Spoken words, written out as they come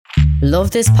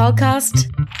Love this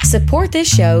podcast? Support this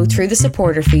show through the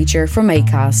supporter feature from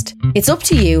Acast. It's up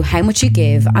to you how much you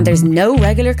give, and there's no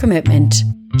regular commitment.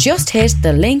 Just hit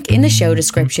the link in the show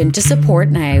description to support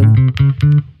now.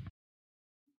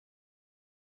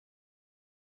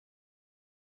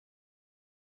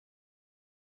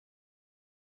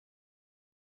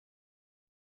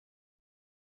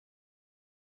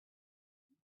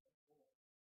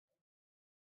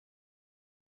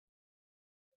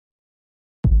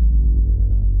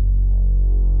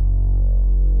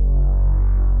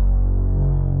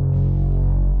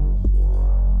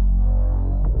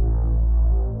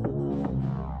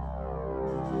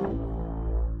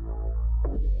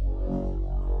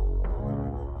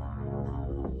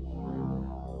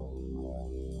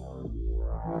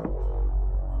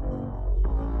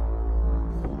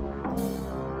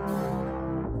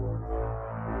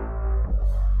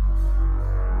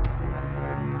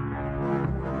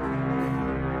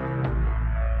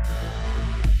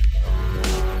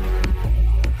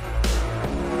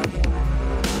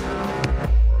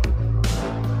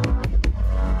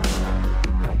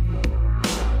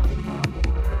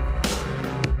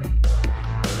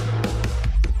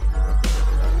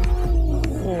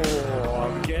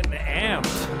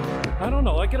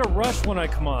 When I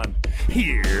come on,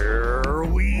 here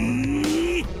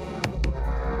we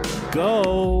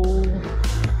go.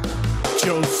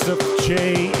 Joseph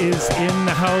J is in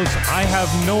the house. I have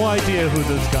no idea who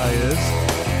this guy is,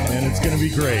 and it's going to be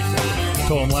great.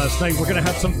 Told him last night we're going to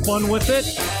have some fun with it.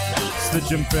 It's the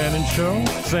Jim Fannin Show.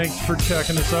 Thanks for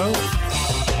checking us out.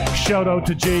 Shout out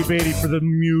to Jay Beatty for the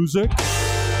music.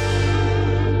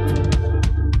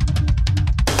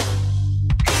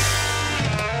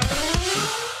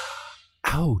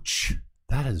 Ouch.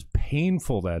 That is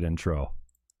painful, that intro.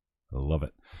 I love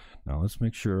it. Now let's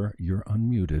make sure you're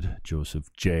unmuted, Joseph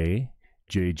J.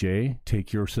 JJ,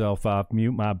 take yourself off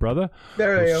mute, my brother.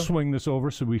 There you go. Swing this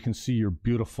over so we can see your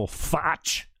beautiful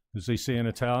faccia, as they say in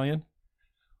Italian.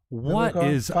 What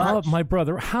is up, my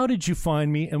brother? How did you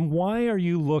find me, and why are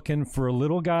you looking for a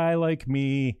little guy like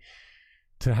me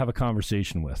to have a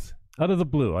conversation with? Out of the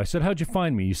blue. I said, how'd you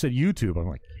find me? You said YouTube. I'm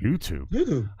like, YouTube?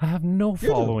 YouTube. I have no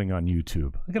following on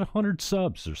YouTube. I got 100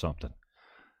 subs or something.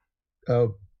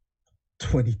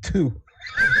 22.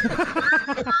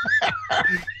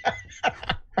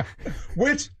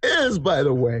 Which is, by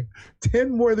the way,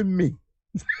 10 more than me.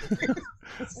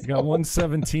 You got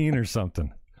 117 or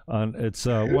something. It's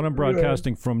what I'm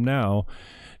broadcasting from now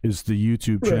is the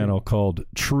YouTube channel called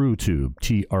TrueTube,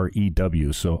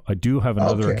 TREW. So I do have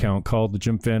another account called The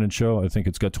Jim Fannin Show. I think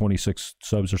it's got 26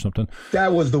 subs or something.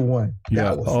 That was the one.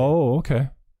 Yeah. Okay.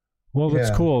 Well, that's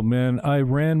cool, man. I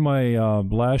ran my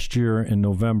last year in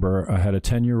November. I had a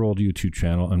 10-year-old YouTube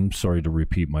channel. I'm sorry to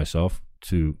repeat myself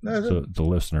to the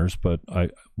listeners, but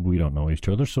we don't know each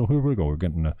other. So here we go. We're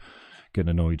getting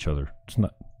to know each other. It's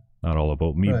not all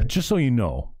about me, but just so you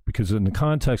know, because in the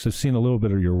context, I've seen a little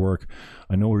bit of your work.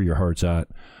 I know where your heart's at.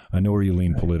 I know where you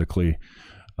lean politically.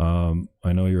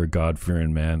 I know you're a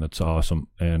God-fearing man. That's awesome.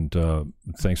 And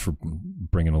thanks for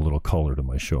bringing a little color to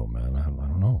my show, man. I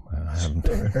don't know, man. I haven't.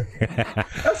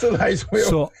 That's a nice way.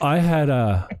 So I had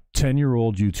a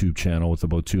 10-year-old YouTube channel with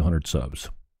about 200 subs.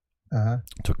 It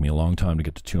took me a long time to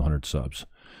get to 200 subs.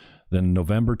 Then in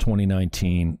November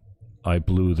 2019, I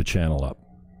blew the channel up.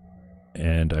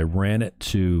 And I ran it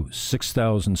to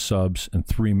 6,000 subs and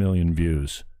 3 million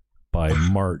views by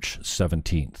March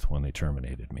 17th when they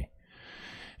terminated me.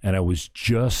 And I was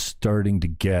just starting to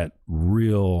get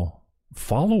real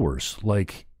followers,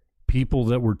 like people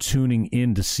that were tuning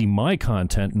in to see my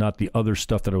content, not the other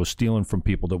stuff that I was stealing from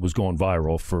people that was going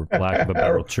viral, for lack of a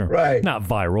better term. Right. Not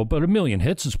viral, but 1 million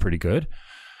hits is pretty good.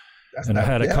 I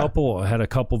had a couple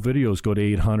videos go to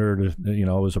 800. You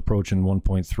know, I was approaching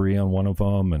 1.3 on one of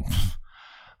them, and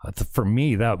for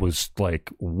me, that was like,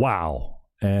 wow.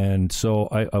 And so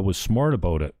I was smart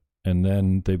about it. And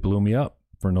then they blew me up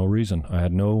for no reason. I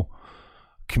had no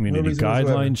community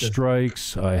guideline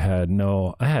strikes. I had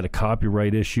a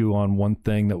copyright issue on one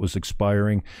thing that was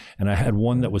expiring. And I had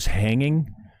one that was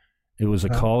hanging. It was a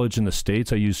college in the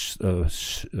States. I used a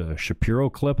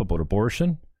Shapiro clip about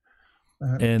abortion.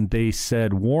 And they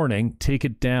said, warning, take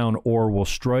it down or we'll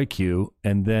strike you.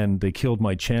 And then they killed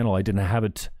my channel. I didn't have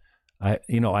it. I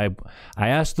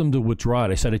asked them to withdraw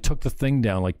it. I said, I took the thing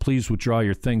down, like, please withdraw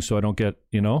your thing so I don't get,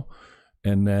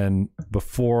 and then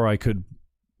before I could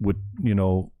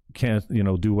do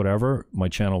whatever, my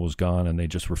channel was gone and they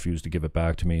just refused to give it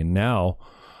back to me. And now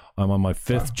I'm on my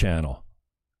 5th channel,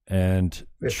 and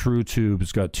TrueTube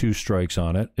has got 2 strikes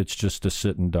on it. It's just a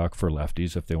sit and duck for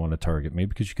lefties if they want to target me,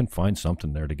 because you can find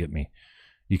something there to get me,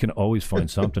 You can always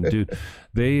find something, dude.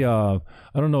 They, I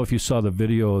don't know if you saw the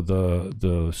video of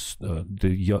the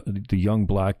young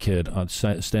black kid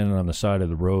standing on the side of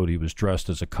the road. He was dressed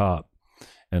as a cop,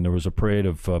 and there was a parade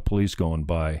of police going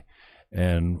by,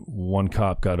 and one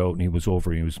cop got out and he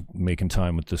was making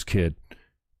time with this kid.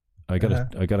 I got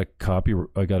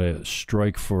a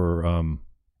strike for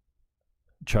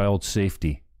child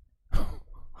safety.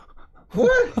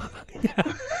 What?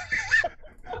 Yeah.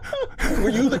 Were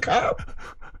you the cop?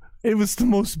 It was the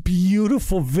most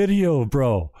beautiful video,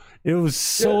 bro. It was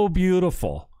so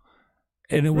beautiful.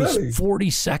 And it was 40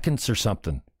 seconds or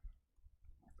something.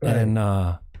 Right. And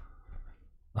I'm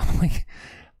like,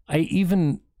 I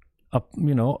even,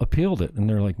 appealed it. And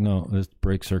they're like, no, this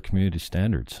breaks our community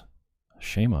standards.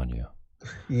 Shame on you.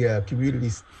 Yeah,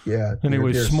 communities. Yeah.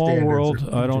 Anyway, small world.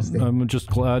 I'm just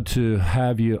glad to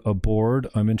have you aboard.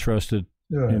 I'm interested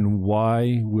in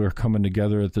why we're coming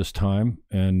together at this time,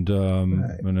 and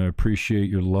I appreciate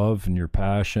your love and your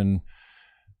passion.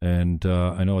 And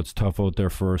I know it's tough out there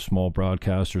for a small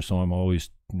broadcaster, so I'm always,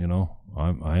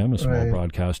 I am a small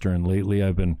broadcaster, and lately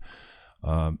I've been.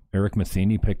 Eric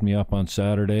Matheny picked me up on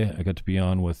Saturday. I got to be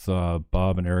on with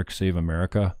Bob and Eric Save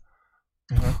America.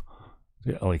 Uh-huh.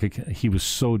 Yeah, like he was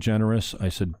so generous. I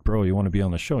said, "Bro, you want to be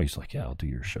on the show?" He's like, "Yeah, I'll do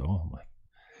your show." I'm like,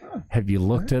 "Have you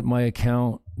looked at my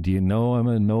account? Do you know I'm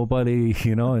a nobody?"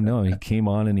 I know. He came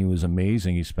on and he was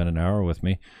amazing. He spent an hour with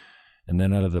me, and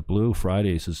then out of the blue,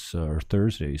 Friday or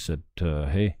Thursday, he said,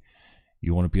 "Hey,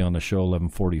 you want to be on the show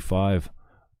 11:45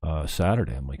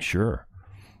 Saturday?" I'm like, "Sure."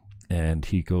 And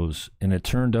he goes, and it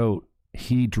turned out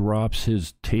he drops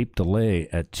his tape delay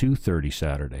at 2:30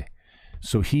 Saturday.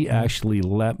 So he actually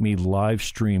let me live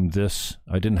stream this.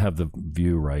 I didn't have the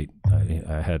view right.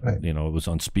 I had, it was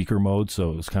on speaker mode,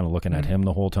 so it was kind of looking at him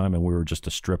the whole time, and we were just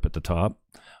a strip at the top.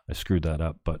 I screwed that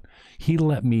up, but he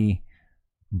let me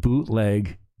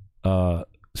bootleg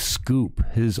Scoop,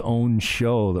 his own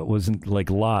show that wasn't like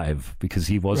live because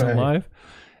he wasn't live,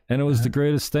 and it was the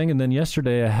greatest thing. And then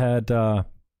yesterday I had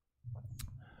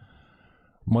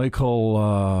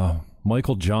Michael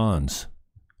Johns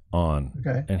on,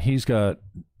 and he's got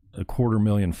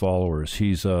 250,000 followers.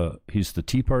 He's the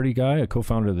Tea Party guy, a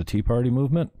co-founder of the Tea Party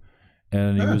movement,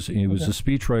 and he was a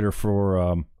speechwriter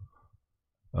for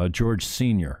George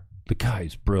Sr. The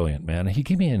guy's brilliant, man. He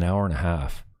gave me an hour and a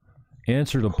half,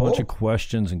 answered a bunch of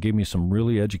questions, and gave me some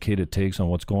really educated takes on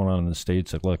what's going on in the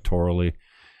States electorally.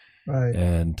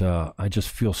 And I just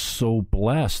feel so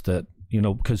blessed that,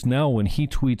 because now when he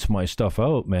tweets my stuff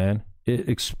out, man, it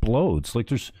explodes. Like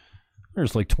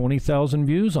there's like 20,000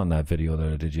 views on that video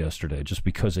that I did yesterday, just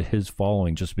because of his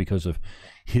following, just because of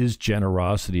his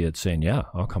generosity at saying, "Yeah,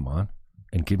 I'll come on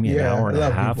and give me an hour and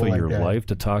a half of your life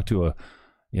to talk to a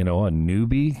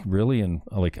newbie, really." And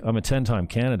like, I'm a 10-time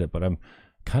candidate, but I'm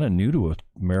kind of new to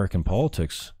American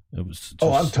politics. It was just...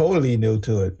 I'm totally new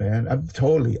to it, man. You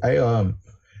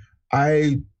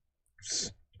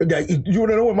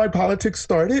want to know when my politics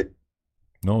started?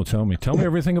 No, tell me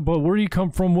everything about where do you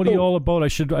come from? What are you all about? I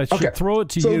should throw it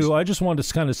to you. I just wanted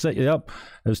to kind of set you up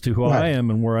as to who I am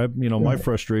and where my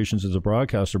frustrations as a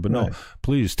broadcaster. But no,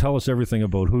 please tell us everything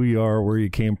about who you are, where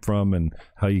you came from, and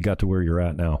how you got to where you're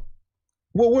at now.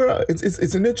 Well,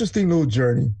 it's an interesting little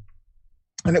journey,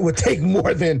 and it would take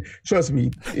more than, trust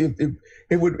me, the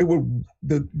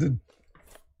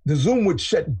Zoom would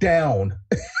shut down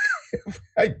if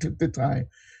I took the time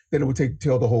that it would take to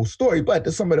tell the whole story. But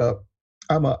to sum it up,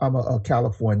 I'm a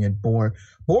Californian, born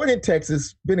in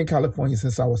Texas, been in California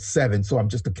since I was 7, so I'm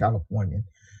just a Californian.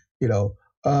 I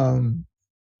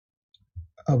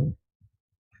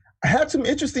had some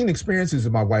interesting experiences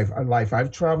in my life.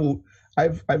 I've traveled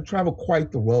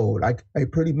quite the road. I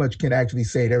pretty much can actually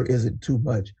say there isn't too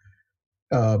much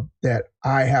that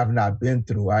I have not been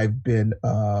through. I've been,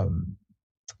 I've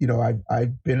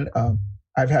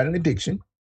had an addiction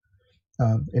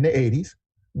in the 80s.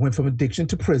 Went from addiction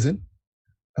to prison.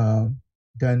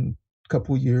 Done a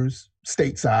couple years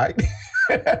stateside,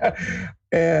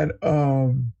 and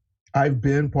I've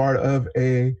been part of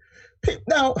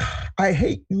now I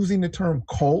hate using the term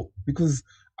cult because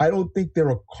I don't think they're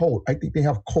a cult. I think they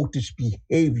have cultish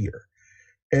behavior,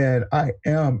 and I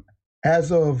am, as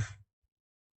of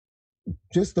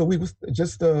just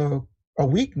a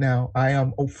week now, I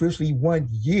am officially 1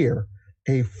 year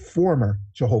a former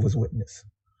Jehovah's Witness.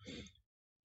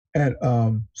 And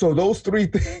so those 3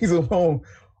 things alone,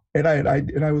 and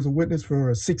I was a witness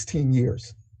for 16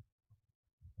 years,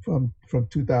 from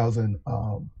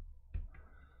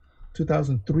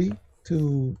 2003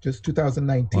 to just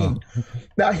 2019. Wow.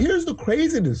 Now here's the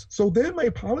craziness. So then my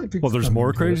politics. Well, there's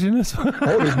more craziness.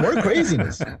 There's more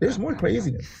craziness. There's more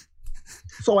craziness.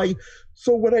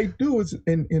 So what I do is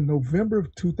in November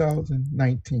of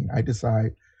 2019, I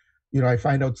decide, I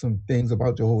find out some things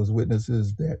about Jehovah's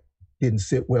Witnesses that didn't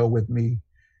sit well with me.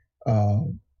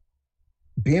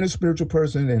 Being a spiritual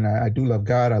person, and I do love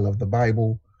God, I love the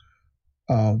Bible.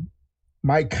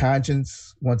 My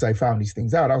conscience, once I found these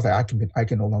things out, I was like, I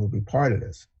can no longer be part of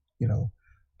this,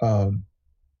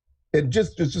 And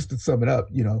just to sum it up,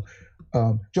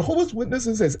 Jehovah's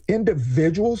Witnesses as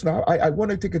individuals. Now, I want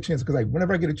to take a chance because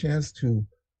whenever I get a chance to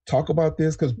talk about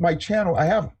this, because my channel, I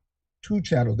have two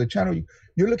channels. The channel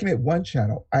you're looking at, one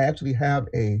channel. I actually have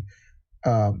a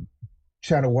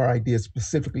channel where I did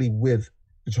specifically with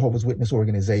the Jehovah's Witness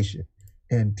organization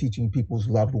and teaching people's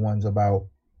loved ones about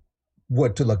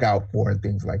what to look out for and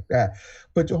things like that.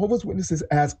 But Jehovah's Witnesses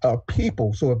as a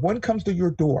people. So if one comes to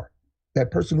your door,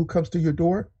 that person who comes to your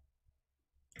door,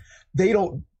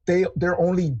 they're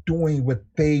only doing what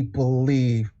they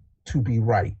believe to be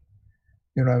right.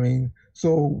 You know what I mean?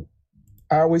 So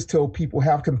I always tell people,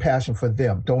 have compassion for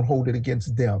them. Don't hold it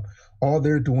against them. All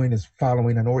they're doing is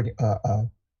following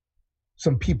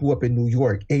some people up in New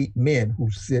York, 8 men who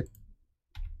sit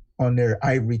on their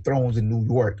ivory thrones in New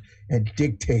York and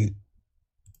dictate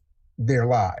their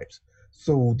lives.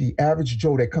 So the average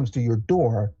Joe that comes to your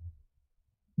door,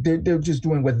 they're just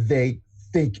doing what they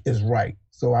think is right.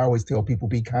 So I always tell people,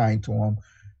 be kind to them.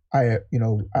 I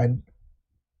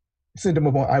send them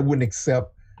upon. I wouldn't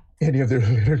accept any of their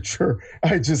literature.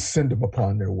 I just send them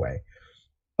upon their way.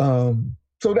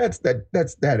 So that's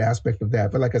that aspect of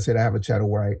that. But like I said, I have a channel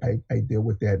where I deal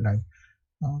with that, and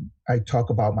I talk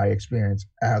about my experience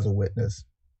as a witness.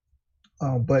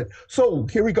 But so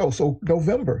here we go. So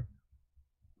November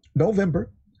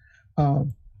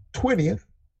 20th,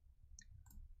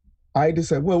 I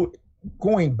decided, well,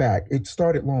 going back, it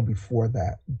started long before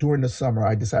that. During the summer,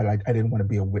 I decided I didn't want to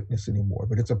be a witness anymore,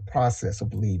 but it's a process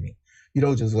of leaving. You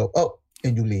don't just go, oh,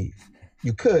 and you leave.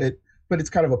 You could, but it's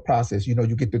kind of a process. You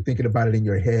get to thinking about it in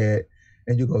your head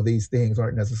and you go, these things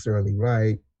aren't necessarily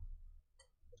right.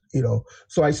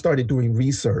 So I started doing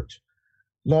research.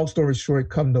 Long story short,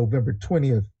 come November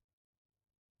 20th,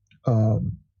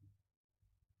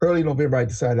 early November, I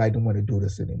decided I didn't want to do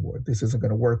this anymore. This isn't going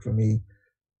to work for me.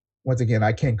 Once again,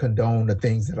 I can't condone the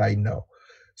things that I know.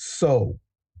 So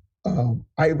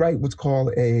I write what's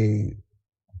called a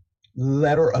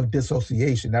letter of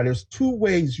dissociation. Now, there's 2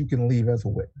 ways you can leave as a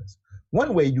witness.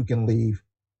 One way you can leave,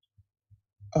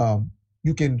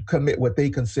 you can commit what they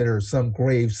consider some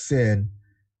grave sin,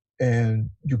 and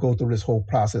you go through this whole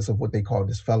process of what they call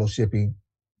disfellowshipping.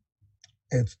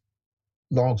 It's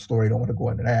long story, don't want to go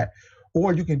into that.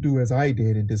 Or you can do as I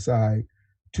did and decide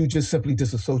to just simply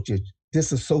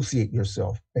disassociate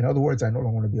yourself. In other words, I no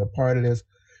longer want to be a part of this.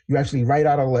 You actually write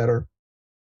out a letter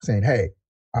saying, hey,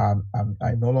 I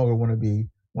no longer want to be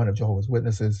one of Jehovah's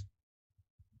Witnesses.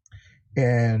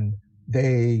 And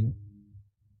they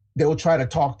will try to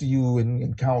talk to you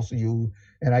and counsel you.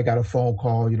 And I got a phone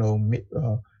call,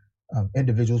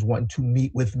 individuals wanting to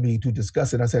meet with me to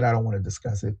discuss it. I said, I don't want to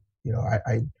discuss it.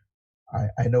 I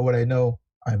know what I know.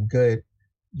 I'm good.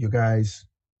 You guys,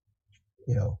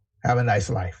 have a nice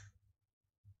life.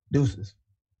 Deuces.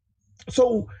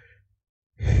 So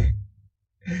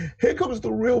here comes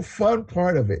the real fun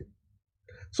part of it.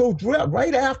 So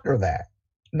right after that,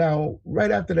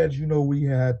 we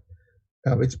had,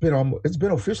 it's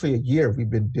been officially a year we've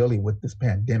been dealing with this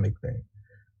pandemic thing,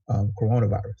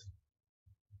 coronavirus.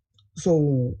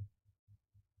 So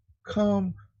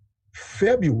come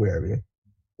February,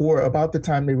 or about the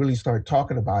time they really start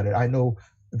talking about it, I know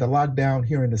the lockdown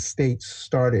here in the States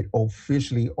started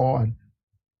officially on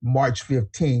March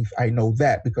 15th. I know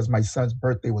that because my son's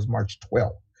birthday was March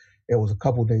 12th. It was a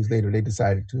couple of days later they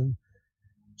decided to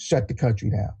shut the country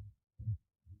down.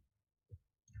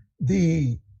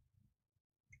 The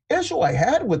issue I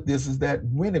had with this is that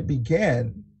when it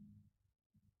began,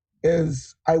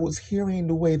 is I was hearing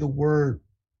the way the word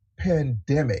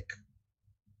pandemic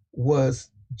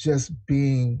was just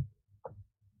being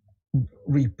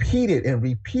repeated and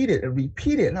repeated and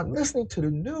repeated. And I'm listening to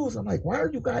the news. I'm like, why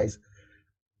are you guys?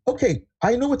 Okay,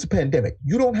 I know it's a pandemic.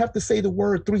 You don't have to say the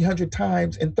word 300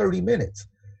 times in 30 minutes.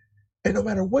 And no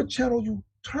matter what channel you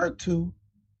turn to,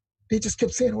 they just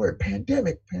kept saying the word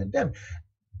pandemic, pandemic.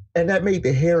 And that made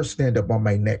the hair stand up on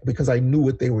my neck because I knew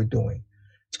what they were doing.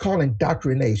 It's called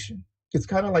indoctrination. It's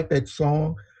kind of like that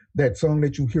song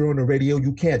that you hear on the radio.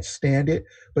 You can't stand it,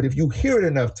 but if you hear it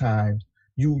enough times,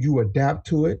 you adapt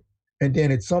to it. And then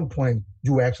at some point,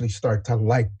 you actually start to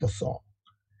like the song.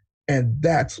 And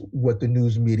that's what the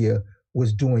news media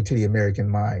was doing to the American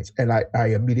minds. And I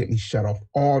immediately shut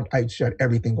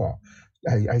everything off.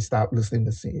 I stopped listening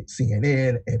to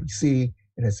CNN, NBC,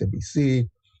 and MSNBC.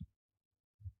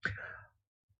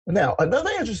 Now,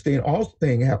 another interesting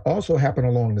thing also happened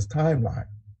along this timeline.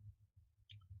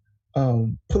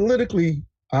 Politically,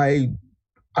 I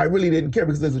really didn't care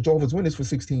because as a Jehovah's Witness for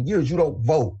 16 years, you don't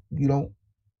vote. You don't,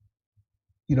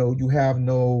 you have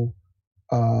no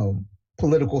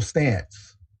political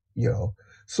stance,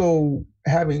 So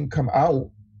having come out,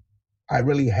 I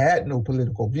really had no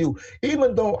political view,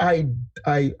 even though I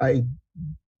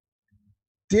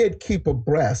did keep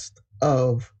abreast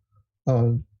of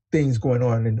things going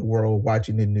on in the world,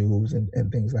 watching the news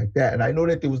and things like that. And I know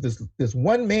that there was this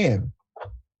one man.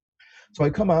 So I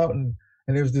come out and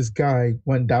there's this guy,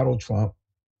 one Donald Trump.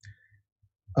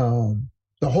 The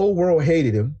whole world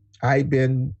hated him. I've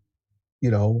been,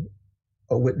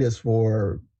 a witness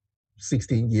for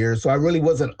 16 years. So I really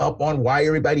wasn't up on why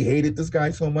everybody hated this guy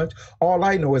so much. All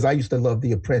I know is I used to love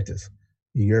The Apprentice.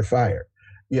 You're fired.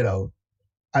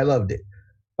 I loved it.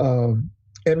 And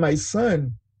my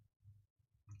son,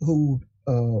 who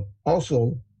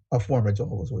also a former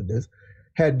Jehovah's Witness,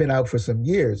 had been out for some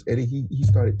years, and he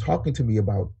started talking to me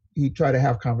he tried to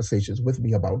have conversations with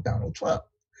me about Donald Trump.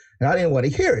 And I didn't want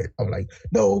to hear it. I'm like,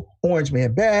 no, Orange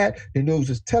Man bad. The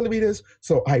news is telling me this,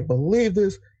 so I believe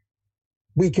this.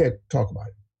 We can't talk about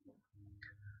it.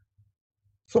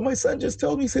 So my son just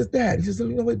told me, he says, Dad, he says,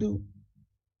 you know what, dude?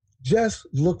 Just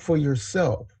look for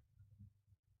yourself.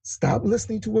 Stop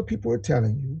listening to what people are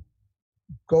telling you.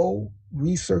 Go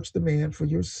research the man for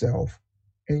yourself,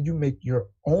 and you make your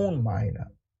own mind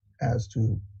up as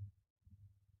to,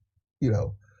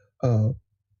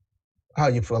 how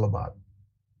you feel about it.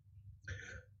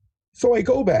 So I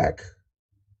go back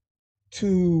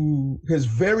to his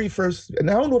very first,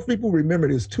 and I don't know if people remember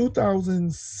this,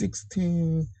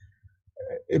 2016,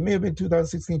 it may have been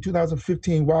 2016,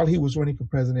 2015, while he was running for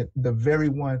president, the very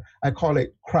one, I call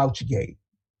it Crouchgate.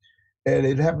 And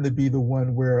it happened to be the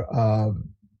one where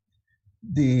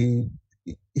he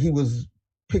was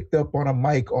picked up on a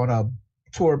mic on a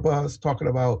tour bus talking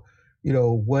about,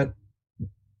 what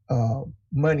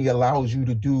money allows you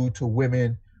to do to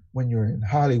women when you're in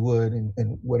Hollywood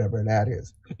and whatever that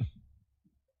is.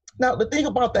 Now, the thing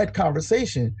about that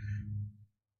conversation,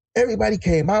 everybody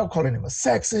came out calling him a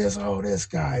sexist. Oh, this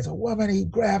guy's a woman. He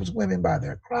grabs women by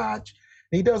their crotch.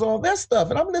 And he does all that stuff.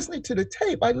 And I'm listening to the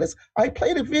tape. I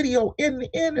played a video in the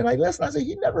end, and I listen. I say,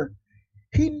 he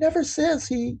never says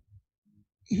he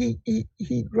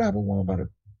grabbed a woman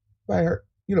by her,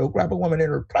 grab a woman in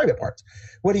her private parts.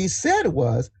 What he said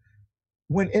was,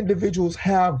 when individuals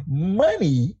have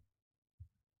money,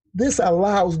 this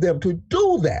allows them to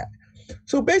do that.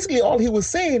 So basically all he was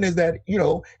saying is that,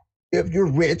 if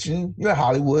you're rich and you're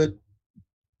Hollywood,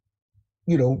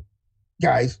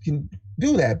 guys can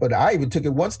do that. But I even took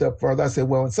it one step further. I said,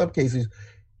 well, in some cases,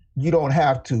 you don't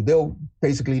have to. They'll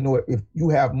basically know if you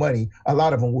have money, a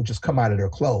lot of them will just come out of their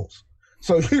clothes.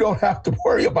 So you don't have to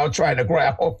worry about trying to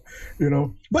grab them,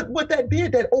 But what that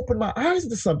did, that opened my eyes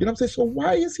to something. I'm saying, so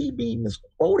why is he being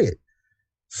misquoted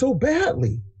so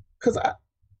badly? Because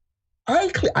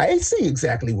I see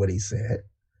exactly what he said.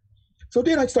 So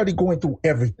then I started going through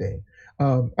everything.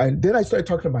 And then I started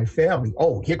talking to my family.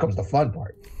 Oh, here comes the fun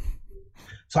part.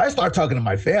 So I started talking to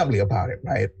my family about it,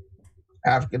 right?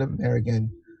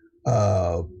 African-American,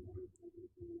 yeah.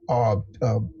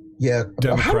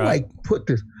 Democrat.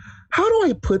 How do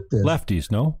I put this?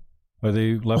 Lefties, no? Are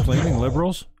they left-leaning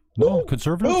liberals? No,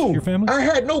 conservatives? No, your family? I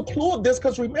had no clue of this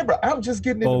because remember, I'm just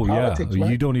getting into politics. Yeah,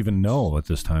 right? You don't even know at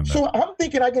this time. So I'm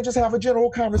thinking I can just have a general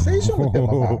conversation with them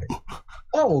about it.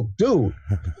 Oh, dude,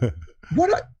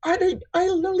 I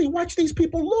literally watch these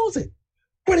people lose it.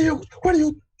 What do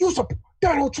you support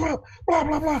Donald Trump? Blah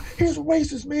blah blah. He's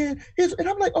racist, man. And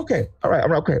I'm like, okay, all right,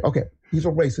 okay. He's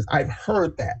a racist. I've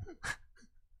heard that.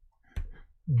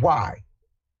 Why?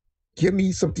 Give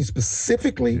me something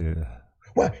specifically. Yeah.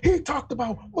 Well, he talked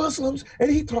about Muslims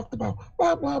and he talked about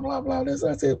blah, blah, blah, blah. This.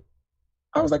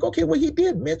 I was like, okay, well, he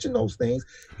did mention those things.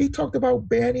 He talked about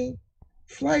banning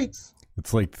flights.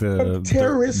 It's like the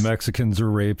Mexicans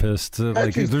are rapists.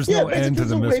 There's no end to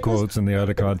the misquotes and the out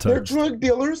of context. They're drug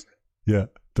dealers. Yeah,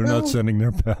 they're not sending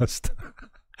their best.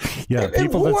 Yeah,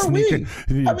 people that sneaking.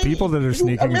 People that are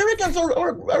sneaking. Americans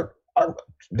are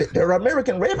they're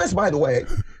American rapists, by the way.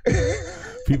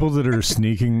 People that are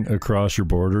sneaking across your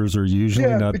borders are usually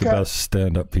not the best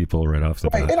stand-up people right off the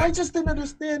bat. And I just didn't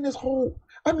understand this whole.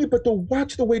 But to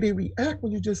watch the way they react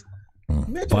when you just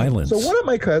violence. So one of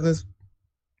my cousins,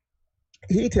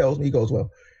 he tells me, he goes,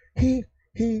 well, he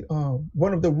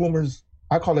one of the rumors,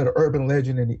 I call it an urban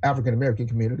legend in the African American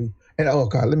community, and oh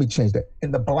God, let me change that.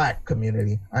 In the Black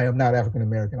community, I am not African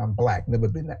American. I'm Black. Never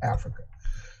been to Africa.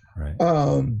 Right.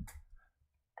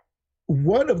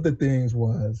 One of the things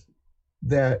was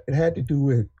that it had to do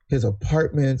with his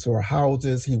apartments or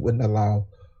houses. He wouldn't allow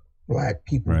Black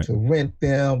people to rent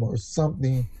them or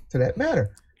something to that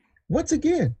matter. Once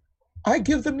again, I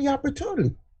give them the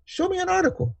opportunity. Show me an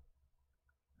article.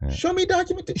 Yeah. Show me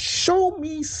documentation. Show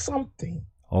me something.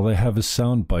 All they have is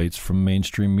sound bites from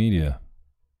mainstream media.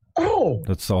 Oh.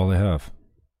 That's all they have.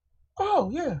 Oh,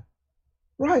 yeah.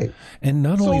 Right. And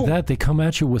not only that, they come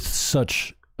at you with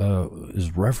such,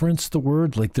 is reverence the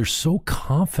word? Like they're so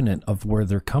confident of where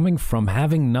they're coming from,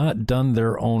 having not done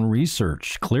their own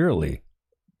research, clearly.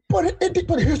 But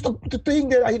here's the thing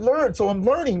that I learned. So I'm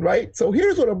learning, right? So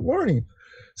here's what I'm learning.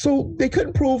 So they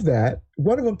couldn't prove that.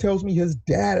 One of them tells me his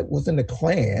dad was in the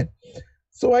Klan.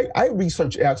 So I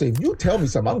research. Actually, if you tell me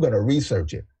something, I'm going to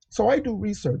research it. So I do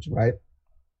research, right?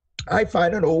 I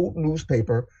find an old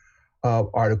newspaper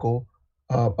article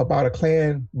about a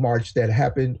Klan march that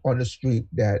happened on the street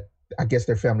that I guess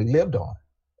their family lived on.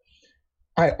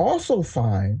 I also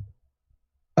find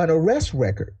an arrest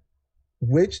record,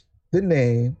 which the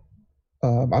name,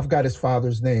 I've got his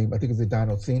father's name. I think it's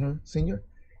Donald Sr.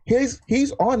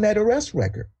 He's on that arrest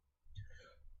record.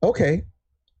 Okay,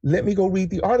 let me go read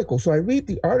the article. So I read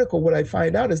the article. What I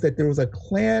find out is that there was a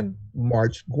Klan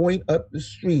march going up the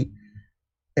street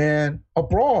and a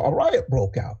riot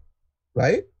broke out,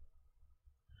 right?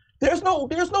 There's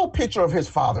no picture of his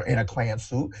father in a Klan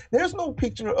suit. There's no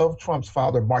picture of Trump's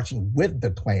father marching with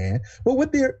the Klan. But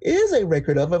what there is a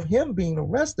record of him being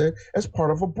arrested as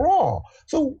part of a brawl.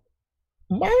 So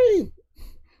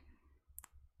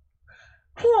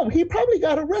he probably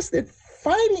got arrested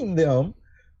fighting them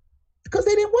because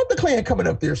they didn't want the Klan coming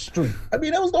up their street. I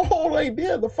mean, that was the whole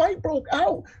idea. The fight broke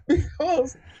out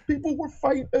because people were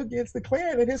fighting against the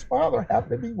Klan, and his father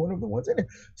happened to be one of the ones in it.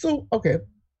 So, okay,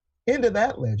 into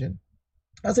that legend,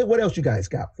 I said, what else you guys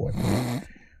got for me?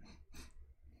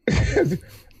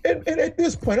 and at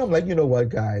this point, I'm like, you know what,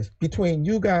 guys? Between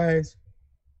you guys,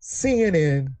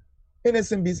 CNN,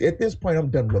 MSNBC, at this point, I'm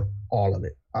done with all of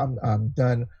it. I'm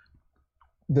done.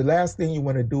 The last thing you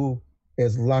want to do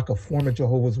is lock a former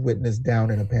Jehovah's Witness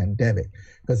down in a pandemic.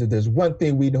 Because if there's one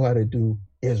thing we know how to do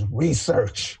is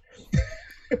research.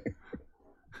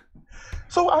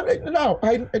 So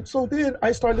then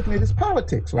I started looking at his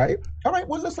politics, right? All right,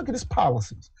 well, let's look at his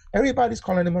policies. Everybody's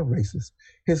calling him a racist.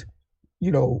 His,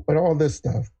 and all this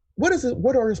stuff. What is it?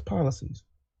 What are his policies?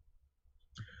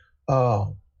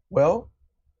 Well,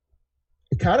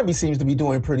 economy seems to be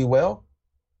doing pretty well.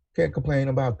 Can't complain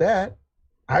about that.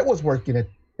 I was working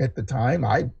at the time.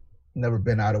 I'd never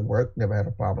been out of work, never had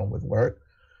a problem with work.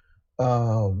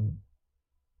 No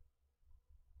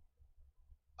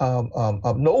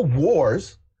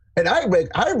wars. And I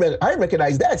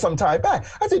recognized that some time back.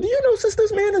 I said, do you know, since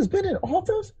this man has been in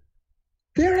office,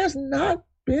 there has not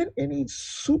been any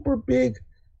super big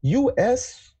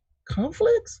U.S.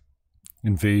 conflicts?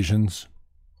 Invasions.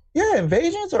 Yeah,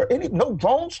 invasions or no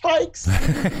drone strikes.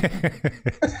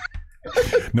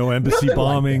 No embassy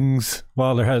bombings.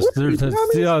 Like well, there's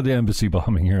the embassy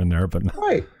bombing here and there, but no.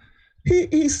 Right.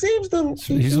 He seems to.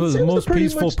 He's the most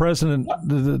peaceful president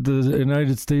the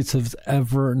United States has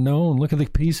ever known. Look at the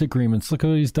peace agreements. Look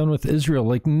what he's done with Israel.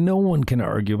 Like no one can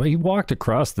argue. But he walked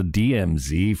across the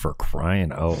DMZ for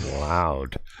crying out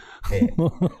loud. Come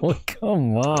on. Kim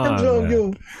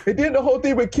Jong-un. And then the whole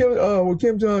thing with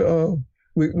Kim Jong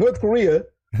with North Korea.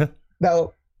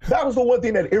 Now that was the one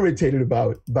thing that irritated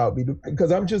about me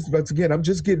because I'm just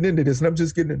getting into this and I'm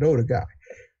just getting to know the guy.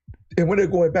 And when they're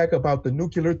going back about the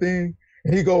nuclear thing,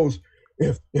 and he goes,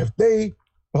 if they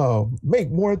make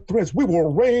more threats, we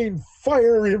will rain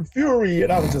fire and fury.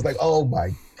 And I was just like, oh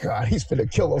my God, he's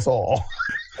finna kill us all.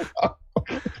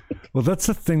 Well, that's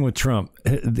the thing with Trump.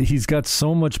 He's got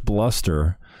so much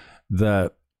bluster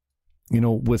that,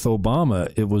 with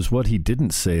Obama, it was what he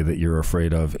didn't say that you're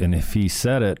afraid of. And if he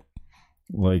said it,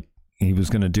 like he was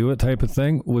going to do it type of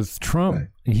thing. With Trump, right.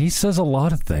 He says a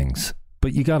lot of things.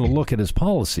 But you got to look at his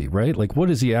policy, right? Like, what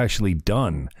has he actually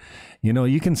done?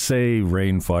 You can say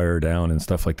rain, fire down and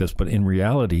stuff like this, but in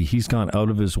reality, he's gone out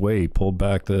of his way. He pulled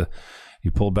back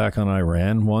on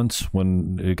Iran once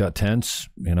when it got tense.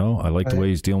 I like the way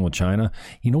he's dealing with China.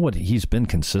 You know what? He's been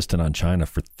consistent on China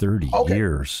for 30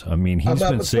 years. I mean, he's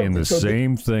been saying the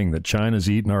same thing, that China's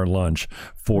eating our lunch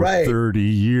for 30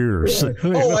 years. Right.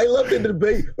 Oh, I loved in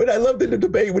the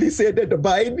debate. When he said that to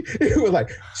Biden, he was like,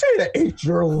 China ate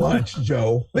your lunch,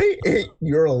 Joe. They ate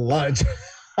your lunch.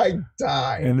 I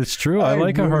die. And it's true. I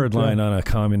like a hard line on a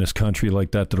communist country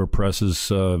like that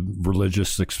oppresses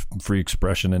religious free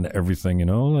expression and everything,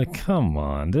 Like, come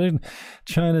on. Dude.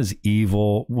 China's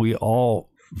evil. We all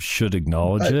should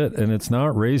acknowledge it, and it's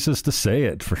not racist to say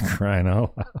it, for crying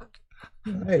out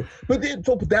loud. Hey, but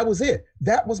that was it.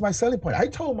 That was my selling point. I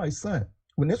told my son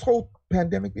when this whole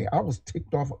pandemic thing, I was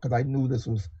ticked off because I knew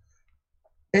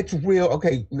it's real.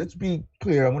 Okay, let's be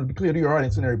clear. I want to be clear to your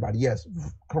audience and everybody. Yes,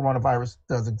 coronavirus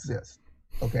does exist.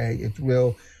 Okay, it's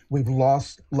real. We've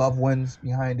lost loved ones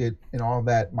behind it and all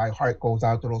that. My heart goes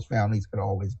out to those families. It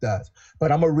always does.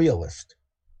 But I'm a realist.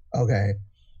 Okay.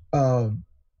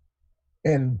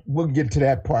 And we'll get to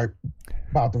that part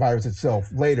about the virus itself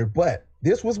later. But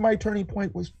this was my turning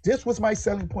point. This was my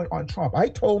selling point on Trump. I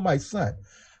told my son,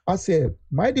 I said,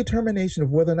 my determination of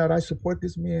whether or not I support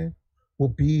this man will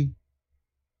be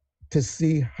to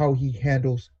see how he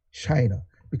handles China.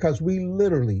 Because they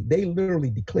literally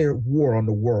declared war on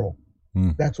the world.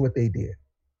 That's what they did.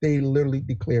 They literally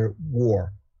declared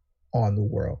war on the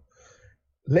world.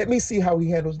 Let me see how he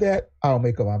handles that. I'll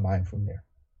make up my mind from there.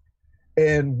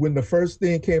 And when the first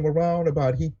thing came around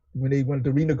about when they wanted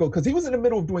to renegotiate, because he was in the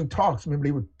middle of doing talks. Remember,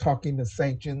 they were talking the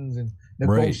sanctions and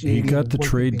negotiating. Right. He got the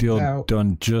trade deal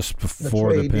done just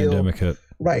before the pandemic hit.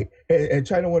 Right. And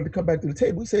China wanted to come back to the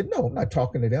table. We said, no, I'm not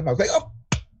talking to them. I was like, oh,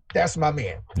 that's my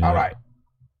man. Yeah. All right.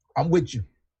 I'm with you.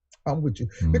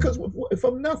 Because if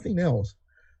I'm nothing else,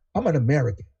 I'm an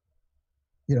American.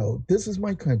 You know, this is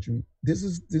my country. This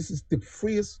is the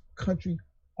freest country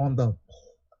on the.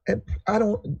 And I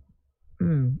don't.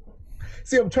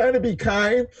 See, I'm trying to be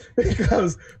kind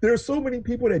because there are so many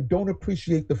people that don't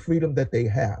appreciate the freedom that they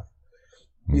have.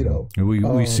 You know,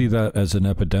 we see that as an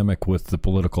epidemic with the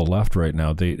political left right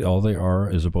now. All they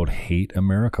are is about hate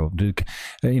America.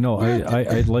 You know,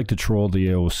 I'd like to troll the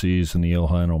AOCs and the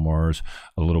Ilhan Omars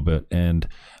a little bit, and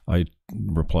I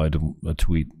replied to a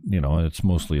tweet. You know, it's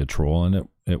mostly a troll, and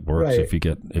it works.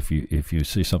 Right. If you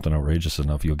see something outrageous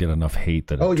enough, you'll get enough hate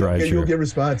that it drives you'll get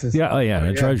responses. Yeah, and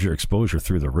it drives your exposure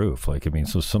through the roof. Like, I mean,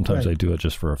 so sometimes I do it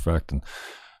just for effect. And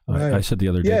I said the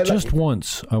other day, just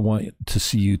once, I want to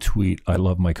see you tweet, I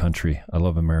love my country. I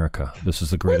love America. This is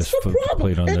the greatest foot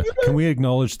played on the... Can we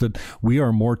acknowledge that we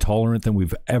are more tolerant than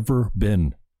we've ever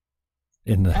been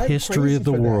in the history of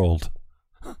the world?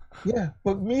 Yeah,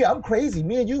 but I'm crazy.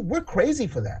 Me and you, we're crazy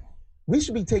for that. We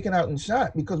should be taken out and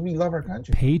shot because we love our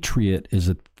country. Patriot is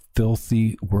a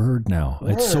filthy word now.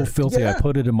 It's so filthy. I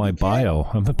put it in my bio.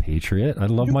 I'm a patriot. I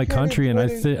love my country, and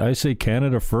I say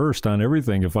Canada first on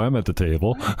everything if I'm at the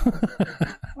table.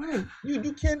 Right.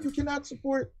 You cannot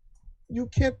support. You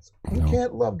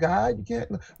can't love God. You can't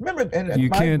remember. And you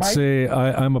can't say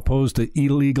I'm opposed to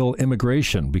illegal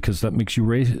immigration because that makes you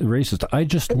racist. I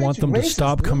just want them to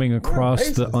stop coming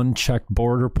across the unchecked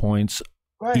border points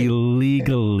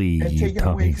illegally and taking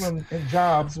away from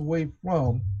jobs away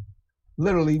from.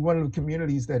 Literally, one of the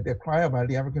communities that they're crying about,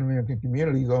 the African American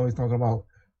community, is always talking about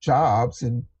jobs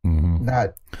and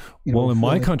not. Well, in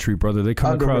my country, brother, they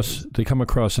come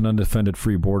across an undefended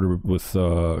free border with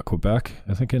Quebec.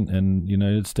 I think in the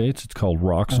United States, it's called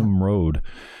Roxham Road,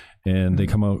 and they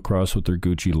come across with their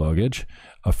Gucci luggage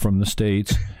from the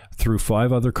States through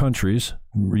 5 other countries,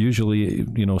 usually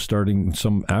starting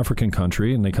some African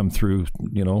country, and they come through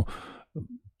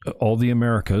all the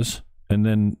Americas. And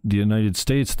then the United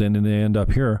States, then and they end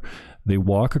up here. They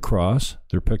walk across.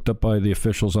 They're picked up by the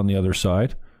officials on the other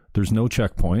side. There's no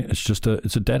checkpoint. It's just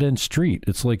it's a dead end street.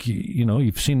 It's like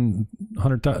you've seen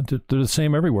 100. They're the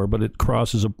same everywhere, but it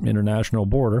crosses an international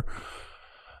border.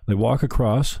 They walk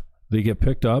across. They get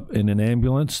picked up in an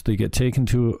ambulance. They get taken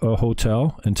to a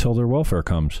hotel until their welfare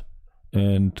comes.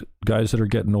 And guys that are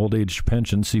getting old age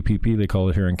pension, CPP they call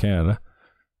it here in Canada,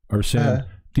 are saying.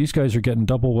 These guys are getting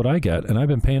double what I get, and I've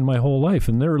been paying my whole life,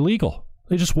 and they're illegal.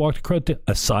 They just walked across the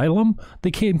asylum.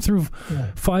 They came through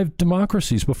 5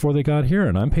 democracies before they got here,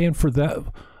 and I'm paying for that.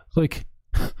 Like,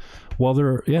 while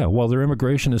their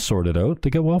immigration is sorted out, they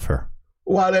get welfare.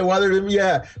 While they're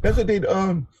that's what they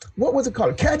what was it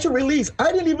called? Catch and release.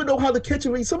 I didn't even know how the catch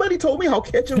and release. Somebody told me how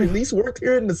catch and release worked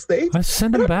here in the States. I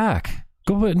send them back.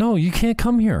 No, you can't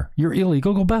come here. You're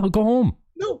illegal. Go back. Go home.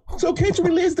 No, so catch and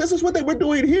release, this is what they were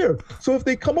doing here. So if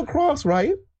they come across,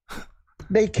 right,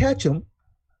 they catch them,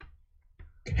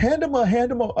 hand them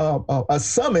a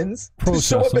summons to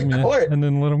show up in court, and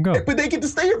then let them go. But they get to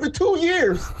stay here for 2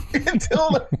 years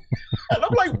until, and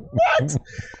I'm like, what?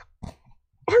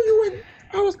 Are you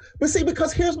in? But see,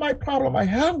 because here's my problem I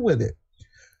have with it.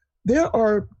 There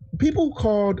are people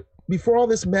called, before all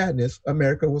this madness,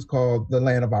 America was called the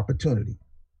land of opportunity.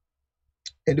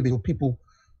 Individual people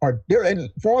are there, and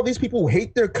for all these people who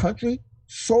hate their country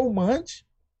so much,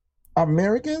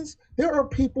 Americans, there are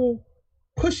people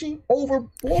pushing over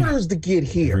borders to get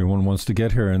here. Everyone wants to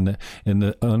get here, and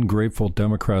the ungrateful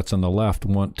Democrats on the left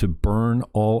want to burn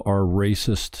all our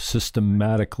racist,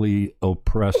 systematically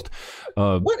oppressed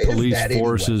police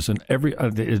forces anyway?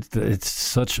 and it's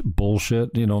such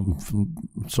bullshit. You know,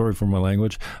 sorry for my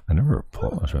language. I never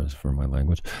apologize for my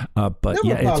language, but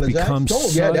it's become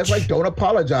that's right. Don't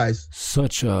apologize.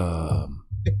 Such a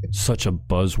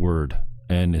buzzword.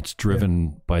 And it's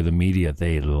driven by the media.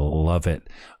 They love it.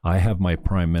 I have my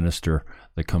prime minister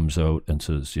that comes out and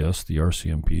says, yes, the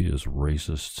RCMP is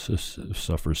racist,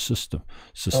 suffers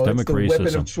systemic racism.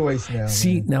 Weapon of choice now.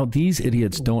 See, now these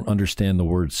idiots don't understand the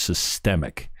word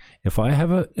systemic. If I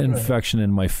have an infection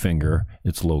in my finger,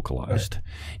 it's localized. Right.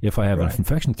 If I have an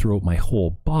infection throughout my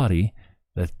whole body,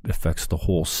 that affects the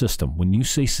whole system. When you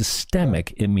say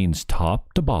systemic, it means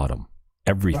top to bottom,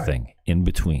 everything in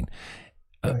between.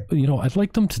 You know, I'd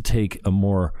like them to take a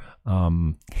more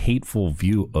hateful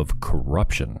view of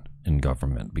corruption in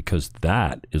government, because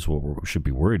that is what we should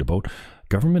be worried about.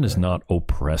 Government is not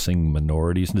oppressing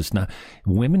minorities. And it's not.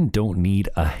 Women don't need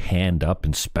a hand up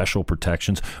and special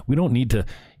protections. We don't need to,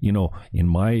 you know,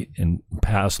 in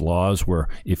past laws where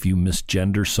if you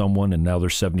misgender someone, and now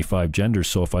there's 75 genders.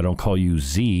 So if I don't call you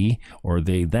Z or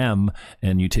they, them,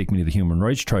 and you take me to the Human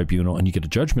Rights Tribunal and you get a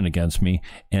judgment against me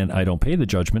and I don't pay the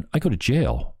judgment, I go to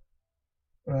jail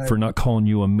for not calling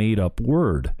you a made up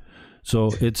word.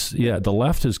 So it's, the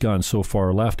left has gone so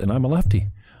far left, and I'm a lefty.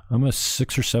 I'm a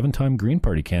 6 or 7 time Green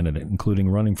Party candidate, including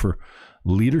running for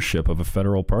leadership of a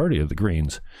federal party of the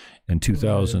Greens in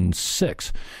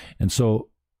 2006. And so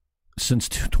since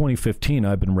 2015,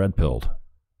 I've been red-pilled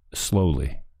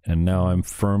slowly, and now I'm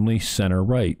firmly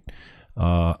center-right.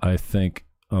 I think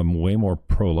I'm way more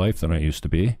pro-life than I used to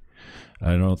be.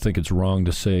 I don't think it's wrong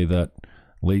to say that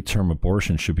late-term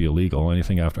abortion should be illegal.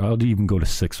 Anything after, I'll even go to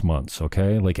 6 months,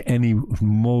 okay? Like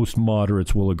most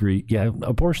moderates will agree,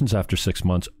 abortions after 6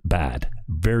 months, bad.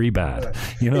 Very bad.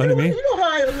 You know what I mean? You know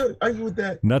how I argue with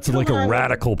that? And that's like a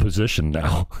radical position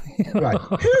now. Right.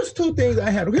 Here's 2 things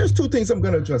I had. Here's 2 things I'm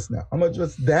going to address now. I'm going to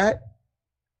address that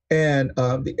and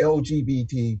the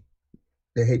LGBT,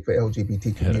 the hate for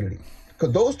LGBT community.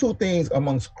 Because those 2 things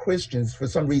amongst Christians, for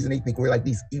some reason, they think we're like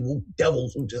these evil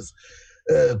devils who just...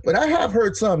 but I have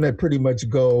heard some that pretty much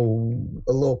go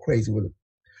a little crazy with it.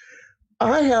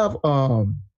 I have,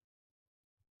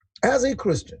 as a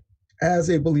Christian, as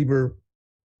a believer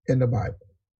in the Bible,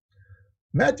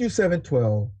 Matthew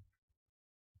 7:12,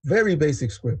 very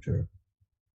basic scripture.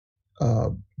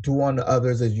 Do unto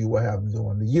others as you will have them do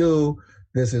unto you.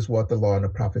 This is what the law and the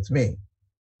prophets mean.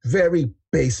 Very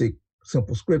basic,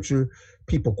 simple scripture.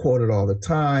 People quote it all the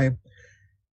time.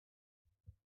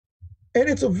 And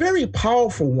it's a very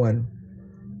powerful one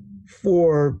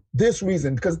for this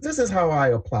reason, because this is how I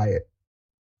apply it.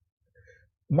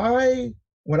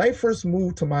 When I first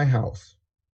moved to my house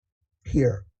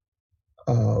here,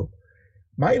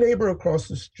 my neighbor across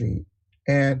the street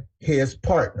and his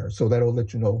partner, so that'll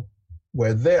let you know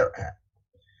where they're at.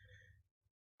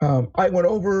 I went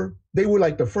over, they were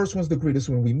like the first ones to greet us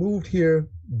when we moved here,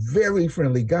 very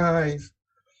friendly guys.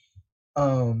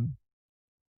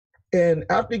 And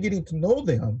after getting to know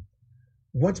them,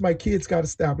 once my kids got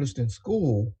established in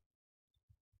school,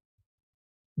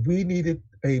 we needed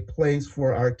a place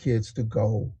for our kids to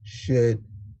go should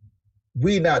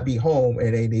we not be home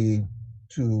and an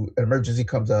emergency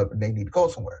comes up and they need to go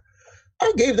somewhere.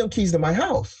 I gave them keys to my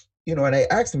house, and I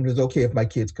asked them, is it okay if my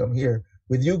kids come here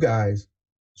with you guys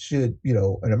should,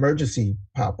 an emergency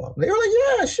pop up? And they were like,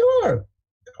 yeah, sure.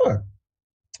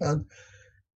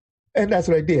 And that's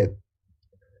what I did.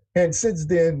 And since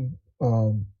then,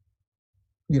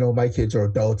 my kids are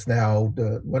adults now.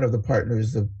 One of the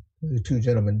partners of the 2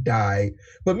 gentlemen died,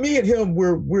 but me and him,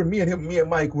 me and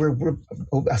Mike,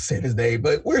 I said his name,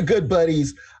 but we're good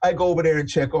buddies. I go over there and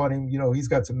check on him. He's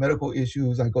got some medical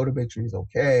issues. I go to make sure he's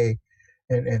okay,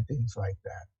 and things like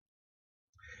that.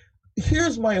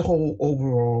 Here's my whole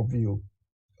overall view,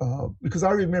 because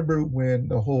I remember when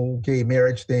the whole gay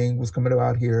marriage thing was coming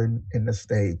about here in the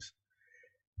States.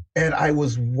 And I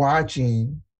was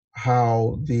watching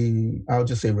how I'll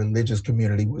just say religious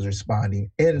community was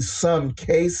responding in some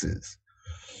cases.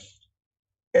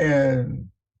 And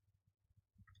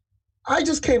I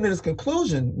just came to this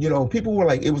conclusion, people were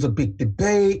like, it was a big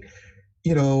debate,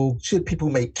 should people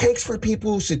make cakes for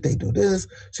people? Should they do this?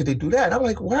 Should they do that? And I'm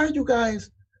like, why are you guys,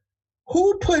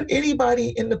 who put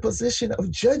anybody in the position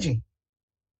of judging?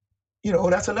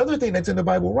 That's another thing that's in the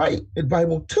Bible, right? In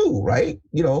Bible too, right?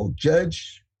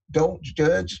 Don't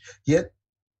judge, yet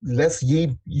lest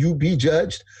you be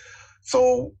judged.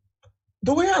 So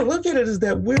the way I look at it is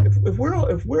that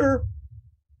if we're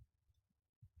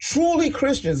truly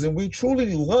Christians and we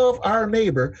truly love our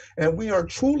neighbor and we are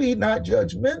truly not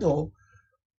judgmental,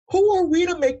 who are we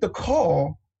to make the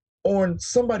call on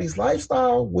somebody's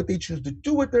lifestyle, what they choose to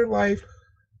do with their life,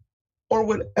 or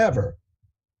whatever?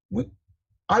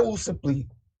 I will simply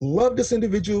love this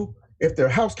individual. If their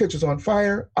house catches on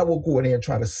fire, I will go in there and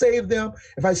try to save them.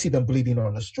 If I see them bleeding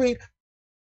on the street,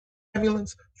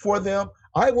 ambulance for them,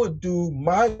 I will do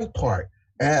my part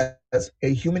as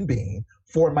a human being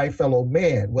for my fellow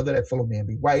man, whether that fellow man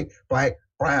be white, black,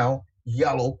 brown,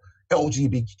 yellow,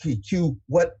 LGBTQ,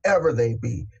 whatever they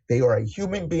be. They are a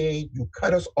human being. You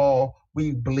cut us all,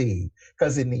 we bleed.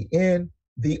 Because in the end,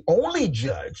 the only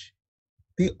judge,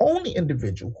 the only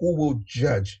individual who will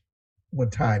judge when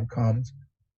time comes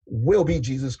will be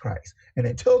Jesus Christ. And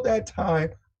until that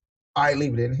time, I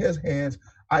leave it in his hands.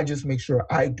 I just make sure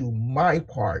I do my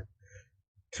part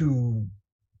to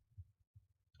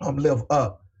live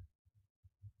up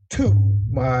to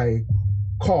my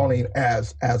calling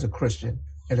as a Christian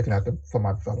and looking out for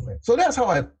my fellow man. So that's how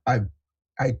I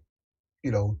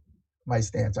my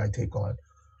stance I take on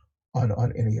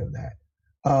any of that.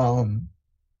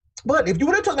 But if you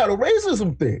want to talk about a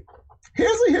racism thing,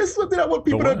 here's something I want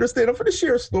people to understand. I'm going to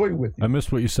share a story with you. I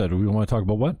missed what you said. We want to talk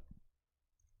about what?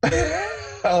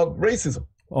 Racism.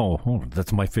 Oh,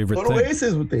 that's my favorite thing.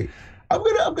 Racism thing. I'm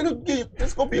gonna give.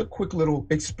 It's gonna be a quick little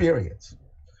experience.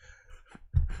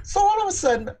 So all of a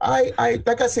sudden, I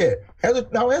like I said, as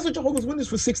a Jehovah's Witness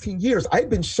for 16 years, I've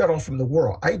been shut off from the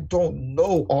world. I don't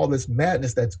know all this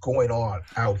madness that's going on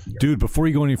out here. Dude, before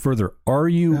you go any further, are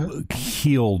you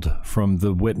healed from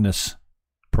the witness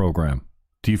program?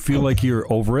 Do you feel like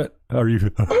you're over it? Are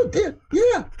you? Oh,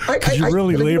 yeah. Because you're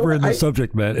really laboring the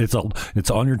subject, man. It's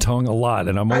on your tongue a lot,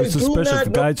 and I'm always suspicious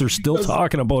if guys are still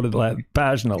talking about it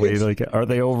passionately. Like, are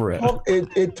they over it?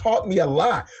 It taught me a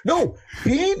lot. No,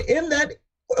 being in that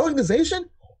organization,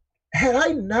 had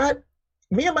I not,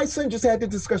 me and my son just had the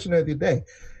discussion the other day.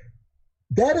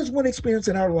 That is one experience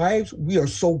in our lives we are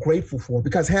so grateful for,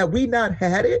 because had we not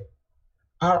had it,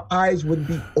 our eyes wouldn't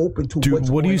be open to what's going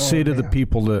on. What do you say to the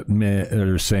people that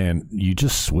are saying, you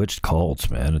just switched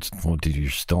cults, man? You're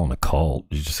still in a cult.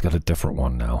 You just got a different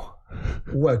one now.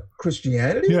 What,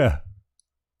 Christianity? Yeah.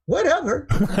 Whatever.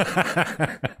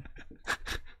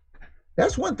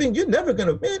 That's one thing you're never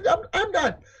going to, man, I'm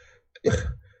not,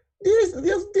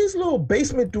 these little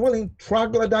basement dwelling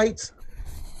troglodytes,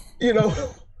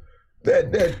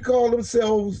 that call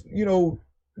themselves,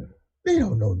 they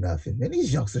don't know nothing, man.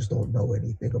 These youngsters don't know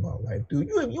anything about life, dude.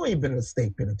 You ain't been in a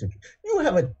state penitentiary. You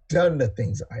haven't done the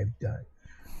things I've done.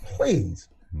 Please.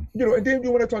 And then you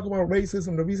want to talk about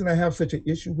racism. The reason I have such an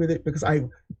issue with it, because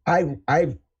I've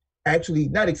actually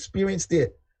not experienced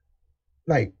it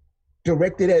like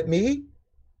directed at me,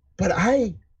 but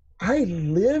I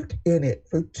lived in it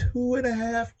for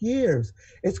 2.5 years.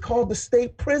 It's called the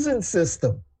state prison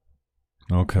system.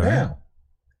 Okay. Now,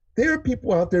 there are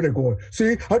people out there that are going,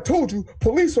 see, I told you,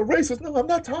 police are racist. No, I'm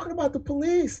not talking about the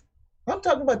police. I'm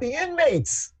talking about the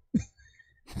inmates.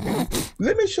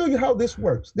 Let me show you how this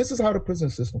works. This is how the prison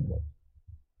system works.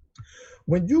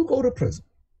 When you go to prison,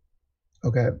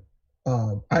 okay,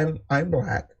 I'm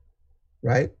Black,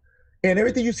 right? And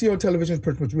everything you see on television is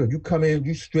pretty much real. You come in,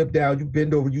 you strip down, you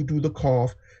bend over, you do the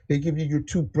cough. They give you your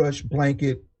toothbrush,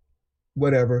 blanket,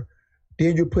 whatever.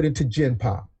 Then you're put into Gen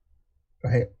Pop,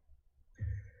 right?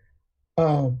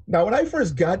 Now, when I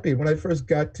first got there,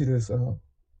 to this,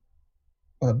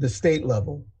 the state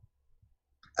level,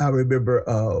 I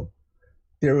remember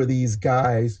there were these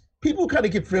guys. People kind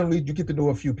of get friendly. You get to know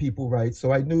a few people, right?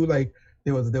 So I knew like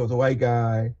there was a white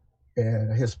guy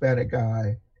and a Hispanic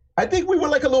guy. I think we were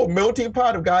like a little melting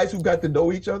pot of guys who got to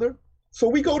know each other. So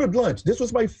we go to lunch. This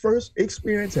was my first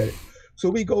experience at it. So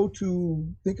we go to,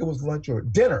 I think it was lunch or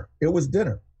dinner. It was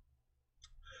dinner.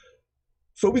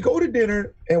 So we go to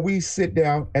dinner and we sit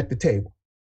down at the table,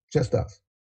 just us.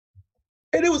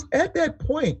 And it was at that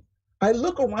point, I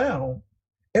look around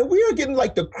and we are getting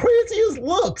like the craziest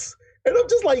looks. And I'm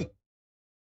just like,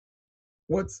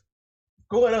 what's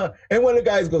going on? And one of the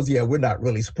guys goes, yeah, we're not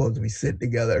really supposed to be sitting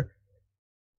together.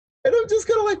 And I'm just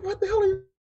kind of like, what the hell are you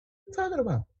talking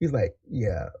about? He's like,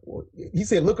 yeah. Well, he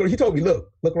said, look, he told me,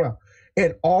 look around.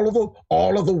 And all of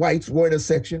the whites were in a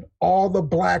section, all the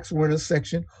blacks were in a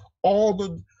section, all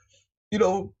the,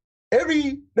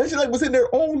 that's like was in their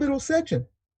own little section.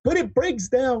 But it breaks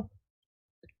down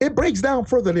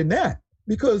further than that,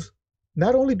 because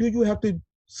not only do you have to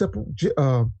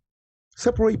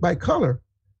separate by color,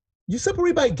 you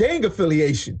separate by gang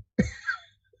affiliation.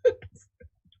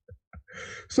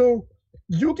 So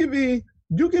you can be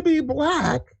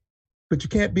Black, but you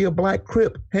can't be a Black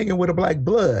Crip hanging with a Black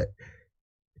Blood.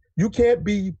 You can't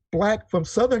be black from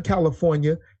Southern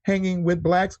California hanging with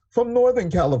blacks from Northern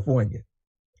California.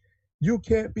 You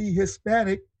can't be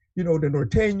Hispanic, the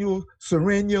Norteños,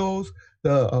 Sureños,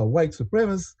 the white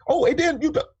supremacists. Oh, and then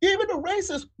even the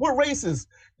racists were racist.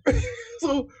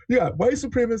 So white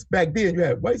supremacists back then. You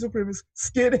had white supremacists,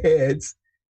 skinheads,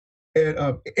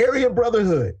 and Aryan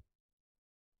Brotherhood.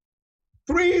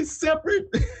 3 separate,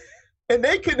 and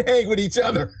they couldn't hang with each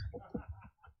other.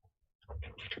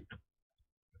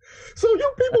 So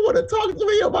you people want to talk to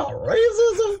me about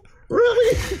racism?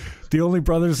 Really? The only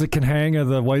brothers that can hang are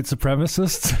the white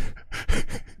supremacists?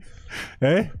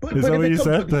 Hey? Is that what you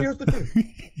said? Here's the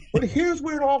thing. But here's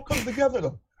where it all comes together,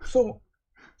 though. So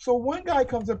one guy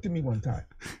comes up to me one time.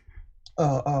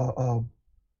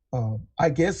 I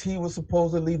guess he was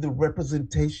supposedly the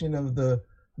representation of the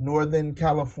Northern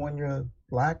California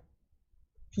black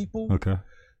people. Okay.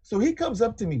 So he comes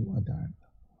up to me one time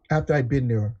after I'd been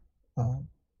there a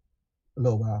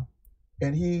little while,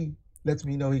 and he lets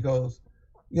me know, he goes,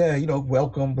 yeah,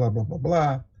 welcome, blah, blah, blah,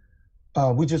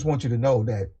 blah. We just want you to know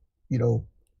that,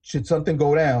 should something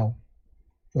go down,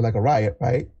 or like a riot,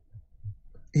 right?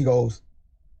 He goes,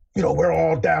 we're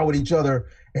all down with each other,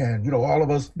 and, all of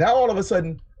us, now all of a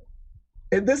sudden,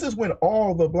 and this is when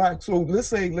all the blacks, so let's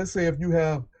say if you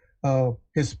have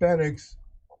Hispanics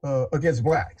against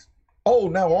blacks, oh,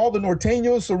 now all the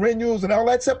Norteños, Sureños, and all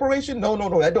that separation, no,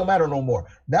 that don't matter no more.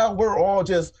 Now we're all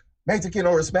just Mexican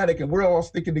or Hispanic, and we're all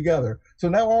sticking together. So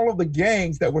now all of the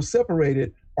gangs that were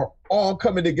separated are all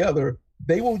coming together.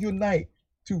 They will unite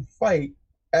to fight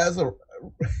as a,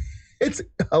 it's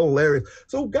hilarious.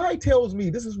 So guy tells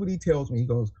me, this is what he tells me. He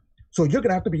goes, so you're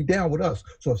gonna have to be down with us.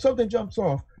 So if something jumps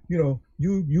off, you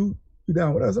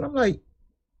down with us. And I'm like,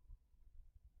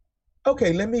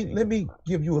 okay, let me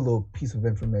give you a little piece of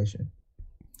information.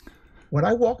 When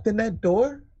I walked in that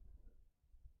door,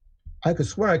 I could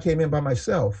swear I came in by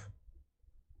myself.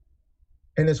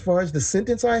 And as far as the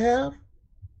sentence I have,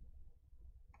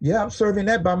 yeah, I'm serving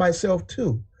that by myself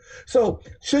too. So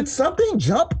should something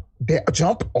jump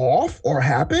off or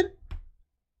happen,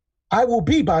 I will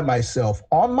be by myself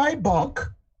on my bunk,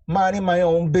 minding my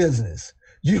own business.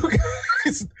 You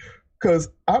guys, because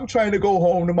I'm trying to go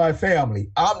home to my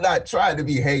family. I'm not trying to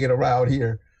be hanging around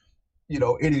here,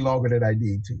 any longer than I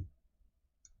need to.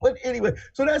 But anyway,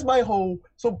 so that's my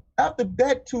so after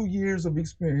that 2 years of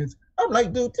experience, I'm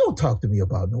like, dude, don't talk to me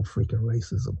about no freaking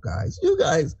racism, guys. You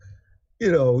guys,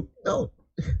 don't,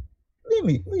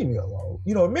 leave me alone.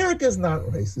 America's not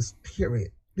racist,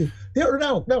 period.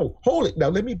 No, hold it. Now,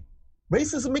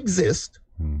 racism exists,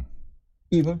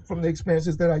 even from the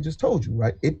experiences that I just told you,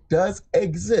 right? It does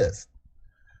exist.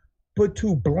 But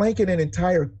to blanket an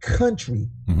entire country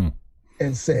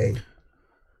and say,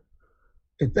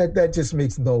 that just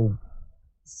makes no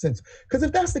sense. Because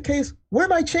if that's the case, where are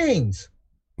my chains?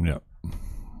 Yeah.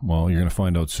 Well, you're going to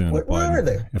find out soon. Where are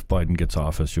they? If Biden gets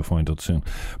office, you'll find out soon.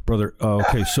 Brother,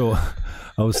 okay, so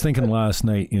I was thinking last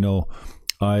night,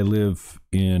 I live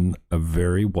in a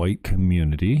very white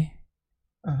community,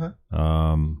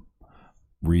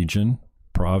 region,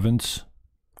 province,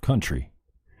 country.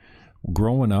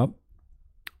 Growing up,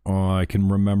 I can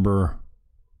remember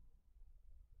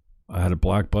I had a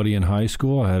black buddy in high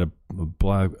school. I had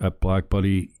a black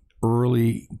buddy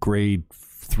early grade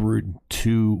through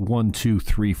 1, 2,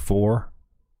 3, 4.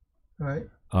 Right.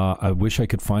 I wish I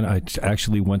could find. I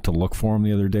actually went to look for him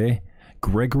the other day.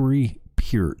 Gregory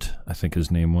Peart, I think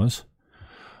his name was.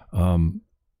 A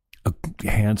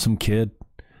handsome kid.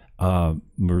 There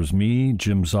was me,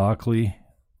 Jim Zockley.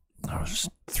 There was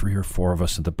 3 or 4 of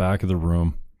us at the back of the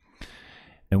room,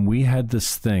 and we had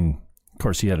this thing. Of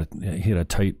course, he had a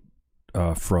tight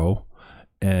fro,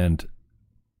 and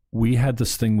we had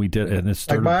this thing we did, and it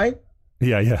started. Like mine?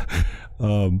 Yeah.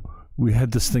 We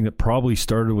had this thing that probably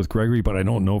started with Gregory, but I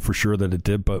don't know for sure that it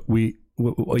did. But it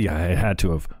had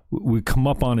to have. We come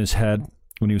up on his head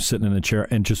when he was sitting in the chair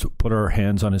and just put our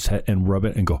hands on his head and rub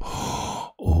it and go,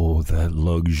 oh, that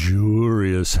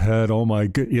luxurious head. Oh my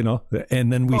God,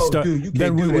 and then we start. Dude, you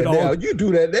can't do that now. You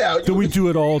do that now. Do we do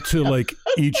it all to like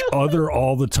each other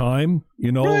all the time?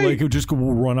 Right. Like it would just go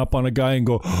run up on a guy and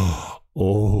go,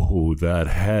 oh, that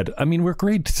head. I mean, we're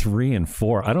grade 3 and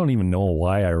 4. I don't even know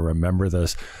why I remember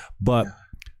this, but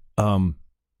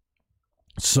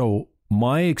so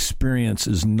my experience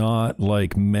is not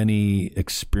like many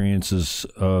experiences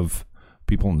of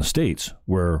people in the States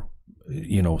where,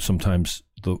 sometimes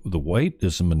the white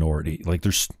is a minority. Like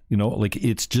there's, like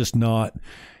it's just not,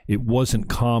 it wasn't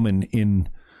common in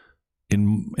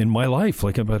my life.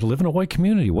 Like I live in a white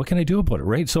community. What can I do about it?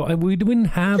 Right. So we didn't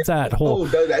have that whole. Oh,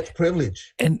 no, that's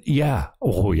privilege. And yeah.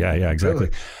 Oh yeah. Yeah, exactly.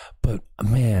 Privilege. But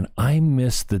man, I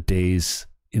miss the days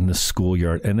in the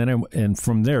schoolyard. And then and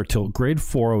from there till grade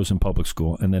 4, I was in public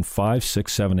school. And then 5,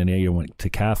 6, 7, and 8, I went to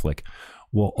Catholic.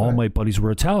 Well, all my buddies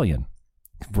were Italian,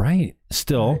 right?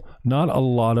 Still, not a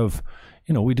lot of,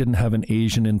 we didn't have an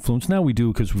Asian influence. Now we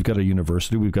do because we've got a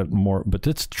university. We've got more, but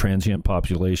it's transient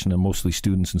population and mostly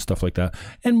students and stuff like that,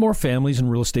 and more families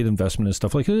and real estate investment and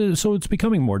stuff like that. So it's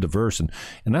becoming more diverse, and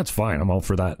that's fine. I'm all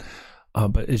for that.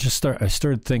 But it just I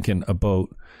started thinking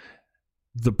about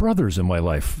the brothers in my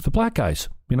life, the black guys,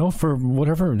 for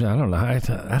whatever, I don't know.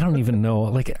 I don't even know.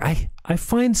 Like I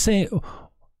find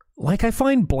I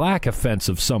find black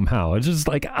offensive somehow. It's just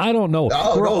like, I don't know.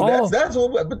 We're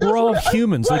all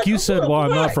humans. Like you said, well, I'm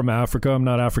not from Africa. I'm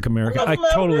not African American. I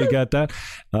totally get that.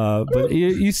 But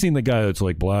you've seen the guy that's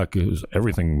like,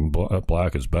 everything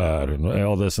black is bad and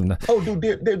all this and that. Oh,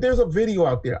 dude, there's a video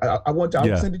out there. I'll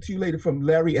send it to you later from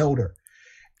Larry Elder.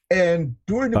 And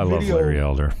during the video, I love Larry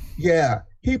Elder. Yeah,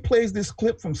 he plays this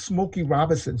clip from Smokey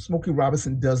Robinson. Smokey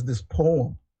Robinson does this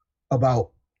poem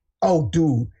about, oh,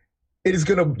 dude,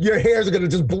 your hairs are gonna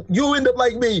just, you'll end up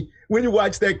like me when you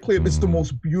watch that clip. It's the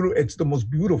most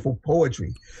beautiful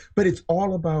poetry. But it's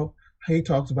all about how he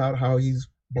talks about how he's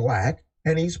black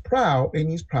and he's proud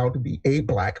to be a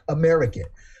black American.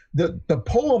 The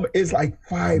poem is like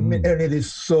 5 minutes and it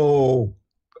is so,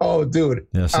 oh dude,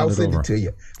 I'll send it to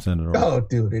you. Send it over. Oh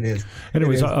dude, it is.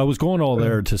 Anyways, I was going all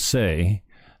there to say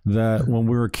that when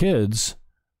we were kids,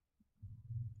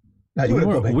 we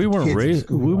weren't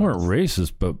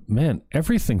racist, but man,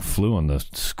 everything flew in the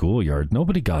schoolyard.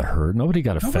 Nobody got hurt. Nobody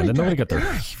got offended. Nobody got their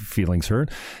feelings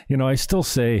hurt. I still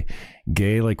say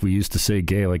gay like we used to say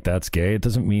gay, like that's gay. It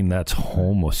doesn't mean that's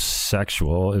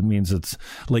homosexual. It means it's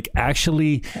like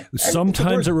actually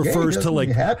sometimes it refers to like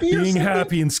being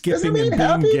happy and skipping and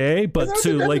being gay, but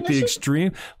to like the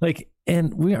extreme. Like,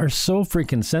 and we are so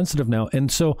freaking sensitive now. And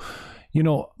so,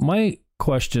 my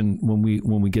question when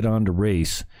we get on to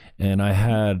race, and I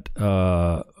had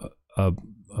a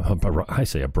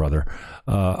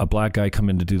black guy come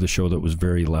in to do the show that was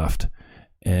very left,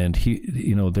 and he,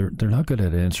 they're not good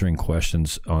at answering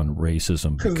questions on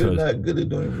racism because they're not good at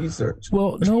doing research.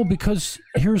 Well, no, because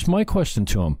here's my question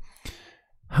to him: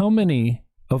 how many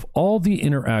of all the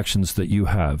interactions that you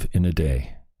have in a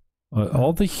day,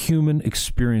 all the human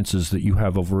experiences that you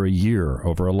have over a year,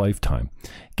 over a lifetime,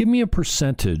 give me a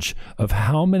percentage of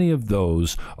how many of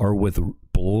those are with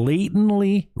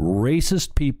blatantly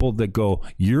racist people that go,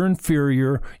 you're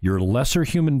inferior, you're a lesser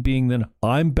human being than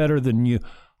I'm better than you.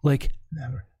 Like,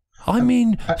 never. I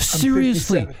mean,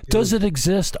 seriously, does it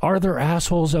exist? Are there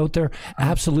assholes out there?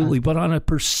 Absolutely. But on a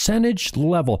percentage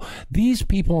level, these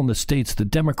people in the States, the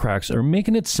Democrats, are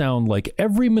making it sound like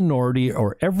every minority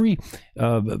or every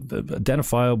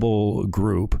identifiable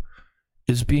group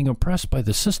is being oppressed by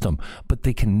the system, but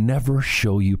they can never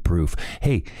show you proof.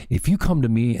 Hey, if you come to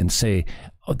me and say,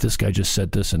 oh, this guy just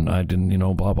said this and I didn't,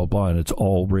 blah, blah, blah, and it's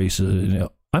all racist,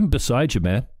 I'm beside you,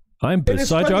 man. I'm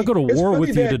beside you. I'll go to war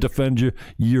with you to defend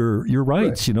your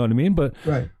rights. Right. You know what I mean? But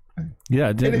yeah,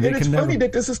 and it's funny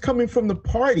that this is coming from the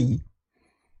party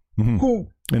who,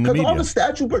 because all the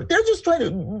statues, they're just trying to,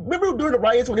 remember during the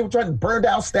riots when they were trying to burn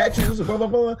down statues and blah, blah,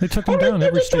 blah? They took them down.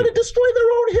 They're just trying to destroy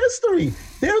their own history.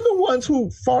 They're the ones who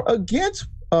fought against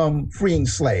freeing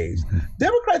slaves.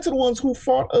 Democrats are the ones who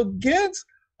fought against,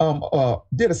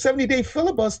 did a 70-day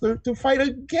filibuster to fight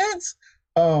against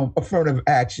affirmative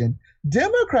action.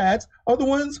 Democrats are the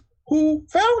ones who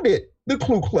founded the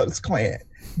Ku Klux Klan.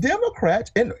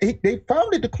 Democrats, and they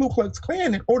founded the Ku Klux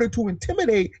Klan in order to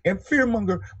intimidate and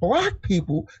fearmonger black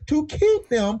people to keep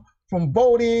them from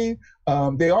voting.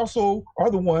 They also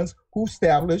are the ones who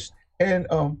established and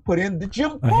put in the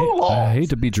Jim Crow laws. I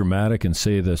hate to be dramatic and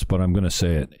say this, but I'm going to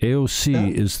say it.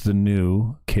 AOC is the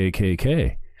new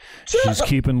KKK. She's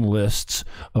keeping lists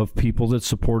of people that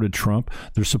supported Trump.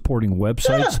 They're supporting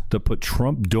websites that put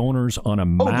Trump donors on a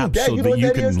map so that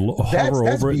you can hover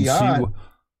over it and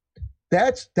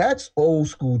see. That's old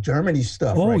school Germany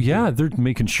stuff. Oh, right there. They're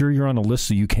making sure you're on a list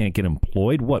so you can't get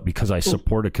employed. What? Because I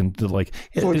support Trump's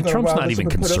not even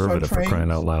conservative for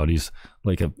crying out loud. He's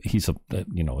like he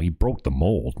broke the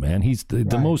mold, man. He's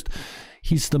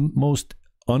the most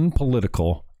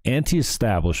unpolitical,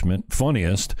 anti-establishment,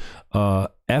 funniest,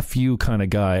 FU kind of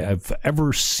guy I've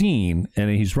ever seen. And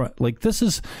he's right. Like, this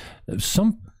is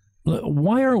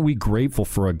why aren't we grateful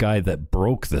for a guy that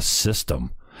broke the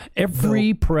system?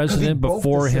 Every president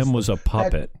before him was a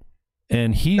puppet.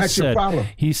 And he said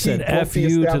F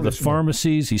you to the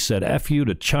pharmacies. He said F you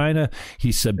to China.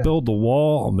 He said build the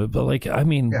wall. Like, I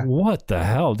mean, what the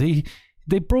hell?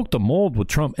 they broke the mold with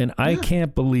Trump, and I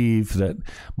can't believe that.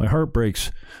 My heart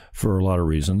breaks for a lot of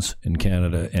reasons in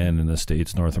Canada and in the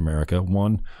States, North America.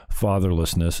 One,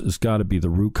 fatherlessness has got to be the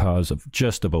root cause of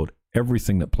just about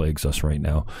everything that plagues us right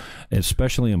now,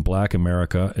 especially in Black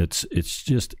America. It's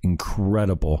just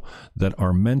incredible that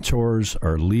our mentors,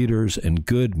 our leaders, and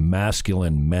good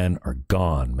masculine men are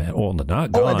gone, man. Well, they're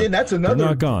not gone. Oh, and then that's another. They're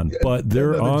not gone, but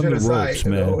they're on the ropes,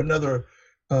 man. You know, another.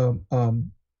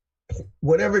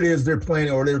 Whatever it is they're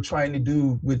planning or they're trying to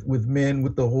do with men,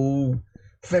 with the whole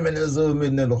feminism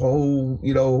and then the whole,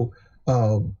 you know,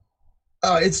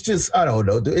 it's just, I don't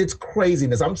know, it's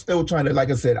craziness. I'm still trying to, like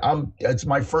I said, it's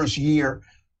my first year,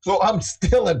 so I'm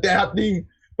still adapting,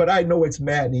 but I know it's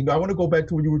maddening. You know, I want to go back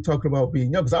to when you were talking about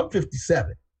being young, because I'm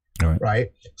 57, right?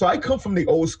 So I come from the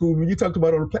old school. When you talked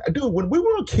about dude, when we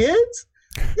were kids,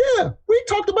 yeah, we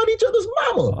talked about each other's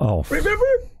mama. Oh, remember?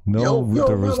 No,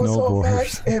 there was no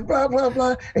borders. And blah, blah,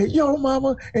 blah. And yo,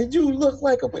 mama, and you look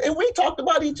like and we talked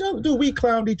about each other. Dude, we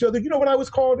clowned each other. You know what I was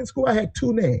called in school? I had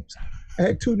two names.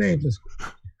 in school.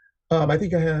 I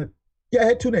think I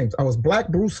had two names. I was Black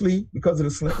Bruce Lee because of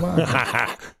the slit line.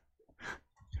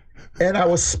 And I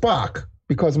was Spock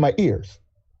because of my ears.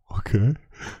 Okay. And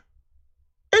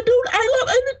dude,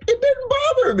 it didn't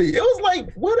bother me. It was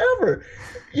like, whatever.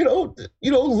 You know,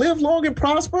 live long and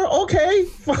prosper. Okay,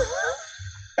 fine.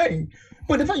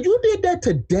 But if you did that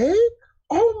today,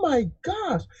 oh my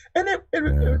gosh! And I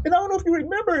don't know if you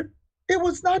remember, it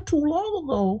was not too long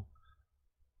ago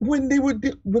when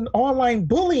when online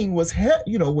bullying was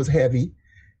heavy,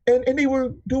 and they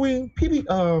were doing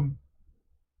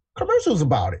commercials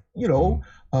about it. You know,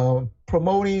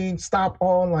 promoting stop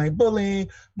online bullying.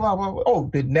 Blah blah blah. Oh,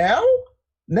 but now.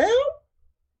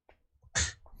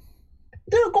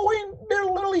 They're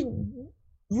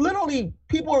literally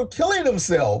people are killing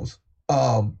themselves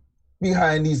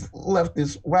behind these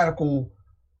leftist radical,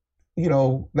 you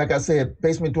know, like I said,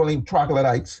 basement dwelling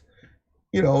troglodytes,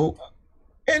 you know,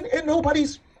 and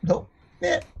nobody's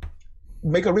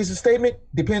make a racist statement.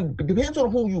 Depends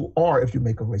on who you are if you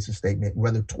make a racist statement,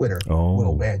 whether Twitter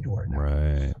will ban you or not.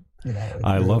 Right. You know,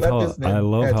 I love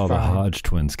how the Hodge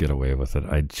twins get away with it.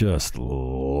 I just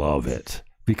love it.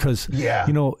 Because,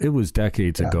 you know, it was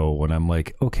decades ago when I'm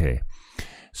like, okay,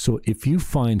 so if you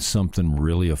find something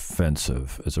really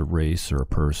offensive as a race or a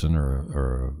person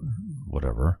or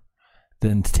whatever,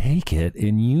 then take it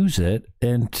and use it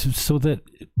so that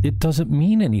it doesn't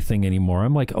mean anything anymore.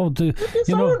 I'm like, oh, you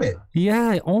know,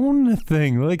 own the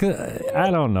thing. Like,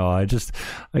 I don't know. I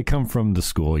come from the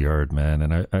schoolyard, man,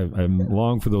 and I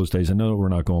long for those days. I know we're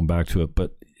not going back to it,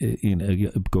 but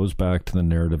it goes back to the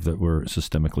narrative that we're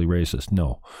systemically racist.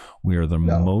 No, we are the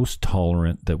most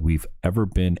tolerant that we've ever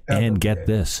been. Get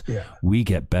this, we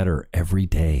get better every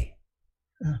day.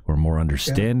 We're more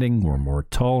understanding, we're more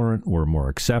tolerant, we're more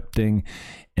accepting.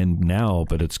 And now,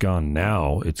 but it's gone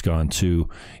to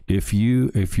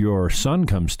if your son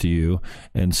comes to you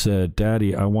and said,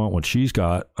 Daddy, I want what she's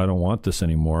got, I don't want this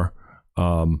anymore,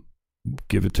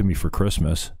 give it to me for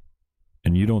Christmas,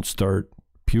 and you don't start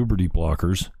puberty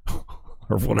blockers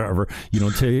or whatever, you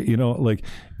don't take, you know, like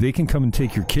they can come and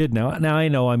take your kid now. I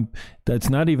know that's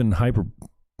not even hyper.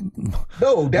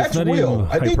 No, that's real.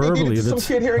 I think they did it to some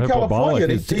kid here in California.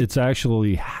 It's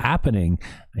actually happening.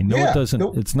 I know it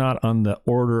doesn't. It's not on the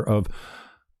order of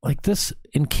like this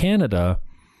in Canada.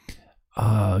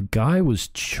 A guy was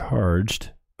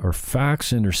charged or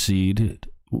fax interceded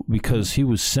because he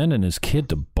was sending his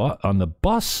kid on the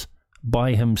bus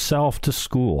by himself to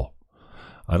school.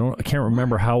 I can't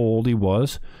remember how old he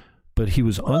was, but he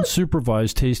was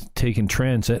unsupervised taking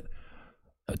transit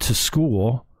to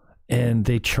school. And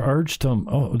they charged him.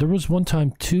 Oh, there was one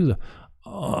time too.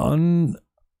 They're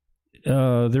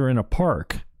in a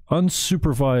park,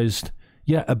 unsupervised,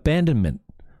 abandonment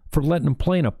for letting them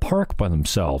play in a park by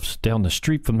themselves down the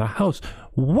street from the house.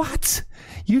 What?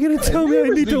 You gonna tell me I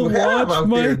need to watch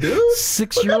my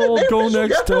 6-year-old go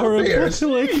next door and play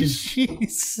like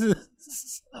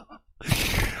Jesus?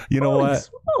 You know what,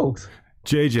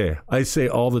 JJ? I say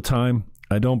all the time.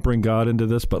 I don't bring God into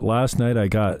this, but last night I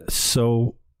got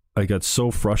so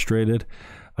frustrated.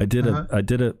 I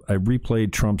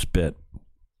replayed Trump's bit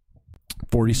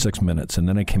 46 minutes. And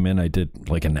then I came in, I did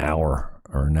like an hour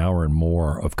and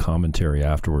more of commentary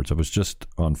afterwards. I was just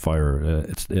on fire.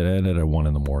 It ended at 1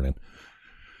 a.m.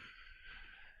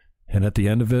 And at the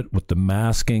end of it, with the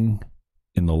masking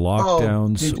in the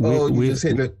lockdowns,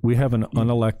 we have an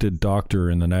unelected doctor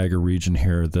in the Niagara region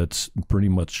here that's pretty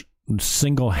much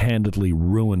single-handedly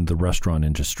ruined the restaurant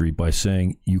industry by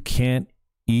saying you can't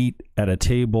eat at a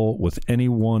table with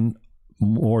anyone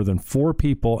more than 4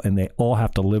 people and they all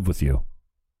have to live with you.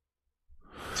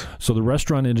 So the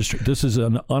restaurant industry, this is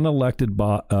an unelected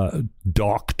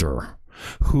doctor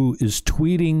who is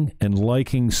tweeting and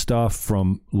liking stuff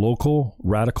from local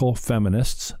radical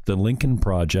feminists, the Lincoln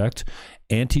Project,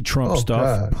 anti-Trump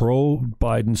stuff,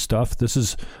 pro-Biden stuff. This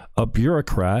is a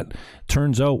bureaucrat.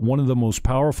 Turns out one of the most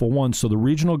powerful ones. So the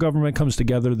regional government comes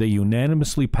together. They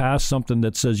unanimously pass something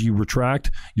that says you retract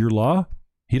your law.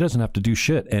 He doesn't have to do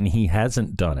shit, and he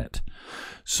hasn't done it.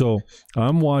 So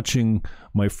I'm watching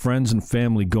my friends and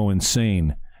family go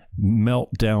insane,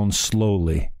 melt down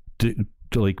slowly, to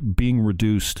like being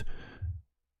reduced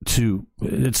to,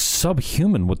 it's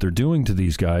subhuman what they're doing to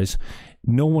these guys.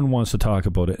 No one wants to talk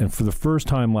about it. And for the first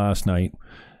time last night,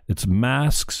 it's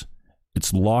masks,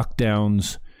 it's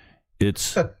lockdowns,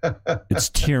 it's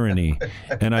tyranny.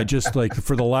 And I just like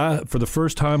for the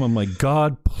first time, I'm like,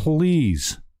 God,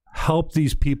 please help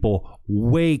these people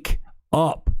wake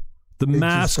up. The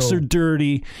masks are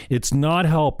dirty. It's not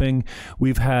helping.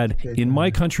 We've had, in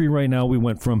my country right now, we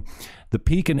went from the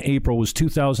peak in April was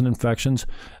 2,000 infections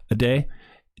a day.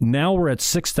 Now we're at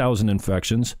 6,000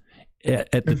 infections.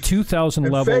 At the 2,000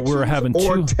 level, we were having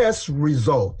test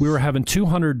results. We were having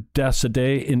 200 deaths a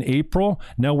day in April.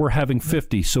 Now we're having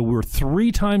 50. So we're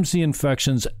 3 times the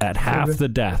infections at half the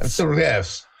deaths.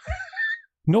 Yes.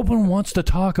 No one wants to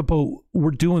talk about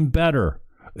we're doing better.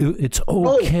 It's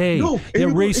okay.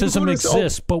 Racism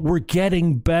exists, but we're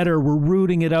getting better. We're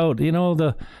rooting it out. You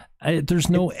know, there's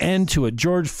no end to it.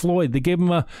 George Floyd, they gave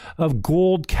him a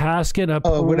gold casket, a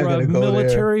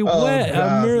military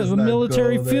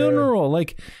military funeral.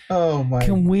 Like,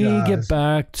 can we get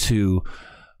back to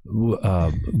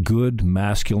good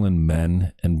masculine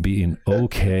men and being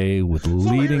okay with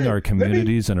leading our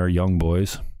communities and our young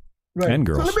boys and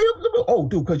girls? So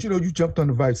dude, because you jumped on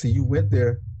the vaccine, you went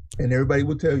there. And everybody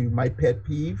will tell you my pet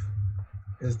peeve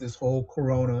is this whole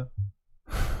corona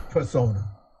persona.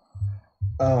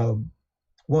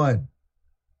 One,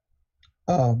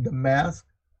 the mask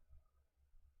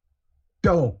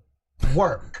don't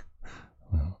work.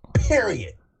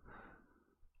 Period.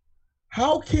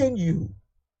 How can you?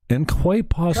 And quite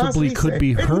possibly could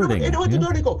be hurting.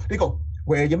 They go,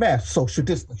 wear your mask, social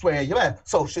distance, wear your mask,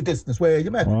 social distance, wear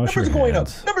your mask. Numbers are going up.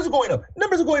 Numbers are going up.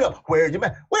 Numbers are going up. Wear your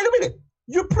mask. Wait a minute.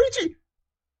 You're preaching.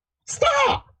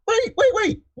 Stop.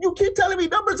 Wait. You keep telling me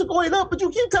numbers are going up, but you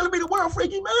keep telling me the world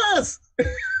freaking mask.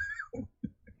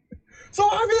 So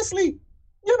obviously,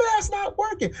 your mask's not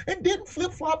working. And didn't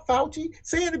flip-flop Fauci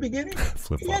say in the beginning?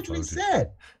 He actually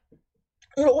said,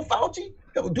 Fauci,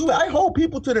 dude, I hold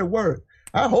people to their word.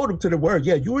 I hold them to their word.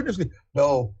 Yeah, you were just,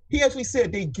 no. He actually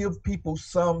said they give people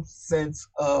some sense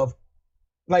of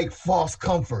like false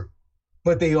comfort,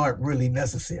 but they aren't really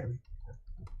necessary.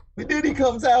 But then he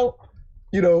comes out,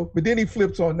 but then he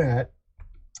flips on that.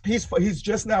 He's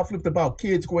just now flipped about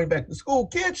kids going back to school.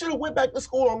 Kids should have went back to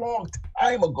school a long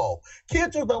time ago.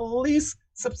 Kids are the least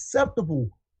susceptible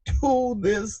to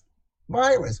this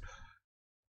virus.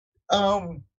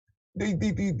 The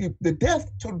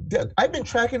death, I've been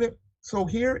tracking it. So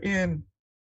here in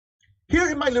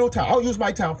my little town, I'll use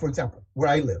my town for example, where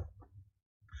I live.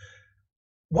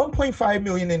 1.5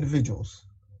 million individuals.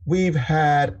 We've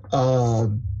had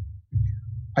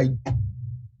I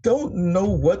don't know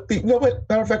what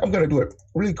matter of fact, I'm going to do it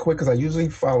really quick because I usually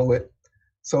follow it.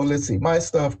 So let's see. My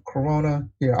stuff, Corona.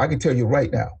 Yeah, I can tell you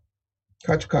right now.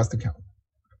 Contra Costa County.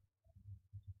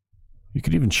 You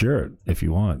could even share it if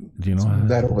you want. Do you know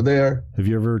that over there? Have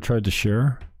you ever tried to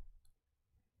share?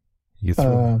 You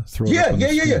throw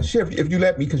yeah. Share if you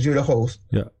let me because you're the host.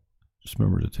 Yeah. Just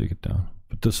remember to take it down.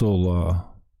 But this will.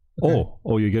 Okay.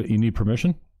 You need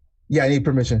permission? Yeah, I need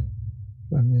permission.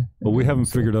 Well, we haven't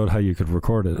figured out how you could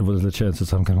record it. What are the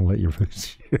chances I'm going to let you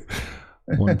share?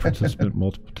 One participant,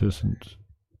 multiple participants.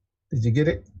 Did you get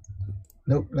it?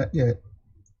 Nope, not yet.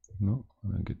 No,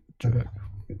 I didn't get check.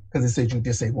 Because it said you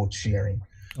disabled sharing.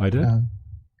 I did?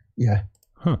 Yeah.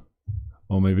 Huh.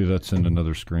 Oh, maybe that's in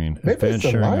another screen. Advanced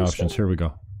sharing options. Here we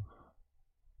go.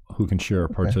 Who can share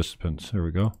participants? Here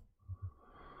we go.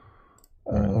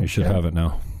 Right, you should have it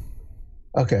now.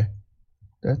 Okay.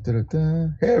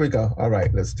 Here we go. All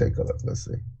right, let's take a look. Let's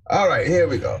see. All right, here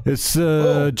we go. It's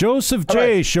Joseph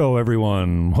J. Show,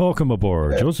 everyone. Welcome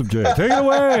aboard. Joseph J. Take it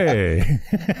away.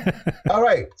 All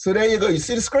right, so there you go. You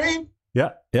see the screen?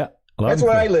 Yeah. That's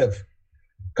where I live.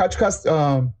 Contra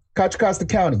Costa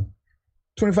County.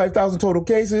 25,000 total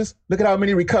cases. Look at how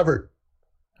many recovered.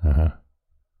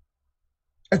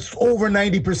 It's over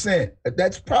 90%.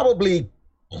 That's probably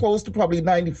close to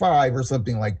 95 or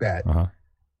something like that.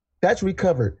 That's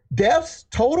recovered. Deaths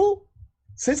total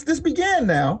since this began.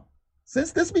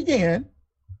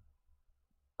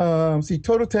 See,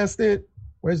 total tested.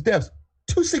 Where's deaths?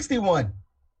 261.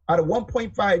 out of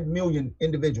 1.5 million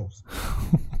individuals.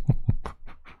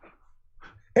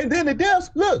 And then the deaths,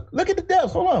 look at the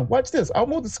deaths. Hold on, watch this. I'll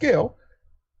move the scale.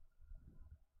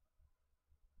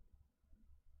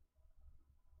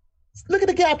 Look at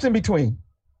the gaps in between.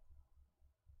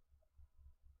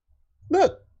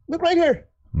 Look right here.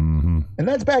 Mm-hmm. And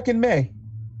that's back in May.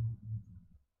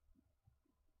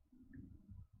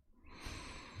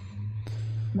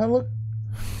 Now look.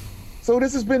 So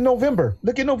this has been November.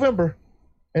 Look at November.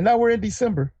 And now we're in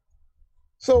December.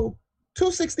 So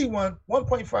 261,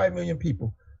 1.5 million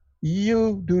people.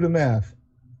 You do the math.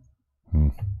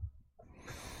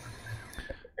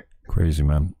 Crazy,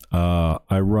 man.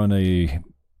 I run a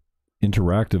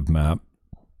interactive map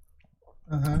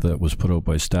that was put out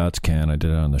by StatsCan. I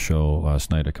did it on the show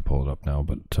last night. I could pull it up now,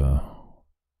 but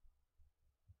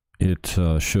it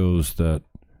shows that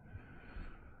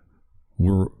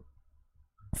we're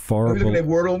far. Are we looking at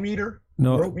Worldometer?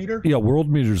 No, Worldometer? Yeah,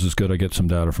 Worldometers is good. I get some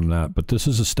data from that, but this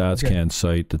is a StatsCan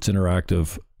site that's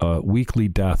interactive. Weekly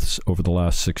deaths over the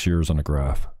last 6 years on a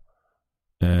graph,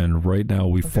 and right now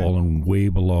we've fallen way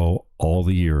below all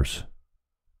the years.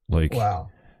 Like, wow.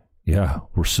 Yeah,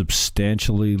 we're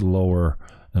substantially lower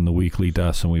than the weekly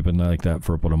deaths, and we've been like that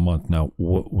for about a month now.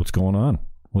 What's going on?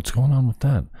 What's going on with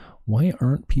that? Why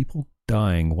aren't people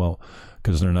dying? Well,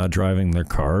 because they're not driving their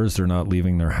cars, they're not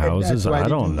leaving their houses. I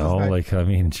don't know. Like, I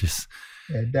mean, just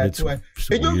that's why.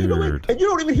 And you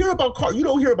don't even hear about car. You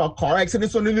don't hear about car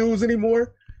accidents on the news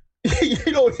anymore. You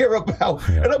don't hear about,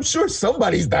 and I'm sure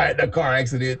somebody's died in a car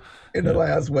accident in the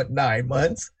last 9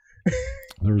 months.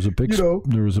 There was a big. You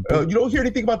don't hear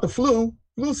anything about the flu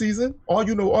season. All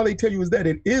they tell you is that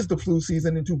it is the flu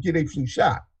season and to get a flu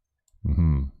shot.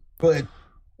 Mm-hmm. But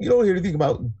you don't hear anything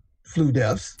about flu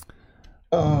deaths.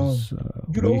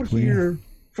 You don't hear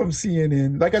from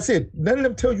CNN. Like I said, none of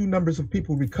them tell you numbers of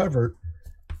people recovered,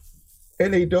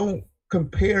 and they don't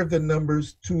compare the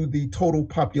numbers to the total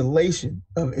population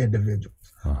of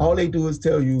individuals. All they do is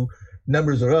tell you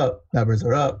numbers are up, numbers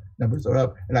are up, numbers are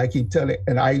up. And I keep telling,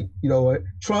 and you know what,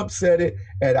 Trump said it,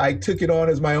 and I took it on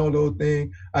as my own little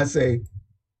thing. I say,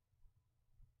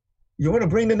 you want to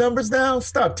bring the numbers down?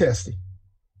 Stop testing.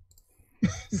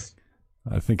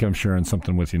 I think I'm sharing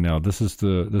something with you now. This is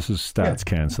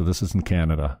StatsCan, so this is in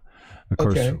Canada. Of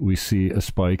course, we see a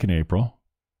spike in April.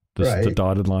 The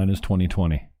dotted line is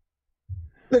 2020.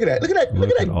 Look at that. Look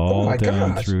at that. All oh my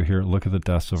down gosh. through here. Look at the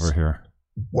deaths over here.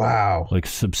 Wow. Like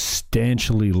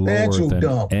substantially lower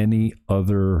than any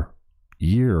other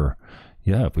year.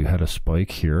 Yeah, we had a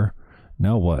spike here.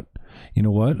 Now what? You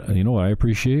know what I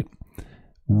appreciate?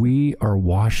 We are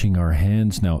washing our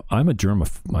hands now. I'm not a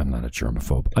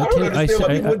germaphobe. I don't understand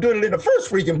why people doing it in the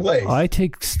first freaking place. I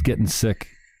take getting sick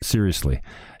seriously.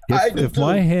 If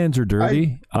my hands are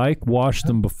dirty, I wash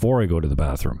them before I go to the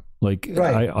bathroom. Like,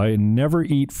 I never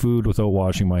eat food without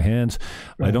washing my hands.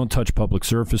 Right. I don't touch public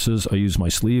surfaces. I use my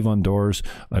sleeve on doors.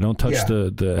 I don't touch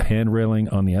the hand railing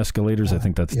on the escalators. I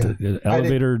think that's the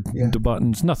elevator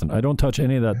buttons. Nothing. I don't touch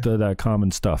any of that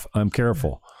common stuff. I'm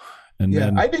careful. And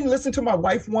then I didn't listen to my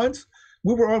wife once.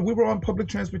 We were on public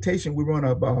transportation. We were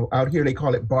on out here. They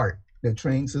call it BART, the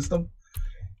train system.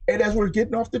 And as we're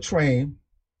getting off the train,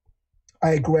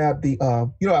 I grabbed the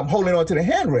I'm holding on to the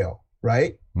handrail,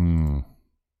 right? Mm.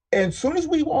 And as soon as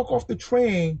we walk off the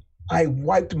train, I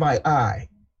wiped my eye.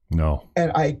 No.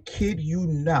 And I kid you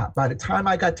not, by the time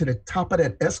I got to the top of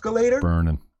that escalator,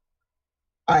 burning.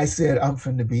 I said, I'm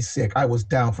finna be sick. I was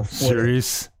down for 4 days.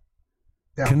 Serious?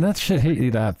 Can that shit hit you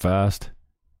that fast?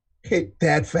 Hit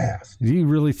that fast. Do you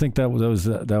really think that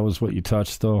was what you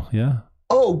touched, though? Yeah?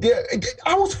 Oh, yeah.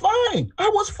 I was fine. I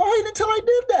was fine until I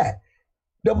did that.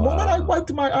 The moment I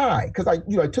wiped my eye, because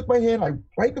I took my hand, I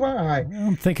wiped my eye.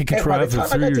 I'm thinking it traveled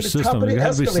through your system. There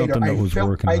had to be something that was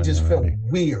working. I just felt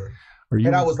weird.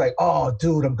 And I was like, oh,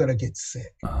 dude, I'm going to get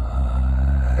sick.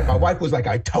 And my wife was like,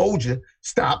 I told you,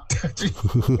 stop touching.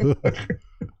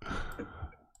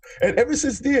 And ever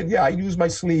since then, I use my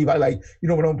sleeve. I when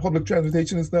I'm on public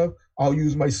transportation and stuff, I'll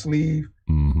use my sleeve.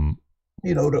 Mm-hmm.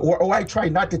 Or I try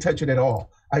not to touch it at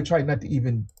all. I try not to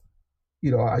even,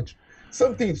 in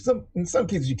some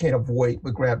cases you can't avoid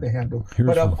but grab the handle.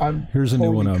 I'm here's totally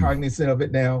a new one. Cognizant of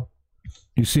it now.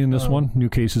 You seeing this one? New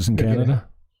cases in Canada?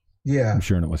 Yeah. I'm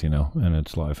sharing it with you now, and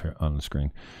it's live here on the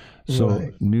screen.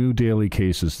 So new daily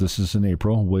cases. This is in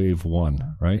April, wave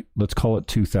 1, right? Let's call it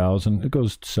 2,000. It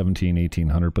goes 17,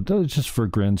 1,800, but that's just for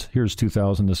grins. Here's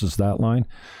 2,000. This is that line.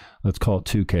 Let's call it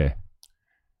 2K.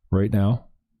 Right now,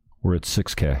 we're at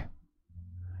 6K.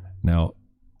 Now,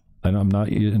 and I'm not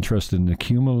interested in the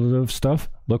cumulative stuff.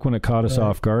 Look when it caught us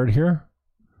off guard here.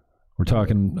 We're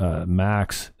talking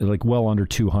max, like well under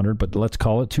 200, but let's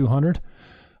call it 200.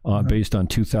 based on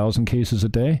 2,000 cases a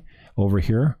day. Over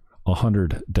here,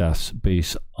 100 deaths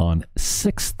based on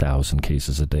 6,000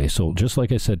 cases a day. So just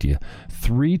like I said to you,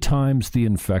 3 times the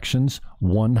infections,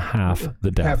 1/2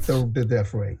 the deaths. Half the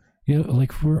death rate. You know,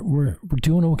 like we're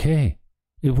doing okay.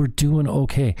 We're doing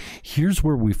okay. Here's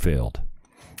where we failed.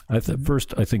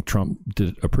 First, I think Trump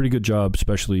did a pretty good job,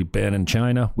 especially banning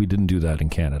China. We didn't do that in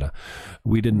Canada.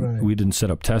 We didn't set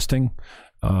up testing.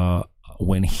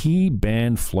 When he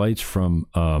banned flights from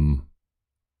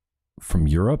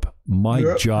Europe,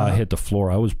 my jaw hit the floor.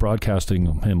 I was broadcasting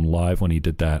him live when he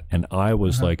did that, and I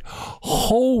was like,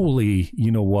 "Holy,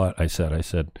 you know what?" I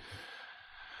said,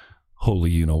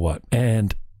 "Holy, you know what?"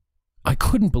 And I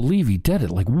couldn't believe he did it.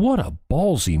 Like, what a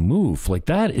ballsy move! Like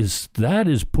that is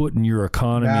putting your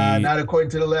economy. Not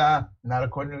according to the law. Not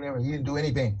according to the law. He didn't do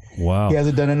anything. Wow, he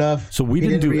hasn't done enough. So we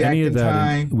didn't do any of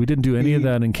that. We didn't do any of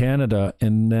that in Canada,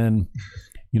 and then.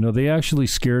 You know, they actually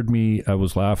scared me. I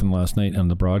was laughing last night on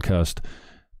the broadcast.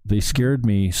 They scared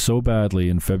me so badly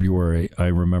in February. I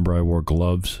remember I wore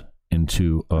gloves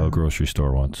into a grocery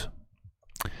store once.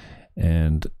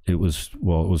 And it was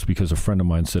because a friend of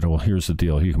mine said, well, here's the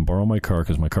deal. You can borrow my car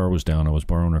because my car was down. I was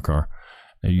borrowing a car.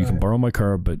 And you can borrow my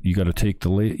car, but you got to take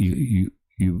you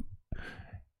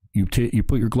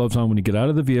put your gloves on when you get out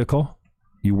of the vehicle.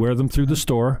 You wear them through the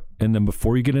store, and then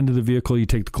before you get into the vehicle, you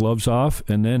take the gloves off,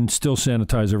 and then still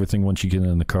sanitize everything once you get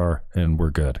in the car, and we're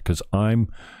good. Because I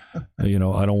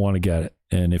don't want to get it.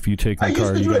 And if you take my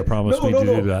car, you got to promise me to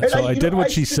do that. And so I did what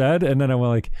she said, and then I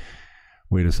went like,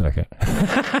 wait a second.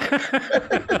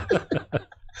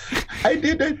 I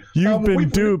did that. You've been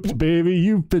duped, baby.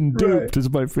 You've been duped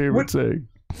is my favorite saying.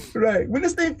 Right. When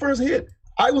this thing first hit,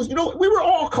 I was, we were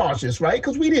all cautious, right?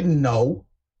 Because we didn't know,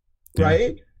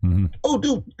 right? Mm-hmm. Oh,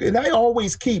 dude, and I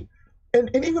always keep,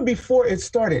 and even before it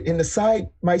started,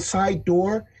 my side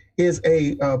door is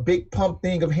a big pump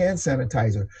thing of hand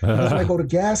sanitizer. Because when I go to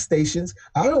gas stations,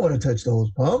 I don't want to touch those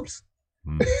pumps.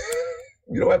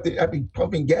 After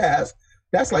pumping gas,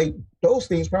 that's like, those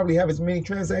things probably have as many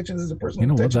transactions as a person. You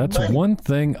know what? That's one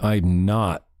thing I'm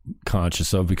not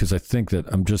conscious of because I think that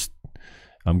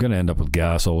I'm going to end up with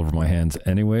gas all over my hands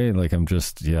anyway. Like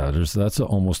that's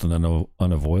almost an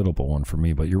unavoidable one for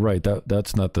me, but you're right.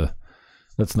 That's not the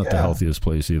healthiest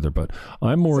place either, but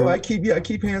I'm more. So I keep hand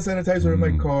sanitizer in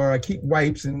my car. I keep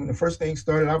wipes. And when the first thing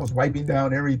started, I was wiping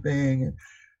down everything. And,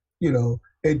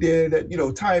 it did,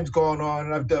 time's gone on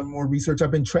and I've done more research. I've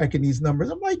been tracking these numbers.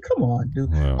 I'm like, come on,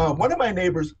 dude. Wow. One of my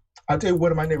neighbors, I'll tell you one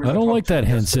of my neighbors. I don't like that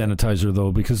hand sanitizer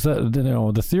though, because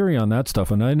the theory on that stuff,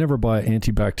 and I never buy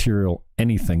antibacterial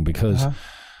anything because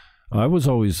I was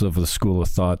always of the school of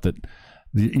thought that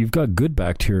you've got good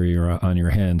bacteria on your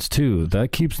hands too.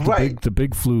 That keeps the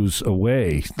big flus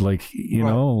away. Like,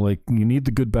 like you need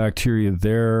the good bacteria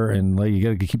there, and like you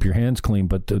got to keep your hands clean.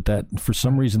 But that for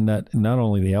some reason, that not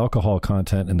only the alcohol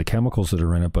content and the chemicals that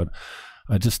are in it, but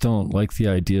I just don't like the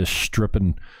idea of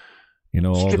stripping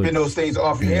those things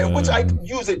off your hand, which I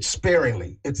use it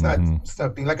sparingly. It's not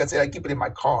something, like I said, I keep it in my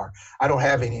car. I don't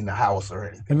have any in the house or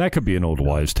anything. And that could be an old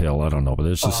wives' tale. I don't know, but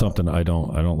there's just something I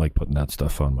don't like putting that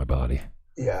stuff on my body.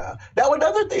 Yeah. Now,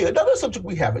 another subject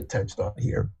we haven't touched on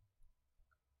here,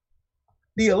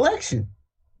 the election.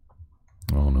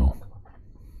 Oh, no.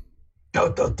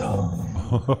 Dun, dun,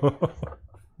 dun.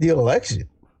 The election.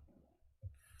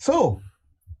 So,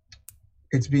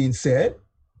 it's being said,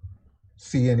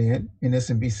 CNN,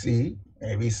 MSNBC,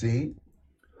 ABC.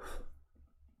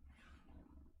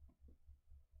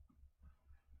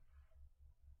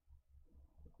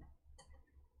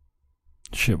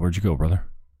 Shit, where'd you go, brother?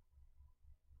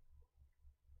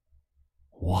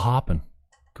 What happened?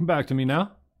 Come back to me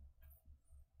now.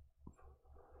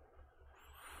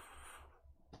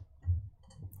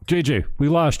 JJ, we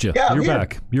lost you. Yeah, You're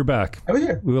back. You're back. I'm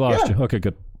here. We lost you. Okay,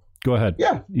 good. Go ahead.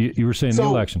 Yeah. You were saying the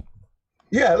election.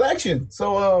 Yeah, election.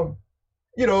 So,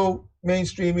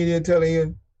 mainstream media telling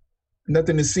you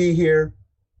nothing to see here.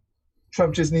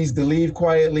 Trump just needs to leave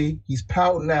quietly. He's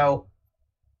pouting out.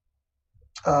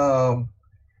 All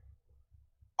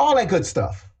that good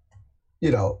stuff.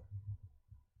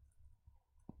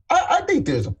 I think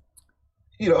there's,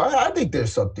 I think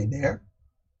there's something there.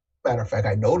 Matter of fact,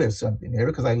 I know there's something there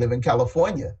because I live in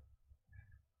California.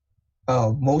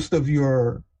 Most of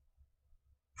your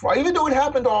fraud, even though it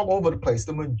happened all over the place,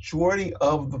 the majority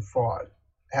of the fraud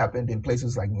happened in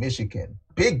places like Michigan,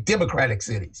 big Democratic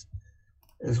cities,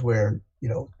 is where,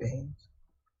 things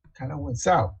kind of went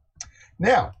south.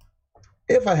 Now,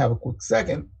 if I have a quick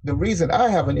second, the reason I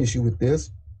have an issue with this,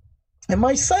 and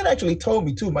my son actually told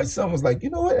me too, my son was like,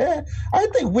 you know what, I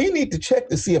think we need to check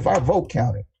to see if our vote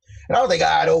counted. And I was like,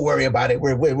 don't worry about it.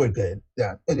 We're good.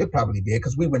 Yeah, it probably did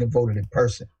because we went and voted in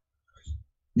person.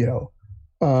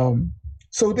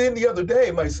 So then the other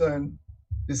day, my son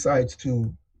decides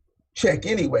to check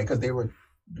anyway because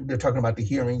they're talking about the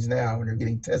hearings now and they're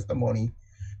getting testimony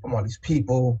from all these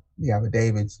people, the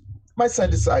affidavits. My son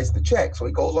decides to check, so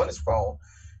he goes on his phone.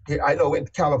 I know in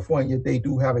California they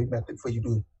do have a method for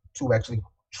you to actually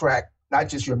track not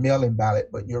just your mail-in ballot,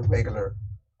 but your regular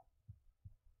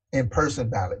in-person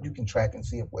ballot. You can track and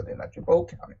see whether or not your vote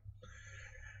counted.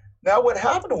 Now, what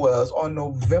happened was on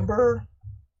November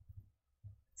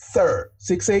 3rd,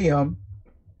 6 a.m.,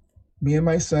 me and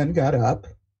my son got up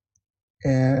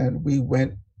and we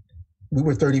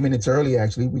were 30 minutes early,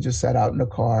 actually. We just sat out in the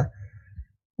car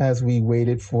as we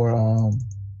waited for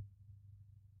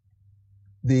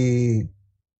the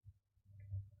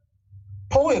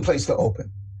polling place to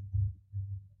open.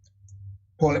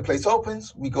 Polling place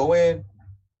opens, we go in,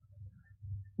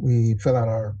 we get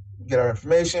our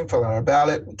information, fill out our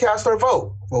ballot, we cast our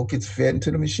vote. Vote gets fed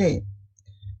into the machine.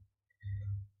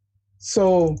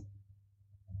 So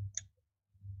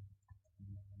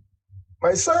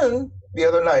my son, the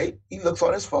other night, he looks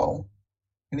on his phone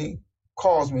and he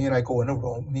calls me and I go in the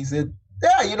room and he said,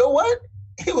 yeah, you know what?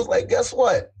 He was like, guess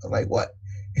what? I'm like, what?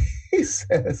 He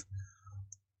says,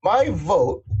 my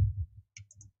vote,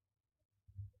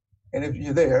 and if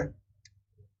you're there,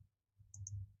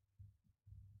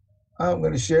 I'm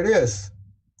going to share this.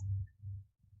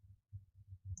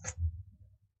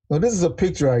 So this is a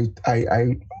picture I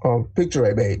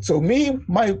made. So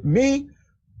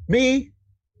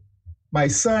my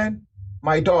son,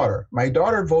 my daughter. My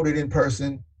daughter voted in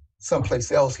person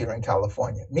someplace else here in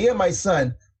California. Me and my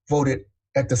son voted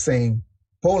at the same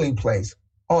polling place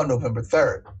on November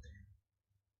 3rd.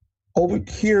 Over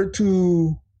here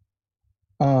to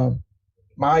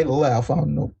my left, I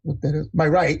don't know what that is, my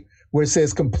right, where it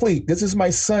says complete. This is my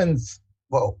son's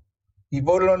vote. He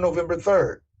voted on November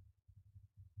 3rd.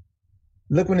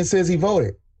 Look when it says he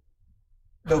voted,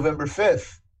 November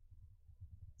 5th.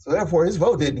 So therefore, his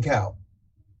vote didn't count.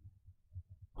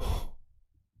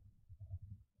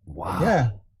 Wow. Yeah.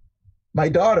 My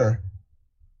daughter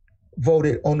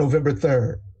voted on November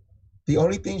 3rd. The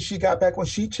only thing she got back when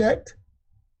she checked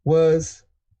was,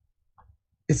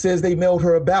 it says they mailed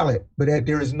her a ballot, but that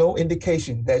there is no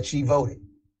indication that she voted.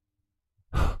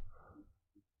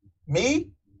 Me,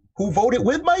 who voted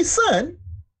with my son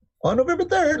on November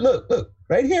 3rd, look,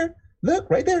 right here, look,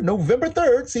 right there, November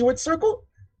 3rd, see what's circled?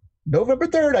 November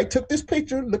 3rd, I took this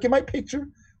picture, look at my picture,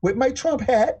 with my Trump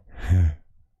hat.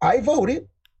 I voted.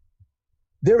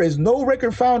 There is no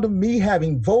record found of me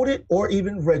having voted or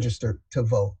even registered to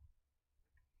vote.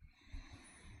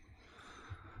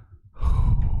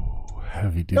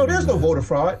 Heavy duty. No, there's no voter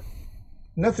fraud.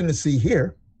 Nothing to see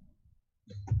here.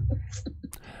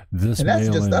 This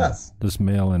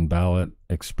mail-in ballot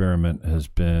experiment has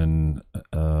been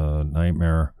a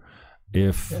nightmare.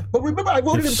 But remember, I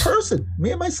voted in person.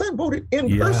 Me and my son voted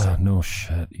in person. Yeah, no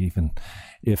shit. Even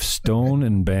if Stone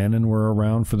and Bannon were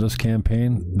around for this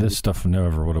campaign, this stuff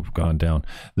never would have gone down.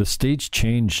 The stage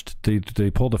changed. They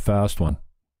pulled a fast one.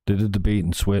 They did the bait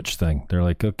and switch thing. They're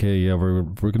like, okay, yeah, we're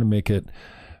going to make it.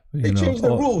 They changed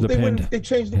the rules. They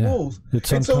changed the rules.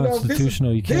 It's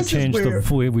unconstitutional. You can't change the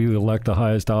way we elect the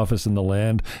highest office in the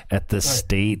land at the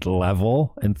state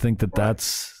level and think that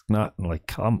that's not, like,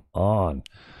 come on.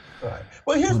 Right.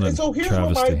 Well, here's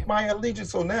what my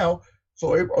allegiance. So now,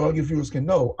 so all your viewers can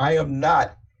know, I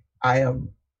am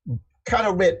kind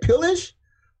of red pillish,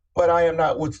 but I am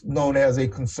not what's known as a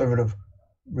conservative.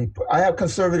 I have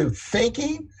conservative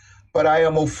thinking, but I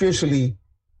am officially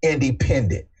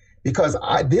independent because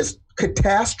this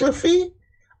catastrophe,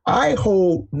 I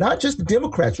hold not just the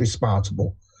Democrats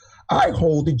responsible, I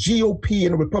hold the GOP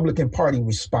and the Republican Party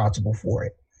responsible for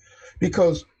it,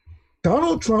 because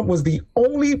Donald Trump was the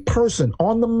only person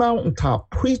on the mountaintop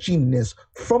preaching this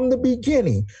from the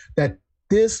beginning, that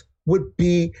this would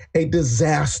be a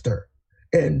disaster,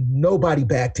 and nobody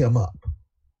backed him up.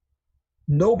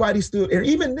 Nobody stood, and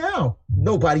even now,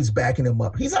 nobody's backing him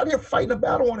up. He's out here fighting a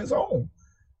battle on his own.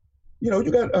 You know,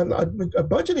 you got a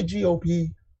bunch of the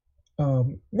GOP,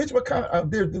 Mitch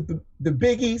McConnell, they're the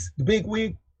biggies, the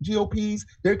bigwig GOPs,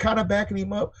 they're kind of backing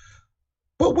him up.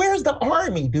 But where's the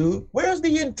army, dude? Where's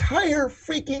the entire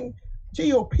freaking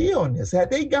GOP on this?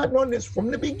 Had they gotten on this from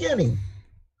the beginning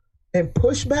and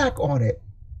pushed back on it,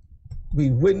 we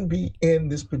wouldn't be in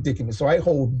this predicament. So I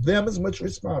hold them as much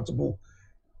responsible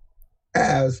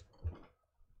as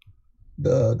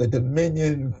the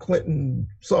Dominion Clinton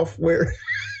software.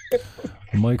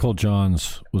 Michael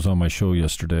Johns was on my show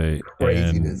yesterday,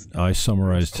 and I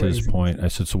summarized his point. I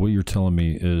said, so what you're telling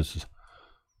me is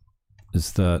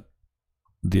is that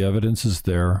the evidence is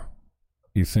there.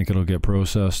 You think it'll get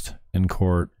processed in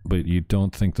court, but you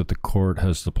don't think that the court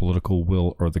has the political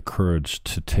will or the courage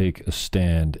to take a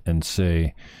stand and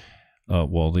say,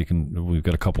 well, we've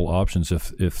got a couple options.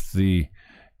 If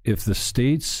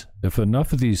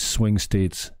enough of these swing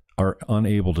states are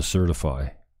unable to certify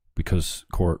because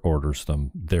court orders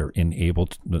them, they're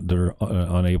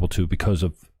unable to because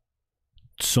of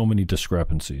so many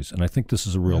discrepancies. And I think this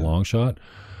is a real long shot.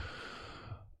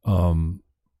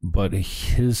 But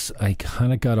I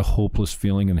kind of got a hopeless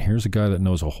feeling, and here's a guy that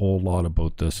knows a whole lot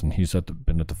about this, and he's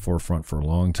been at the forefront for a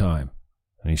long time,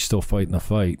 and he's still fighting the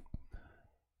fight.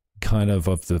 Kind of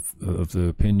the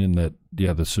opinion that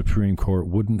the Supreme Court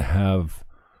wouldn't have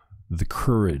the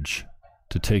courage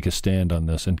to take a stand on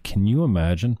this. And can you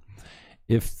imagine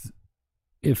if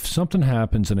something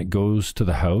happens and it goes to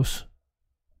the House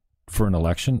for an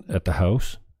election at the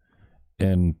House,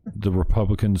 and the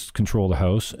Republicans control the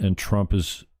House, and Trump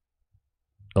is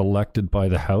elected by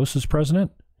the House as president?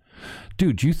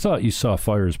 Dude, you thought you saw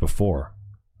fires before.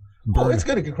 It's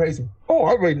going to get crazy. I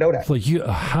already know that. Like,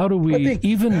 how do we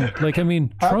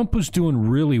Trump was doing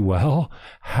really well.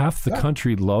 Half the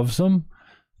country loves him.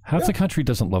 Half the country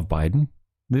doesn't love Biden.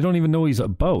 They don't even know he's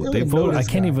about. They vote. I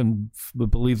can't even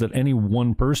believe that any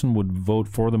one person would vote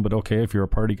for them. But okay, if you're a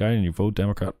party guy and you vote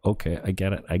Democrat, okay, I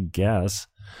get it, I guess.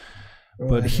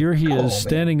 But here he is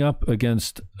standing up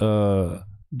against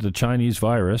the Chinese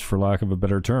virus, for lack of a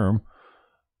better term.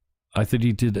 I think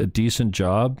he did a decent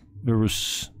job. There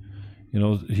was,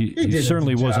 he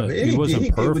certainly wasn't. He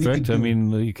wasn't perfect. I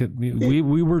mean,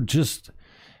 we were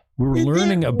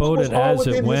learning about it as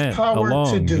it went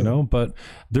along, But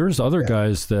there's other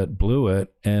guys that blew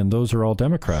it, and those are all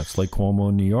Democrats, like Cuomo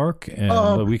in New York,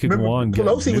 and we could go on.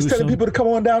 Pelosi was telling people to come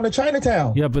on down to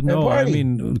Chinatown. Yeah, but no, I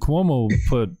mean, Cuomo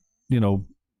put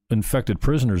infected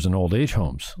prisoners in old age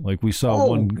homes. Like we saw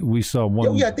one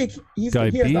I think guy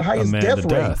beat a man to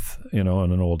death, in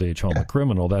an old age home, a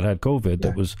criminal that had COVID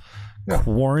that was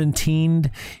quarantined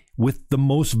with the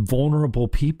most vulnerable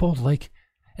people.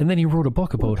 And then he wrote a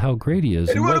book about how great he is.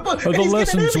 And the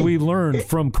lessons we learned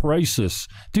from crisis.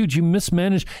 Dude, you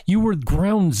mismanaged. You were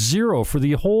ground zero for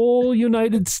the whole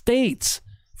United States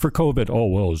for COVID. Oh,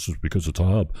 well, it's just because it's a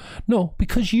hub. No,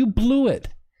 because you blew it.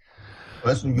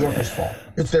 That's New Yorkers' fault.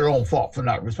 It's their own fault for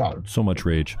not responding. So much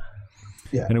rage.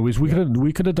 Yeah. Anyways, we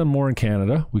could have done more in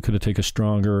Canada. We could have taken a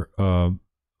stronger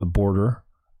border.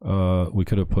 We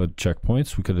could have put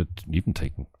checkpoints. We could have even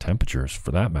taken temperatures,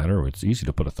 for that matter. It's easy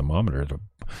to put a thermometer.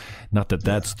 Not that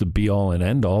that's the be all and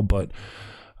end all, but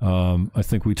I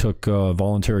think we took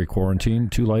voluntary quarantine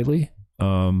too lightly.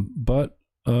 But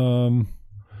on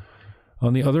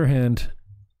the other hand,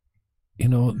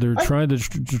 they're trying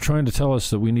to tell us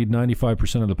that we need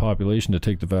 95% of the population to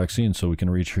take the vaccine so we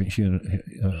can reach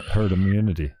herd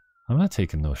immunity. I'm not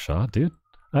taking no shot, dude.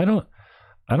 I don't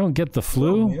get the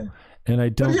flu, and I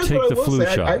don't take the flu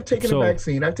shot. I've taken a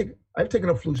vaccine. I've taken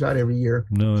a flu shot every year.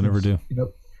 No, I never do.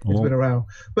 It's been around.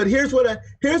 But here's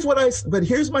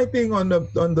my thing on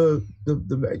the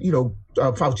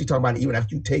Fauci talking about it, even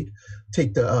after you take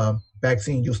the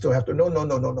vaccine, you'll still have to.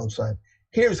 No, son.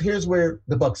 Here's where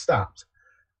the buck stops.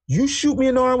 You shoot me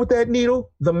in the arm with that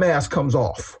needle, the mask comes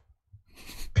off.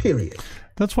 Period.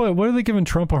 That's why. Why are they giving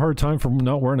Trump a hard time for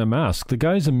not wearing a mask? The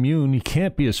guy's immune. He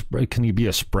can't be Can he be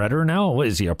a spreader now?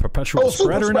 Is he a perpetual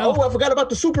spreader now? Oh, I forgot about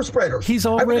the super spreaders. He's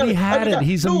already had it.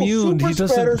 He's immune. Super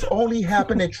spreaders only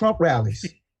happen at Trump rallies.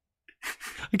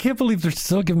 I can't believe they're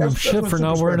still giving him shit for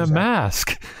not wearing a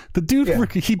mask. The dude,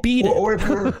 he beat it. Or if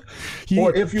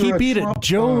you're he beat it.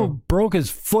 Joe broke his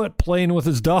foot playing with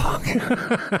his dog.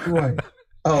 Right.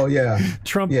 Oh yeah.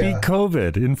 Trump beat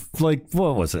COVID in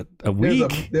what was it? A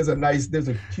week? There's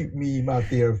a cute meme out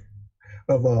there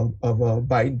of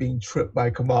Biden being tripped by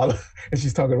Kamala, and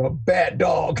she's talking about bad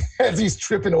dog as he's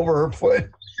tripping over her foot.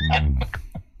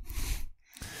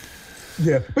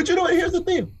 Yeah, but here's the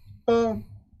thing.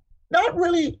 Not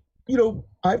really.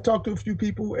 I've talked to a few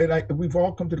people, and we've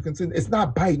all come to the consensus. It's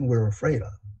not Biden we're afraid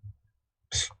of.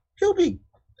 Will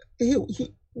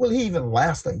he even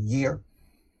last a year?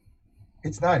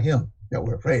 It's not him that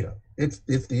we're afraid of. It's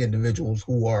the individuals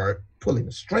who are pulling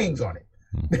the strings on it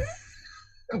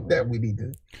that we need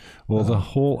to. Well, the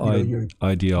whole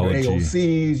ideology, your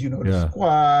AOCs, the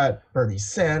Squad, Bernie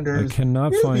Sanders. I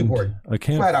cannot find.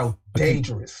 Flat out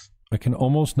dangerous. I can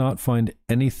almost not find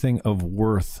anything of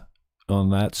worth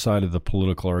on that side of the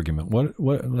political argument. What?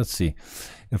 Let's see.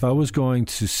 If I was going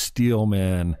to steel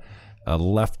man a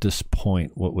leftist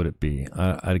point, what would it be?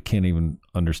 I can't even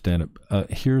understand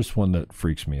it. Here's one that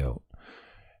freaks me out.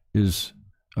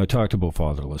 I talked about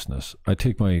fatherlessness. I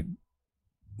take my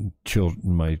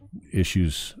my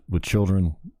issues with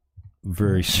children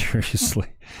very seriously.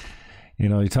 You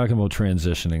know, you're talking about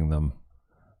transitioning them,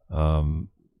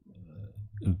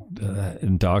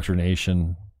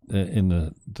 indoctrination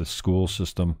in the school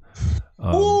system.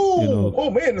 Oh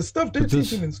man, the stuff they're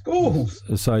teaching in schools.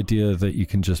 This idea that you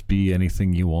can just be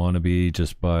anything you want to be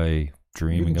just by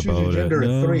dreaming about it. Gender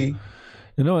at 3.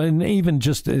 You know, and even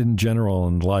just in general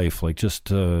in life, like just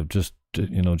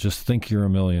think you're a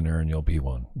millionaire and you'll be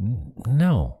one.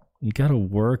 No. You got to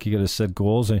work. You got to set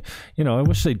goals. And, you know, I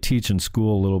wish they'd teach in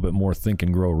school a little bit more think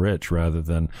and grow rich rather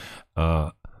than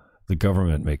the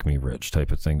government make me rich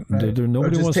type of thing. Right.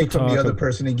 Nobody wants to talk from the other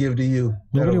person and give to you.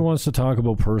 Nobody wants to talk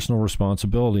about personal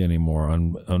responsibility anymore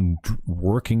on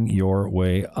working your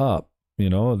way up. You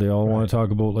know, they all want to talk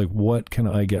about, like, what can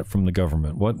I get from the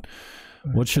government?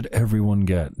 What should everyone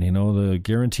get? You know, the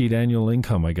guaranteed annual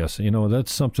income, I guess. You know,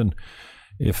 that's something.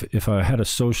 If I had a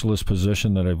socialist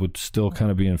position that I would still kind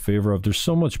of be in favor of, there's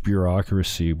so much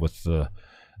bureaucracy with the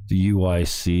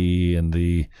UIC and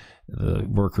the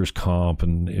workers' comp,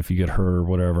 and if you get hurt or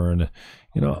whatever, and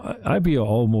you know, I'd be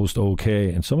almost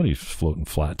okay. And somebody's floating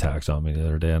flat tax on me the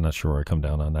other day. I'm not sure where I come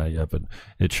down on that yet, but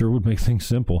it sure would make things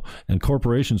simple. And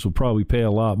corporations would probably pay a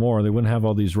lot more. They wouldn't have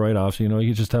all these write-offs. You know, you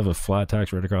could just have a flat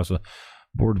tax right across the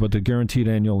board. But the guaranteed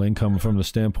annual income, from the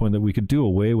standpoint that we could do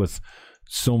away with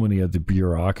so many of the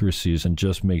bureaucracies and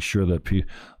just make sure that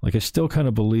I still kind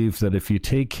of believe that if you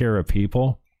take care of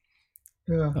people,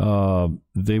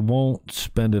 they won't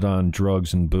spend it on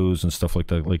drugs and booze and stuff like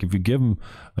that. Like, if you give them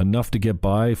enough to get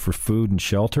by for food and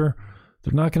shelter,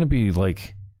 they're not going to be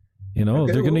like, you know,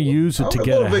 they're going to use it to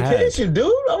get ahead. Vacation, dude.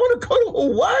 I want to go to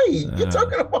Hawaii. You're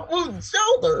talking about food and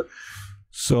shelter.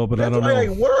 So, but that's I don't know. That's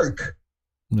why I work.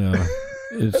 Yeah.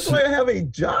 That's why I have a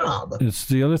job. It's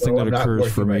the other thing that occurs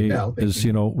for me is,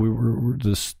 you know, we're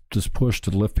this push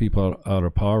to lift people out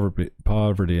of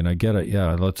poverty, and I get it.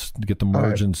 Yeah, let's get the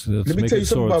margins. Right. Let's make it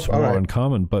so it's more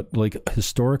uncommon. But like,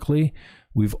 historically,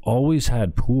 we've always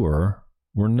had poor.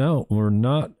 We're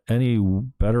not any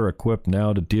better equipped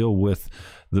now to deal with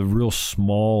the real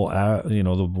small, you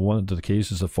know, the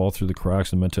cases that fall through the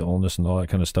cracks and mental illness and all that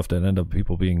kind of stuff that end up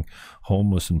people being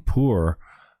homeless and poor.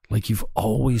 Like, you've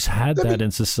always had that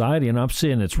in society, and I'm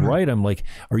saying it's right. I'm like,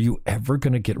 are you ever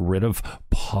going to get rid of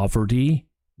poverty?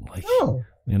 Like, no.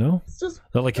 You know, it's just,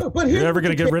 like, you're ever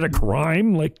going to get rid of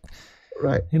crime? Like,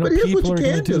 right. You know, people are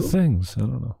going to do things. I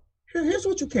don't know. Here's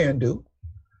what you can do.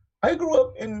 I grew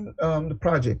up in the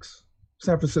projects,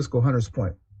 San Francisco, Hunters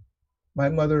Point. My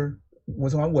mother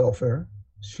was on welfare.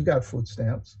 She got food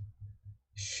stamps.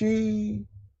 She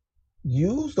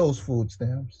used those food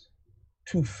stamps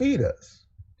to feed us.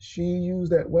 She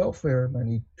used that welfare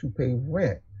money to pay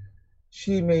rent.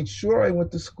 She made sure I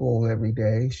went to school every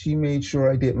day. She made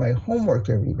sure I did my homework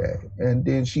every day. And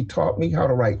then she taught me how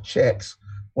to write checks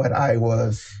when I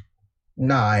was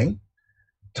 9,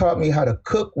 taught me how to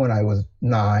cook when I was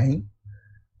 9,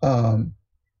 learned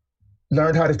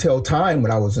how to tell time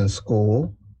when I was in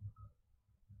school.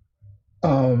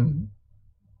 And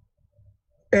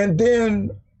then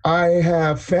I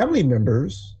have family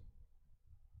members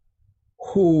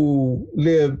who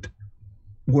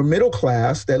were middle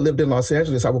class that lived in Los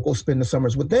Angeles. I would go spend the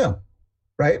summers with them,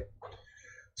 right?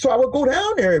 So I would go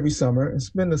down there every summer and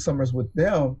spend the summers with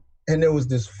them. And there was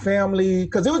this family,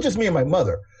 because it was just me and my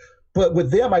mother. But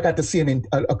with them, I got to see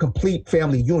a complete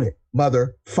family unit: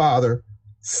 mother, father,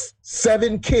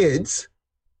 7 kids,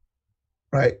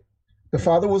 right? The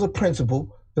father was a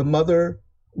principal. The mother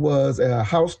was a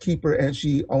housekeeper, and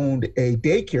she owned a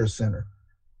daycare center,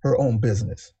 her own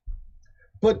business.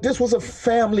 But this was a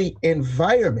family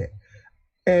environment.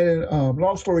 And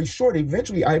long story short,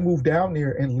 eventually I moved down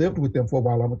there and lived with them for a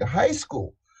while. I went to high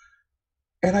school.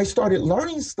 And I started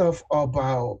learning stuff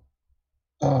about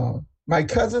my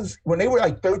cousins. When they were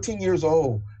like 13 years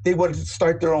old, they wanted to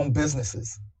start their own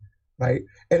businesses, right?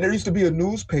 And there used to be a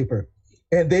newspaper.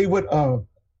 And they would,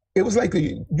 it was like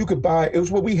you could buy, it was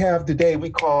what we have today.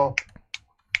 We call,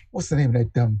 what's the name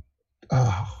of that?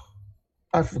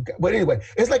 I forgot. But anyway,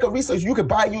 it's like a research. You could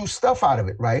buy used stuff out of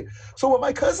it, right? So what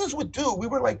my cousins would do, we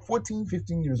were like 14,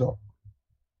 15 years old.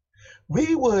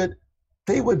 They would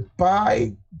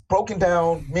buy broken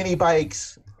down mini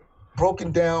bikes,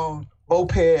 broken down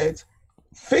mopeds,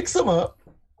 fix them up,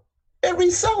 and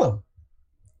resell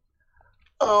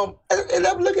them. And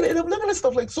I'm looking at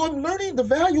stuff like, so I'm learning the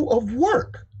value of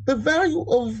work, the value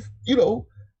of, you know,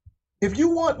 if you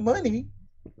want money,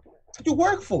 you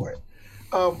work for it.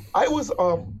 I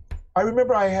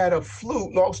remember I had a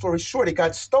flute, long story short, it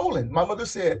got stolen. My mother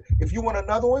said, if you want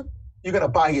another one, you're going to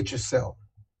buy it yourself.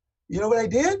 You know what I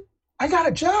did? I got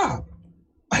a job.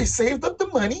 I saved up the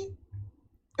money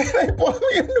and I bought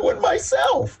me a new one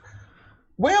myself.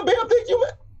 Wham, bam, thank you.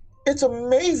 It's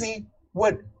amazing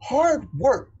what hard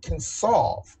work can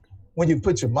solve when you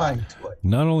put your mind to it.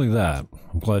 Not only that,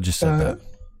 I'm glad you said that.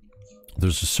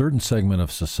 There's a certain segment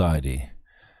of society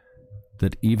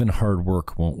that even hard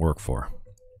work won't work for.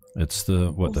 It's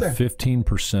the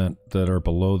 15% that are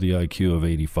below the IQ of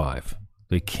 85.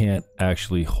 They can't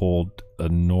actually hold a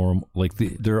norm, like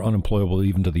they're unemployable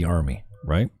even to the Army,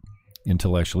 right?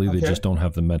 Intellectually, they just don't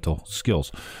have the mental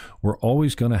skills. We're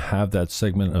always going to have that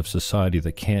segment of society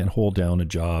that can't hold down a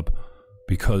job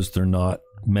because they're not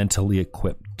mentally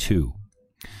equipped to.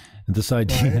 And this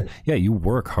idea, you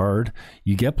work hard,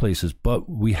 you get places, but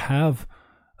we have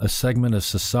a segment of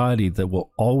society that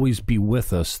will always be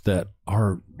with us that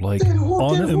are like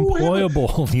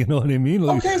unemployable. You know what I mean?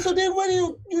 Like, okay, so then what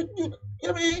do you know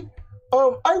what I mean?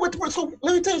 I went to, so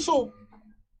let me tell you, so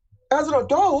as an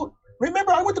adult,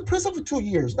 remember I went to prison for 2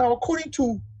 years. Now, according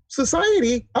to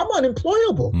society, I'm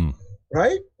unemployable,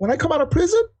 right? When I come out of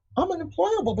prison, I'm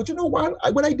unemployable. But you know what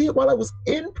I did while I was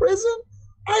in prison?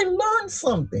 I learned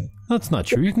something. That's not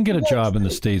true. You can get a job in the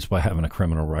States by having a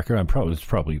criminal record. It's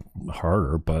probably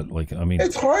harder, but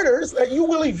it's harder. It's like you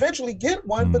will eventually get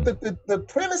one. But the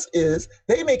premise is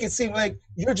they make it seem like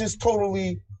you're just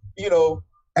totally,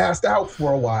 asked out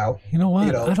for a while. You know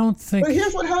what? I don't think. But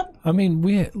here's what happened. I mean,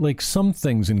 we like some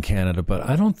things in Canada, but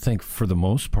I don't think for the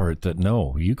most part that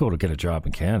you go to get a job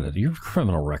in Canada, your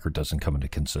criminal record doesn't come into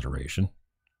consideration.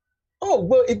 Oh,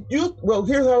 well,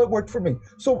 here's how it worked for me.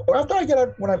 So after I get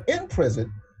out, when I'm in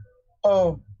prison,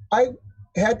 I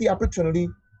had the opportunity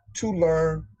to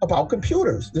learn about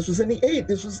computers. This was in the 80s.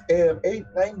 This was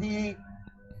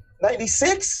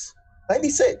 96.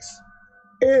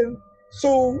 And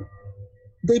so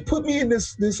they put me in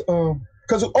this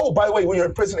because, by the way, when you're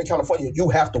in prison in California, you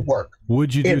have to work.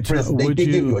 Would you in prison? They give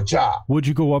you a job. Would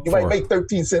you go up for? You might make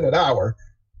 13 cents an hour,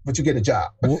 but you get a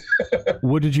job.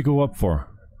 What did you go up for?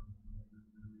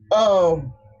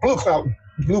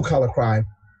 Blue collar crime.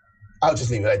 I'll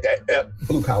just leave it like that.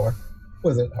 Blue collar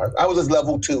wasn't hard. I was just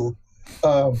level 2,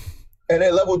 and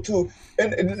at level 2,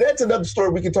 and that's another story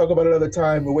we can talk about another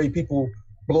time. The way people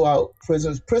blow out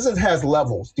prisons. Prison has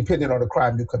levels depending on the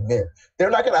crime you commit. They're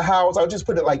not going to house. I'll just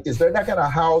put it like this: they're not going to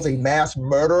house a mass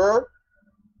murderer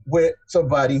with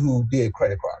somebody who did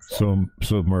credit card fraud.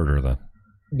 So murder then?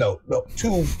 No,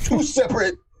 two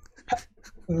separate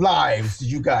lives.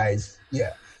 You guys,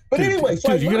 yeah. But anyway,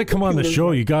 so you got to come on the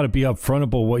show. You got to be upfront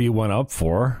about what you went up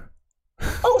for.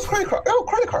 Oh, it's credit card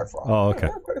fraud. Oh, okay.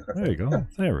 There you go. Yeah.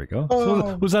 There we go.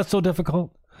 So, was that so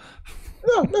difficult?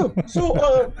 No.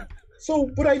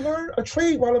 But I learned a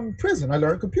trade while I'm in prison. I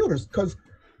learned computers because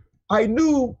I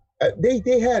knew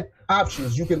they had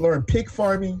options. You could learn pig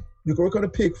farming. You could work on a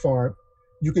pig farm.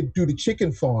 You could do the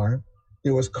chicken farm.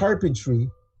 There was carpentry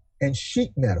and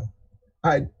sheet metal.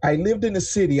 I lived in the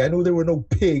city. I knew there were no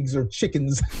pigs or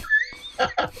chickens.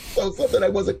 So something I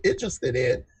wasn't interested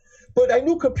in. But I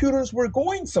knew computers were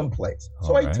going someplace.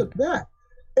 So I took that.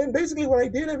 And basically what I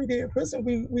did every day in prison,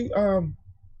 we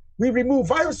removed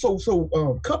virus.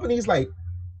 So companies like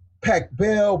Pac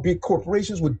Bell, big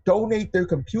corporations would donate their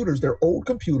computers, their old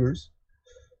computers,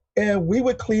 and we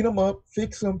would clean them up,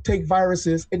 fix them, take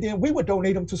viruses, and then we would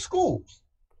donate them to schools.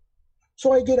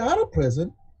 So I get out of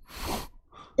prison,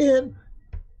 and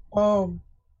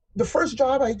the first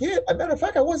job I get, as a matter of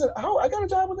fact, I wasn't out. I got a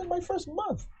job within my first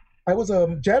month. I was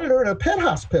a janitor in a pet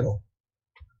hospital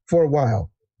for a while.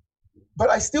 But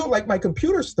I still like my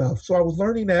computer stuff. So I was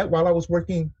learning that while I was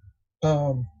working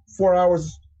 4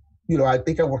 hours. I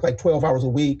think I worked like 12 hours a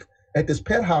week at this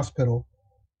pet hospital,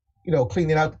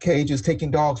 cleaning out the cages,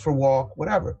 taking dogs for a walk,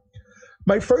 whatever.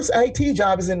 My first IT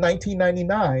job is in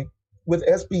 1999 with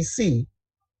SBC.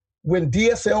 When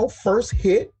DSL first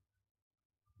hit,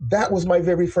 that was my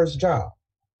very first job.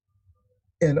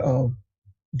 And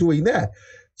doing that.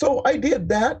 So I did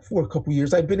that for a couple of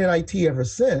years. I've been in IT ever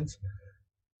since.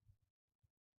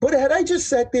 But had I just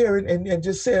sat there and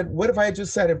just said, what if I had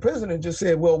just sat in prison and just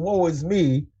said, well, woe is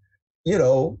me,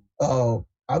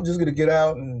 I'm just going to get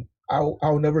out and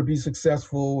I'll never be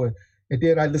successful. And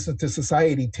then I listen to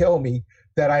society tell me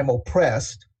that I'm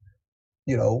oppressed,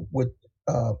 and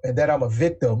that I'm a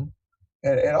victim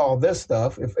and all this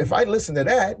stuff. If I listen to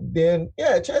that, then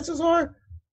chances are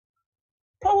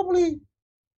probably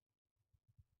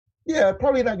not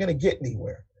going to get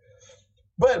anywhere.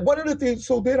 But one of the things,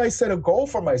 so then I set a goal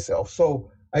for myself. So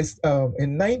I,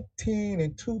 in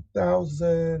 2012,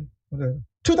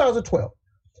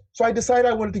 so I decided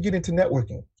I wanted to get into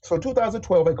networking. So in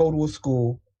 2012, I go to a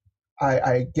school,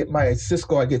 I get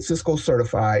Cisco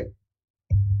certified.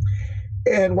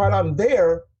 And while I'm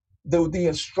there, the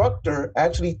instructor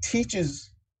actually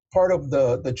teaches, part of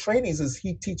the trainings is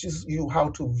he teaches you how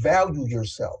to value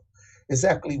yourself.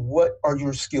 Exactly what are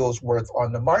your skills worth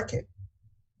on the market?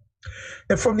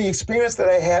 And from the experience that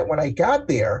I had when I got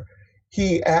there,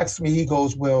 he asked me, he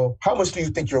goes, well, how much do you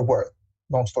think you're worth?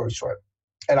 Long story short.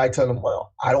 And I tell him,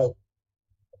 well,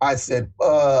 I said,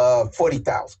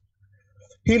 40,000.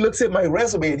 He looks at my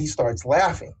resume and he starts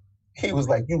laughing. He was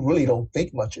like, you really don't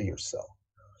think much of yourself.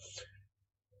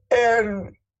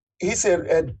 And he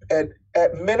said,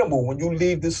 at minimum, when you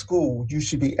leave the school, you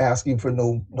should be asking for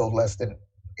no less than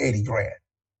 80 grand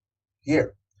a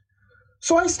year.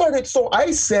 So I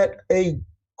set a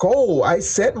goal. I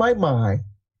set my mind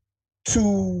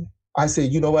I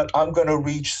said, you know what? I'm going to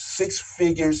reach 6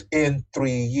 figures in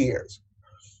 3 years.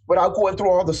 Without going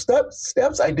through all the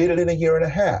steps, I did it in a year and a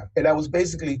half. And that was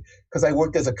basically because I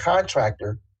worked as a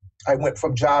contractor. I went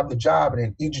from job to job, and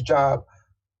in each job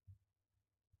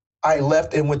I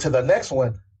left and went to the next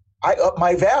one, I upped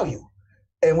my value.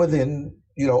 And within,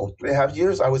 3.5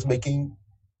 years, I was making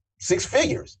 6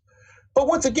 figures. But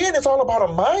once again, it's all about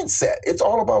a mindset. It's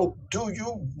all about, do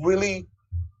you really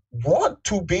want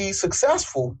to be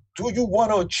successful? Do you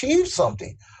want to achieve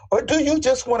something? Or do you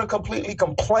just want to completely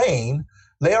complain,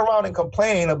 lay around and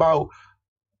complain about,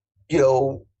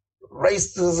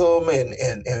 racism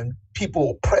and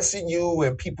people oppressing you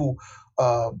and people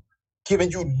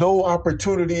giving you no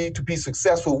opportunity to be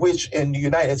successful, which in the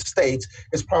United States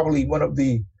is probably one of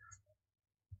the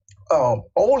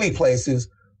only places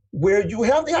where you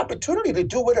have the opportunity to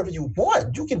do whatever you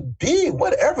want. You can be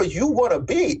whatever you want to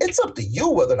be. It's up to you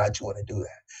whether or not you want to do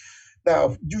that.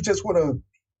 Now, if you just want to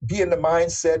be in the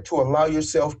mindset to allow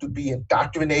yourself to be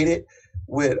indoctrinated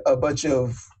with a bunch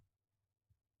of,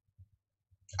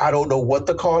 I don't know what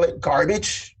to call it,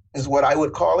 garbage is what I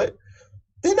would call it,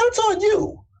 then that's on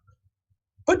you.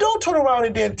 But don't turn around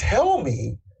and then tell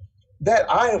me that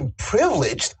I am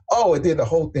privileged. Oh, and then the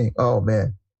whole thing. Oh,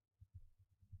 man.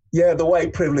 Yeah, the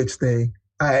white privilege thing.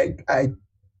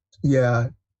 Yeah,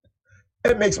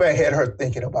 it makes my head hurt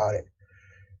thinking about it.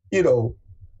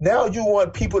 Now you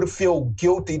want people to feel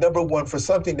guilty, number one, for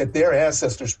something that their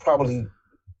ancestors probably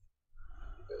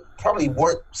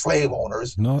weren't slave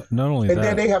owners. Not only and that. And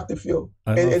then they have to feel.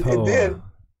 I love how, then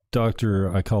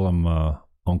Dr. I call him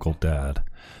Uncle Dad.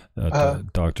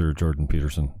 Dr. Jordan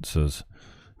Peterson says,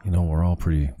 we're all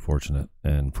pretty fortunate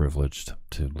and privileged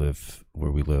to live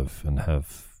where we live and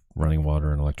have running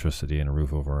water and electricity and a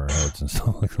roof over our heads and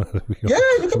stuff like that. Yeah,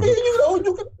 you could be,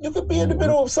 you could be in the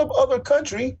middle of some other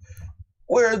country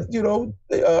where, a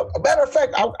matter of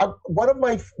fact,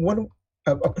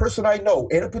 a person I know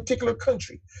in a particular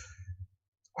country,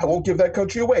 I won't give that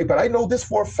country away, but I know this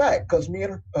for a fact because me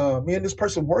and this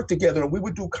person worked together and we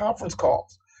would do conference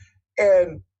calls.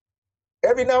 And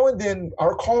every now and then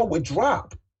our call would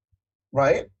drop,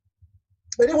 right?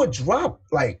 And it would drop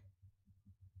like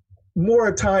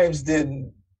more times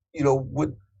than,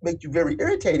 would make you very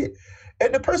irritated.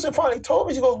 And the person finally told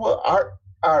me, she goes, well,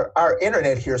 our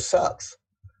internet here sucks.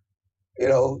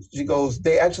 She goes,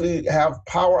 they actually have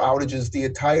power outages. The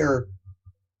entire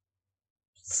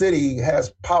city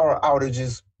has power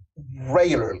outages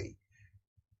regularly.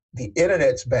 The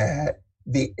internet's bad.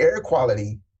 The air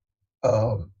quality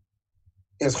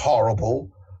is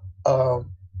horrible.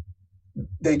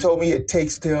 They told me it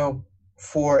takes them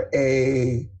for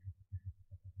a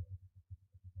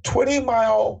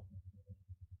 20-mile,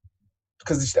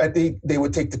 because I think they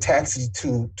would take the taxi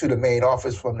to the main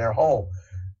office from their home.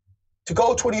 To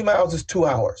go 20 miles is 2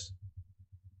 hours.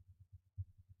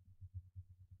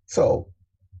 So,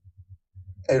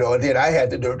 and then I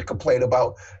had the nerve to complain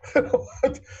about, to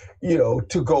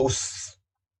go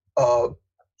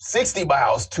 60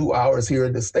 miles, 2 hours here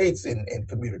in the States in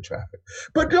commuter traffic.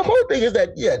 But the whole thing is that,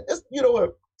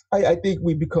 I think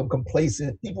we become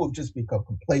complacent. People have just become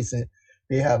complacent.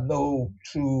 They have no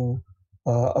true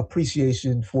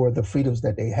appreciation for the freedoms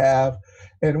that they have.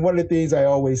 And one of the things I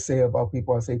always say about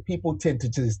people, I say people tend to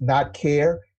just not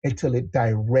care until it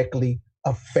directly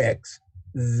affects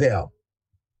them.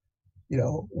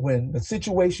 When the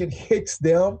situation hits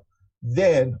them,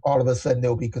 then all of a sudden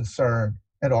they'll be concerned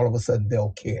and all of a sudden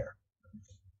they'll care.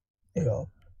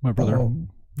 My brother,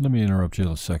 let me interrupt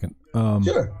you a second.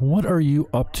 Sure. What are you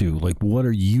up to? Like, what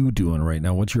are you doing right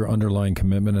now? What's your underlying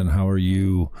commitment and how are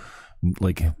you,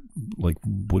 like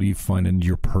what do you find in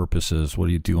your purposes? What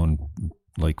are you doing,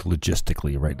 like,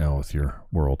 logistically right now with your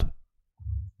world?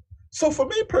 So for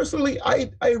me personally, I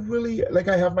really,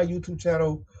 I have my YouTube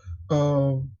channel.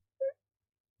 I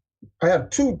have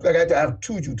two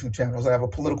YouTube channels. I have a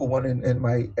political one and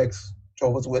my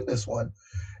ex-Jehovah's Witness one.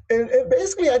 and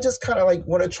basically, I just kind of like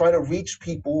want to try to reach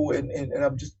people, and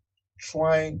I'm just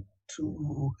trying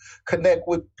to connect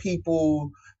with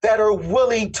people that are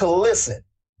willing to listen.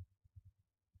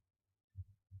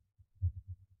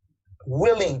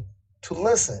 Willing to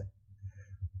listen.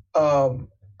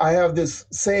 I have this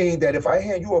saying that if I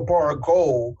hand you a bar of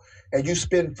gold and you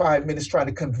spend 5 minutes trying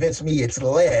to convince me it's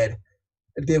lead,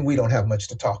 then we don't have much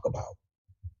to talk about.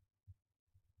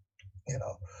 You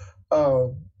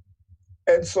know,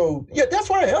 and so yeah, that's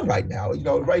where I am right now. You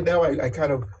know, right now I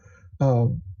kind of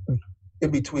in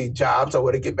between jobs. I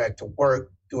want to get back to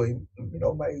work doing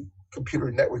my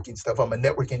computer networking stuff. I'm a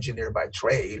network engineer by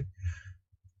trade.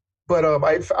 But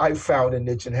I found a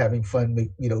niche in having fun,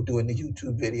 doing the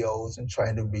YouTube videos and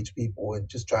trying to reach people and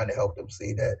just trying to help them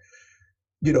see that,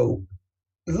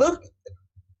 look,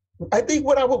 I think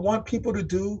what I would want people to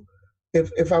do,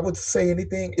 if I would say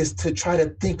anything, is to try to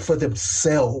think for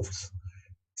themselves.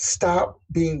 Stop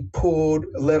being pulled,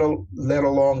 led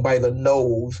along by the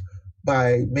nose,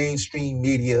 by mainstream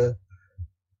media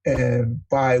and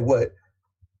by what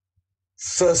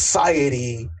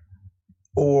society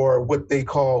or what they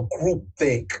call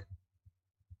groupthink,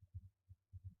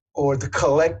 or the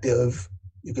collective,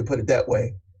 you could put it that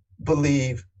way,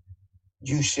 believe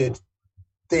you should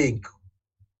think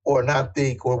or not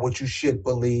think, or what you should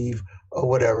believe or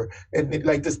whatever. And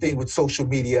like this thing with social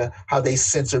media, how they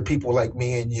censor people like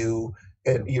me and you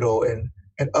and,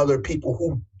 and other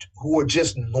people who are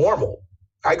just normal.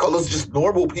 I call us just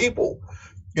normal people.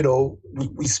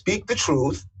 We speak the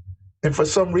truth. And for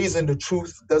some reason, the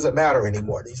truth doesn't matter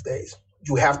anymore these days.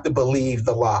 You have to believe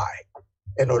the lie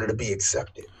in order to be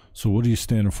accepted. So what are you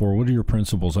standing for? What are your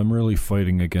principles? I'm really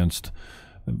fighting against,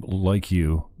 like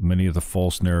you, many of the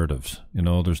false narratives.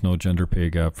 There's no gender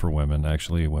pay gap for women.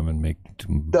 Actually, women make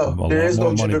there is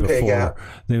no gender pay gap.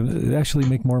 They actually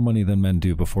make more money than men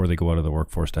do before they go out of the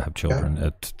workforce to have children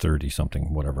at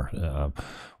 30-something, whatever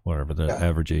the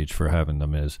average age for having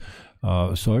them is.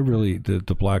 So I really,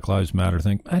 the Black Lives Matter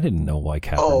thing, I didn't know why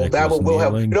Kaepernick that was we'll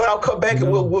have. kneeling. I'll come back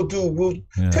and we'll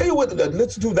tell you what.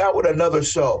 Let's do that with another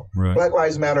show. Right. Black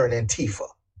Lives Matter and Antifa.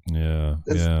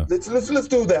 Let's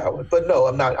do that one. But no,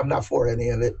 I'm not for any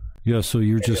of it. Yeah, so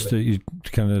you're just you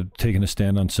kind of taking a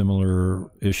stand on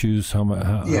similar issues. How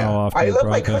often? I love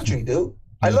my country, dude.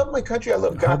 Yeah. I love my country. I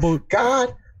love God.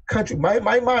 God, country. My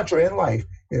mantra in life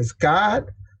is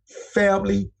God,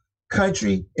 family,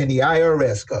 country, and the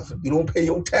IRS. Because if you don't pay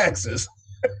your taxes,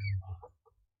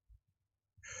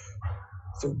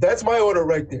 so that's my order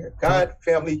right there. God,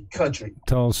 family, country.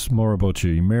 Tell us more about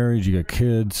you. You married? You got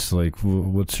kids? Like,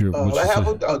 what's your? I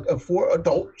have 4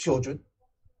 adult children.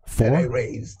 4 that I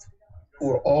raised, who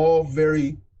are all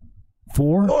very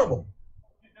 4 normal.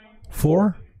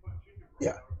 4?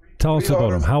 Yeah. Tell us about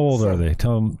them. How old are they?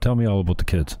 Tell me all about the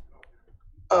kids.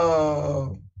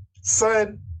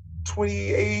 Son,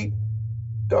 28,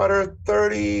 daughter,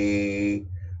 30.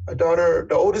 The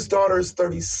oldest daughter is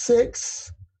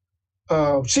 36.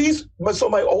 So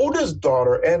my oldest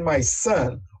daughter and my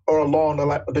son are along the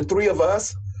line. The 3 of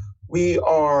us, we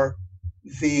are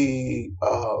the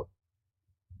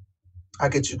I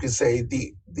guess you could say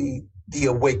the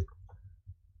awake.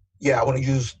 Yeah, I want to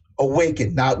use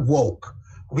awakened, not woke.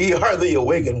 We are the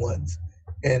awakened ones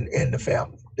in the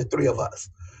family, the 3 of us.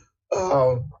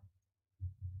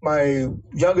 My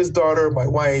youngest daughter, my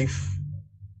wife,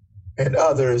 and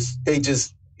others, they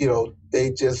just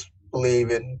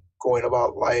believe in going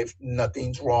about life.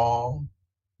 Nothing's wrong.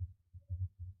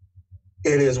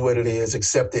 It is what it is.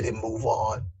 Accept it and move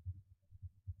on.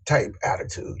 Type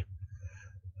attitude.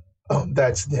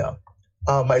 That's them.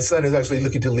 My son is actually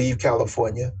looking to leave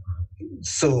California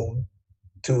soon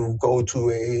to go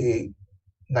to a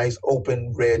nice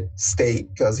open red state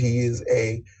because he is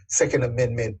a Second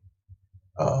Amendment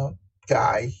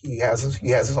guy. He has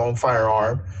his own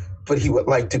firearm, but he would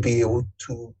like to be able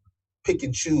to pick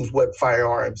and choose what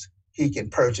firearms he can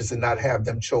purchase and not have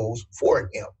them chose for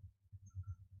him.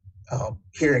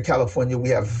 Here in California, we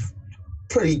have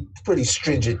pretty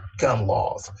stringent gun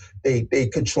laws. They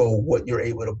control what you're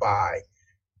able to buy,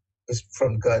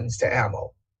 from guns to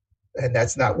ammo, and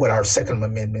that's not what our Second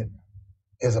Amendment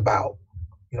is about.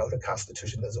 The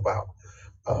Constitution is about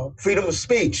freedom of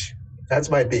speech. That's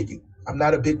my biggie. I'm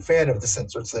not a big fan of the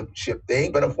censorship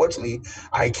thing, but unfortunately,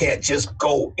 I can't just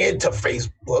go into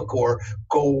Facebook or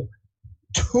go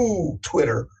to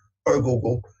Twitter or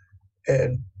Google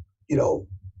and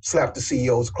slap the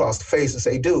CEOs across the face and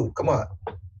say, dude, come on.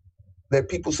 Let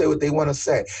people say what they want to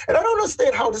say. And I don't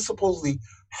understand how this supposedly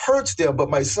hurts them, but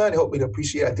my son helped me to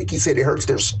appreciate it. I think he said it hurts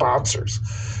their sponsors,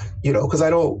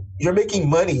 because you're making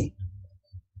money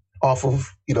off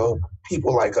of,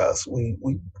 people like us. We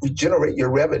generate your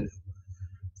revenue.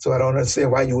 So I don't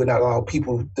understand why you would not allow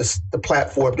people the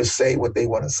platform to say what they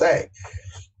want to say,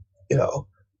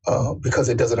 because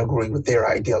it doesn't agree with their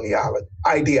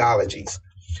ideologies.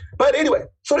 But anyway,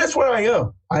 so that's where I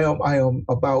am. I am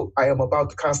about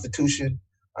the Constitution.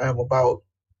 I am about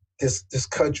this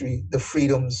country, the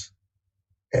freedoms,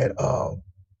 and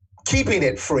keeping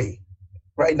it free.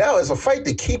 Right now, it's a fight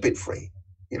to keep it free.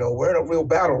 We're in a real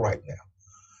battle right now,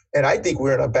 and I think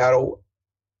we're in a battle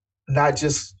not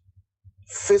just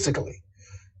physically.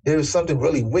 There's something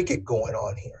really wicked going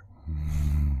on here.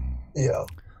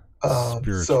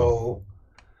 So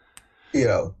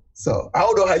I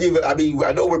don't know how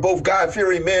I know we're both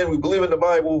God-fearing men. We believe in the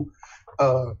Bible,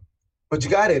 but you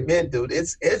got to admit, dude,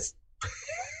 it's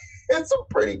some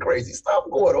pretty crazy stuff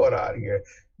going on out here.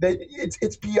 That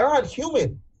it's beyond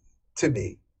human to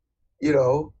me,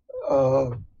 and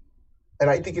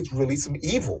I think it's really some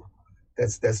evil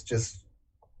that's just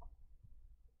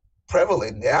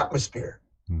prevalent in the atmosphere,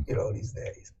 these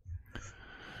days.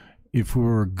 If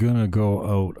we're gonna go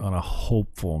out on a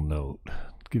hopeful note,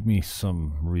 give me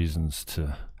some reasons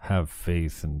to have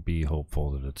faith and be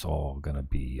hopeful that it's all gonna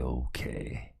be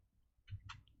okay.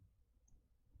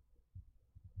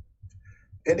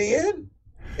 In the end,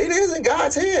 it is in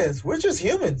God's hands. We're just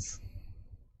humans.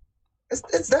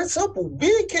 It's that simple.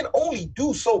 We can only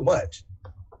do so much,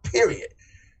 period.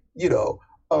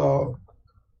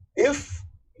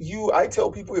 I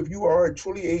tell people, if you are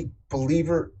truly a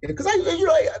believer, because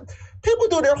people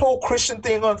do their whole Christian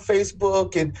thing on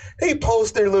Facebook and they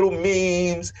post their little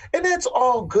memes, and that's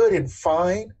all good and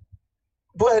fine.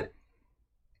 But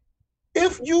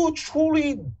if you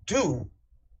truly do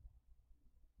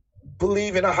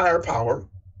believe in a higher power,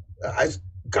 I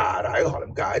call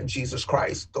him God, Jesus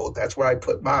Christ, though that's where I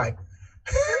put mine.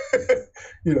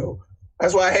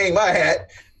 That's why I hang my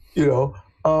hat,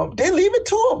 then leave it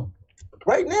to him.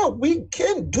 Right now, we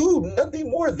can do nothing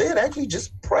more than actually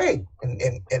just pray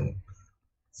and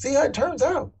see how it turns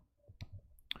out.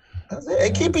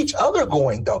 And keep each other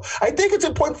going, though. I think it's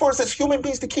important for us as human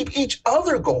beings to keep each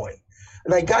other going.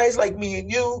 Like guys like me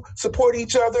and you support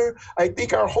each other. I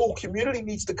think our whole community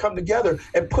needs to come together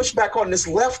and push back on this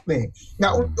left thing.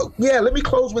 Now, let me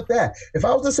close with that. If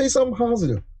I was to say something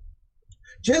positive,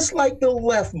 just like the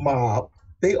left mob,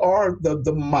 they are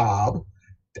the mob,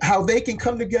 how they can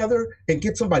come together and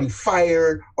get somebody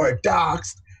fired or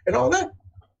doxxed and all that.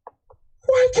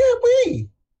 Why can't we?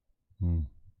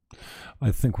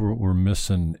 I think what we're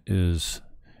missing is,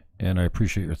 and I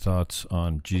appreciate your thoughts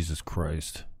on Jesus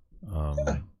Christ.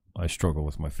 I struggle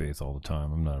with my faith all the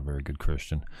time. I'm not a very good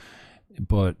Christian,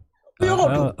 but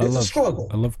it's a struggle.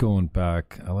 I love going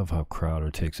back. I love how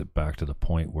Crowder takes it back to the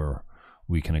point where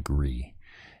we can agree.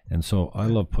 And so I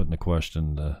love putting the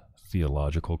question, the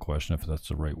theological question, if that's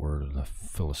the right word, or the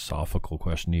philosophical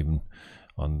question, even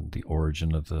on the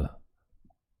origin of the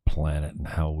planet and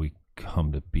how we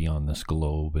come to be on this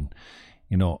globe. And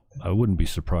I wouldn't be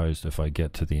surprised if I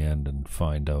get to the end and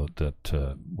find out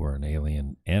that we're an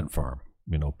alien ant farm,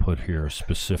 put here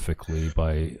specifically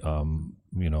by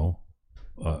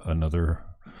another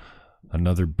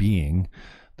being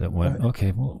that went,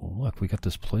 okay, well, look, we got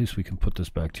this place, we can put this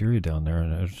bacteria down there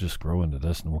and it'll just grow into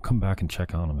this, and we'll come back and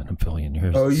check on them in a billion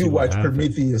years. Oh, you watch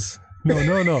Prometheus. No.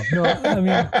 I mean,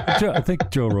 I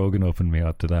think Joe Rogan opened me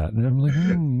up to that, and I'm like,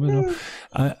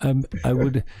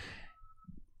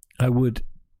 I would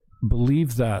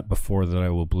believe that before that I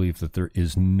will believe that there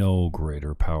is no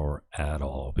greater power at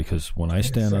all. Because when I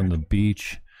stand on the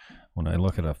beach, when I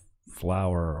look at a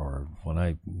flower, or when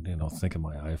I think of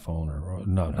my iPhone, or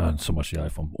not so much the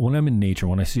iPhone, but when I'm in nature,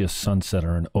 when I see a sunset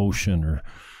or an ocean or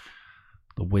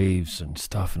the waves and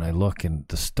stuff, and I look and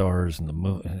the stars and the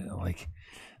moon, and like,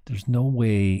 there's no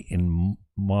way in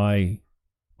my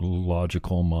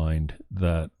logical mind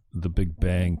that the Big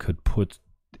Bang could put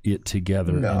it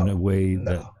together in a way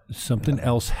that something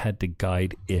else had to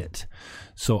guide it.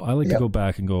 So I like to go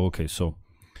back and go, okay, so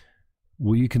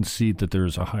will you concede that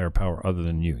there's a higher power other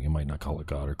than you? You might not call it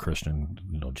God or Christian,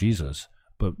 Jesus,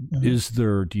 but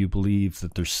do you believe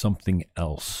that there's something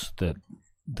else that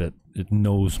it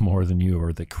knows more than you,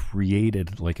 or that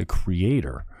created, like a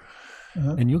creator?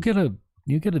 And you'll get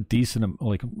a decent,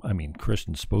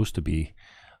 Christian's supposed to be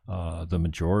the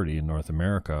majority in North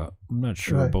America. I'm not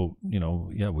sure about,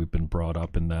 we've been brought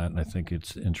up in that, and I think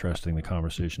it's interesting, the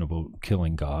conversation about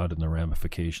killing God and the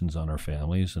ramifications on our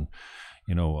families, and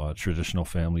traditional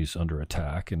families under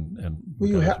attack, and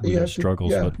we have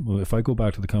struggles. But if I go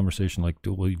back to the conversation, like,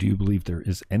 do you believe there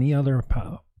is any other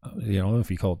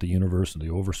if you call it the universe or the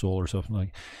oversoul or something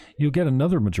like, you'll get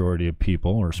another majority of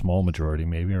people, or a small majority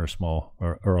maybe, or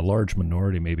a large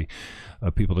minority maybe,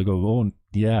 of people that go, oh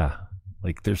yeah,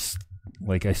 like there's,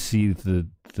 like I see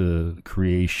the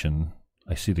creation,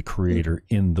 I see the creator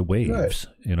in the waves,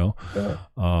 in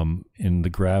the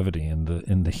gravity,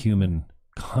 in the human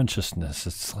consciousness.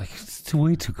 It's like, it's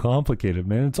way too complicated,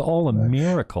 man. It's all a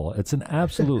miracle. It's an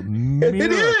absolute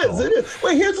miracle. It is.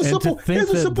 Wait, here's a simple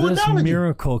this analogy.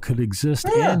 Miracle could exist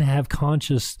and have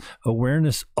conscious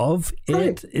awareness of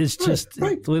it is just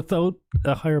without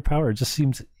a higher power. It just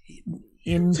seems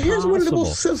impossible. So here's one of the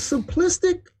most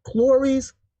simplistic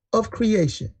glories of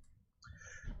creation.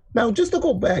 Now, just to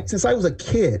go back, since I was a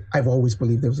kid, I've always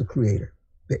believed there was a creator.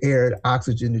 The air, the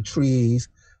oxygen, the trees.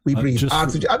 We breathe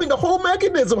oxygen. The whole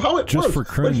mechanism, how it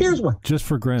works. But here's one. Just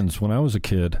for grins, when I was a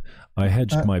kid, I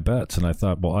hedged my bets, and I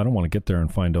thought, well, I don't want to get there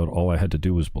and find out all I had to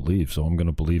do was believe, so I'm going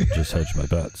to believe and just hedge my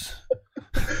bets.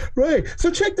 Right.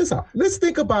 So check this out. Let's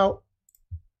think about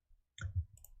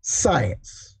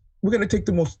science. We're going to take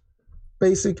the most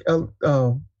basic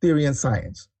theory in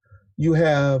science. You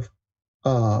have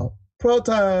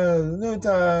protons,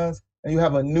 neutrons, and you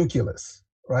have a nucleus,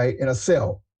 right, in a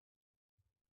cell,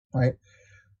 right?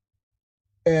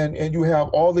 And you have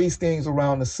all these things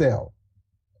around the cell.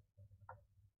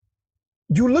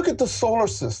 You look at the solar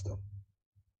system,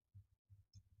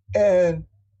 and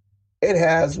it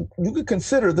has, you could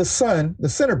consider the sun, the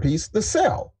centerpiece, the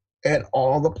cell, and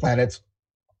all the planets,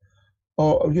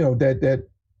 that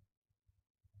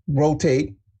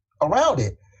rotate around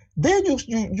it. Then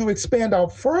you expand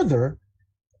out further,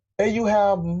 and you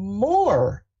have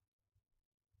more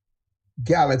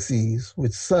galaxies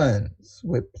with suns,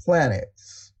 with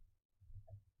planets.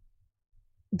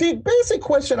 The basic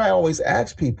question I always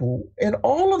ask people, in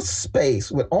all of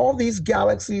space, with all these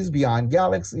galaxies beyond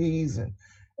galaxies and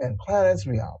planets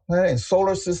beyond planets, and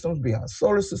solar systems beyond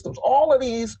solar systems, all of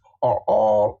these are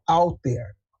all out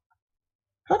there.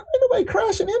 How come nobody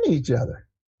crashing into each other?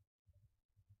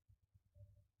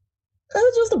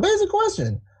 That's just a basic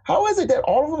question. How is it that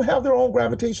all of them have their own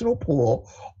gravitational pull?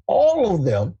 All of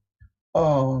them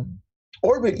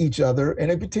orbit each other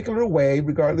in a particular way,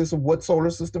 regardless of what solar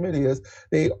system it is.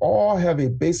 They all have a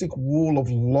basic rule of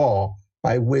law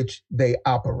by which they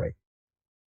operate.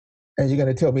 And you're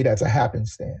going to tell me that's a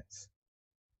happenstance.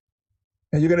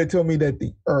 And you're going to tell me that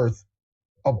the Earth,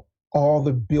 of all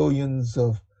the billions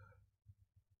of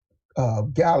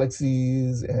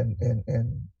galaxies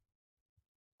and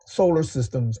solar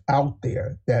systems out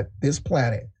there, that this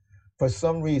planet, for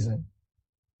some reason,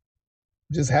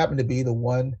 just happened to be the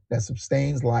one that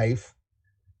sustains life,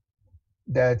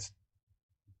 that's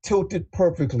tilted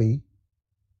perfectly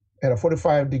at a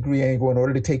 45-degree angle in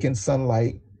order to take in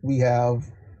sunlight. We have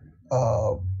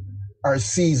our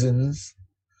seasons.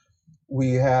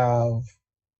 We have,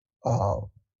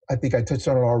 I think I touched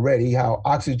on it already, how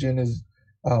oxygen is,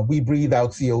 we breathe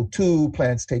out CO2,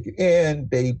 plants take it in,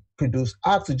 they produce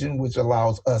oxygen, which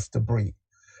allows us to breathe.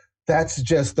 That's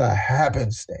just a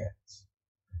happenstance.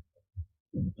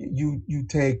 You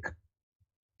take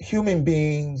human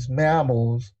beings,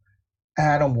 mammals,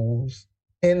 animals,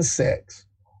 insects,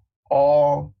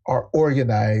 all are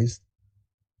organized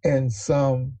in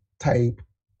some type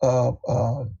of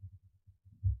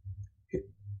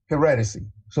heredity.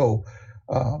 So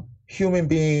human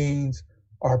beings,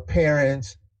 our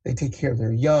parents, they take care of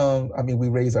their young. I mean, we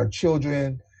raise our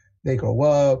children, they grow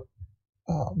up.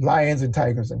 Lions and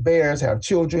tigers and bears have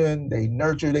children, they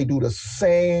nurture, they do the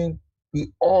same.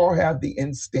 We all have the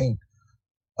instinct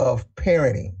of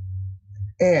parenting.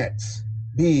 Ants,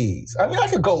 bees. I mean, I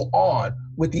could go on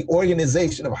with the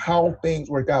organization of how things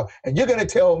work out. And you're going to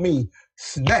tell me,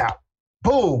 snap,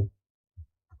 boom,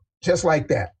 just like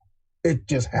that. It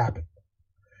just happened.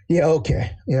 Yeah,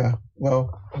 okay. Yeah.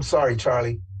 Well, I'm sorry,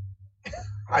 Charlie.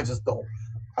 I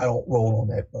don't roll on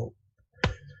that boat.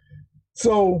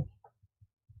 So,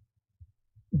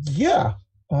 yeah.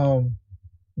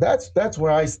 That's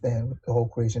where I stand with the whole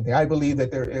creation thing. I believe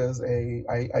that there is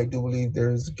I do believe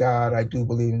there's God. I do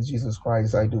believe in Jesus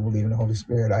Christ. I do believe in the Holy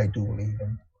Spirit. I do believe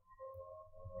in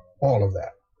all of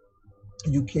that.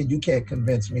 You can't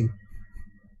convince me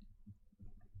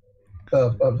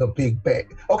of the Big Bang.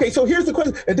 Okay, so here's the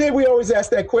question. And then we always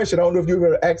ask that question. I don't know if you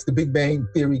ever asked the Big Bang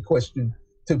Theory question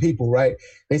to people, right?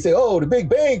 They say, oh, the Big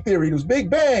Bang Theory, it was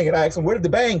Big Bang. And I ask them, where did the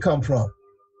bang come from?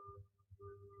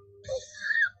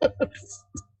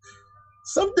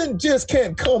 Something just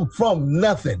can't come from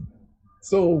nothing.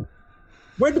 So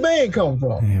where'd the bang come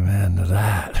from? Amen to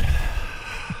that.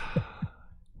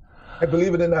 I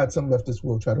believe it or not, some leftists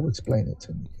will try to explain it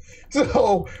to me.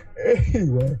 So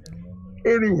anyway,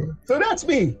 Anyway, so that's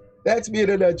me. That's me in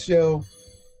a nutshell.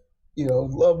 You know,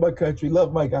 love my country,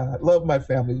 love my God, love my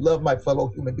family, love my fellow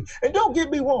human beings. And don't get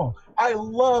me wrong, I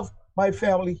love my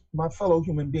family, my fellow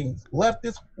human beings,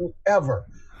 leftists, whoever.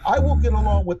 I will get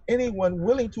along with anyone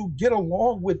willing to get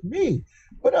along with me.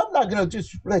 But I'm not going to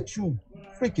just let you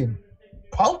freaking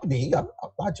punk me. I'm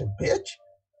not your bitch.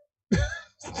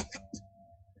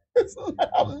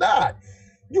 I'm not.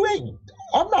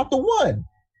 I'm not the one.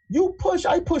 You push,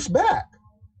 I push back.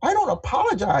 I don't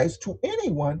apologize to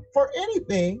anyone for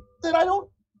anything that I don't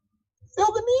feel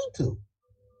the need to.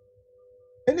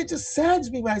 And it just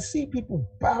saddens me when I see people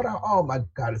bow down. Oh my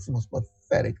God, it's the most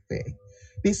pathetic thing.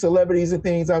 These celebrities and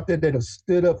things out there that have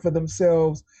stood up for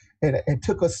themselves and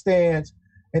took a stance,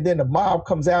 and then the mob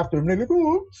comes after them. And they're like,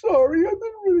 oh, I'm sorry, I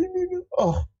didn't really mean it.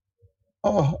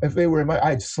 Oh, if they were in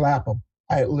I'd slap them.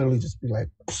 I'd literally just be like,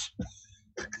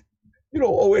 you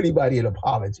don't owe anybody an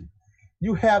apology.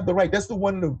 You have the right. That's the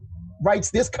one of the rights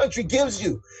this country gives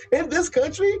you. In this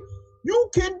country,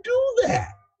 you can do that.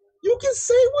 You can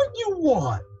say what you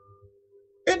want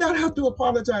and not have to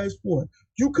apologize for it.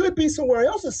 You could be somewhere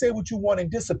else and say what you want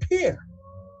and disappear.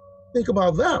 Think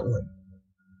about that one.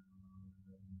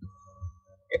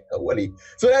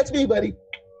 So that's me, buddy.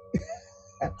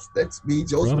 That's me,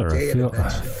 Joseph. Brother, I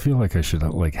feel like I should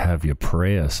have you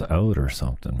pray us out or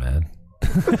something, man.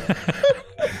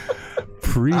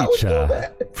 Preach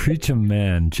a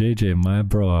man, JJ, my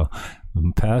bro,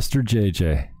 Pastor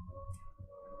JJ.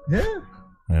 Yeah.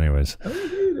 Anyways,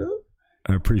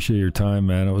 I appreciate your time,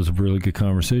 man. It was a really good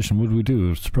conversation. What did we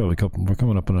do? It's probably we're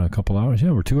coming up in a couple hours.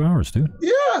 Yeah, we're 2 hours, dude.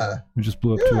 Yeah. We just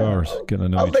blew up 2 hours getting to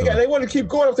know each other. They want to keep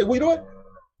going. I was like, well, you know what?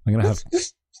 I'm gonna have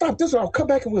just stop this, and I'll come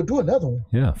back and we'll do another one.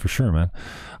 Yeah, for sure, man.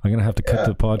 I'm gonna have to cut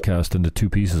the podcast into 2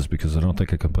 pieces because I don't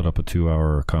think I can put up a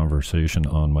 2-hour conversation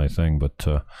on my thing. But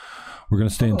we're gonna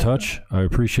stay in touch. I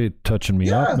appreciate touching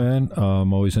me up, man.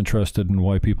 I'm always interested in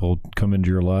why people come into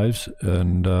your lives,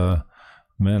 and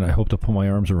man, I hope to put my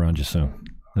arms around you soon.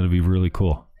 That'd be really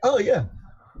cool. Oh yeah,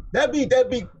 that'd be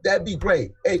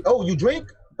great. Hey, you drink,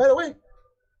 by the way?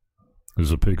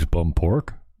 Is a pig's bum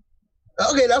pork?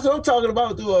 Okay, that's what I'm talking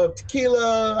about. Do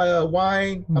tequila,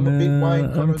 wine. I'm a big wine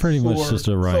connoisseur. I'm pretty much just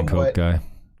a Ryan Coke guy.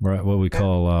 Right, what we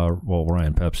call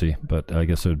Ryan Pepsi, but I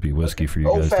guess it would be whiskey for you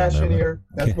guys. Old fashioned here.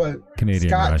 That's what Canadian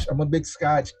Scotch. Ryan. I'm a big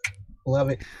Scotch. Love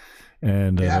it.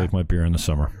 And I like my beer in the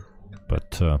summer.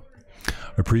 But I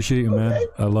appreciate you, man.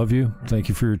 I love you. Thank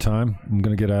you for your time. I'm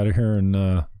gonna get out of here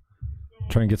and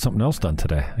try and get something else done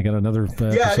today. I got another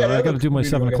episode. I got to do my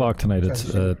 7 o'clock tonight at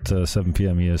 7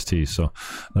 p.m. EST. So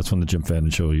that's when the Jim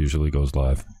Fannin Show usually goes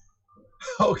live.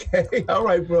 Okay. All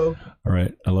right, bro. All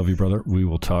right. I love you, brother. We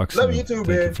will talk soon. Love you too, Thank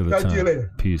man. you for the Talk time. to you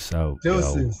later. Peace out.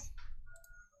 Deuces.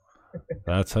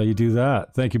 That's how you do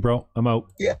that. Thank you, bro. I'm out.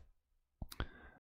 Yeah.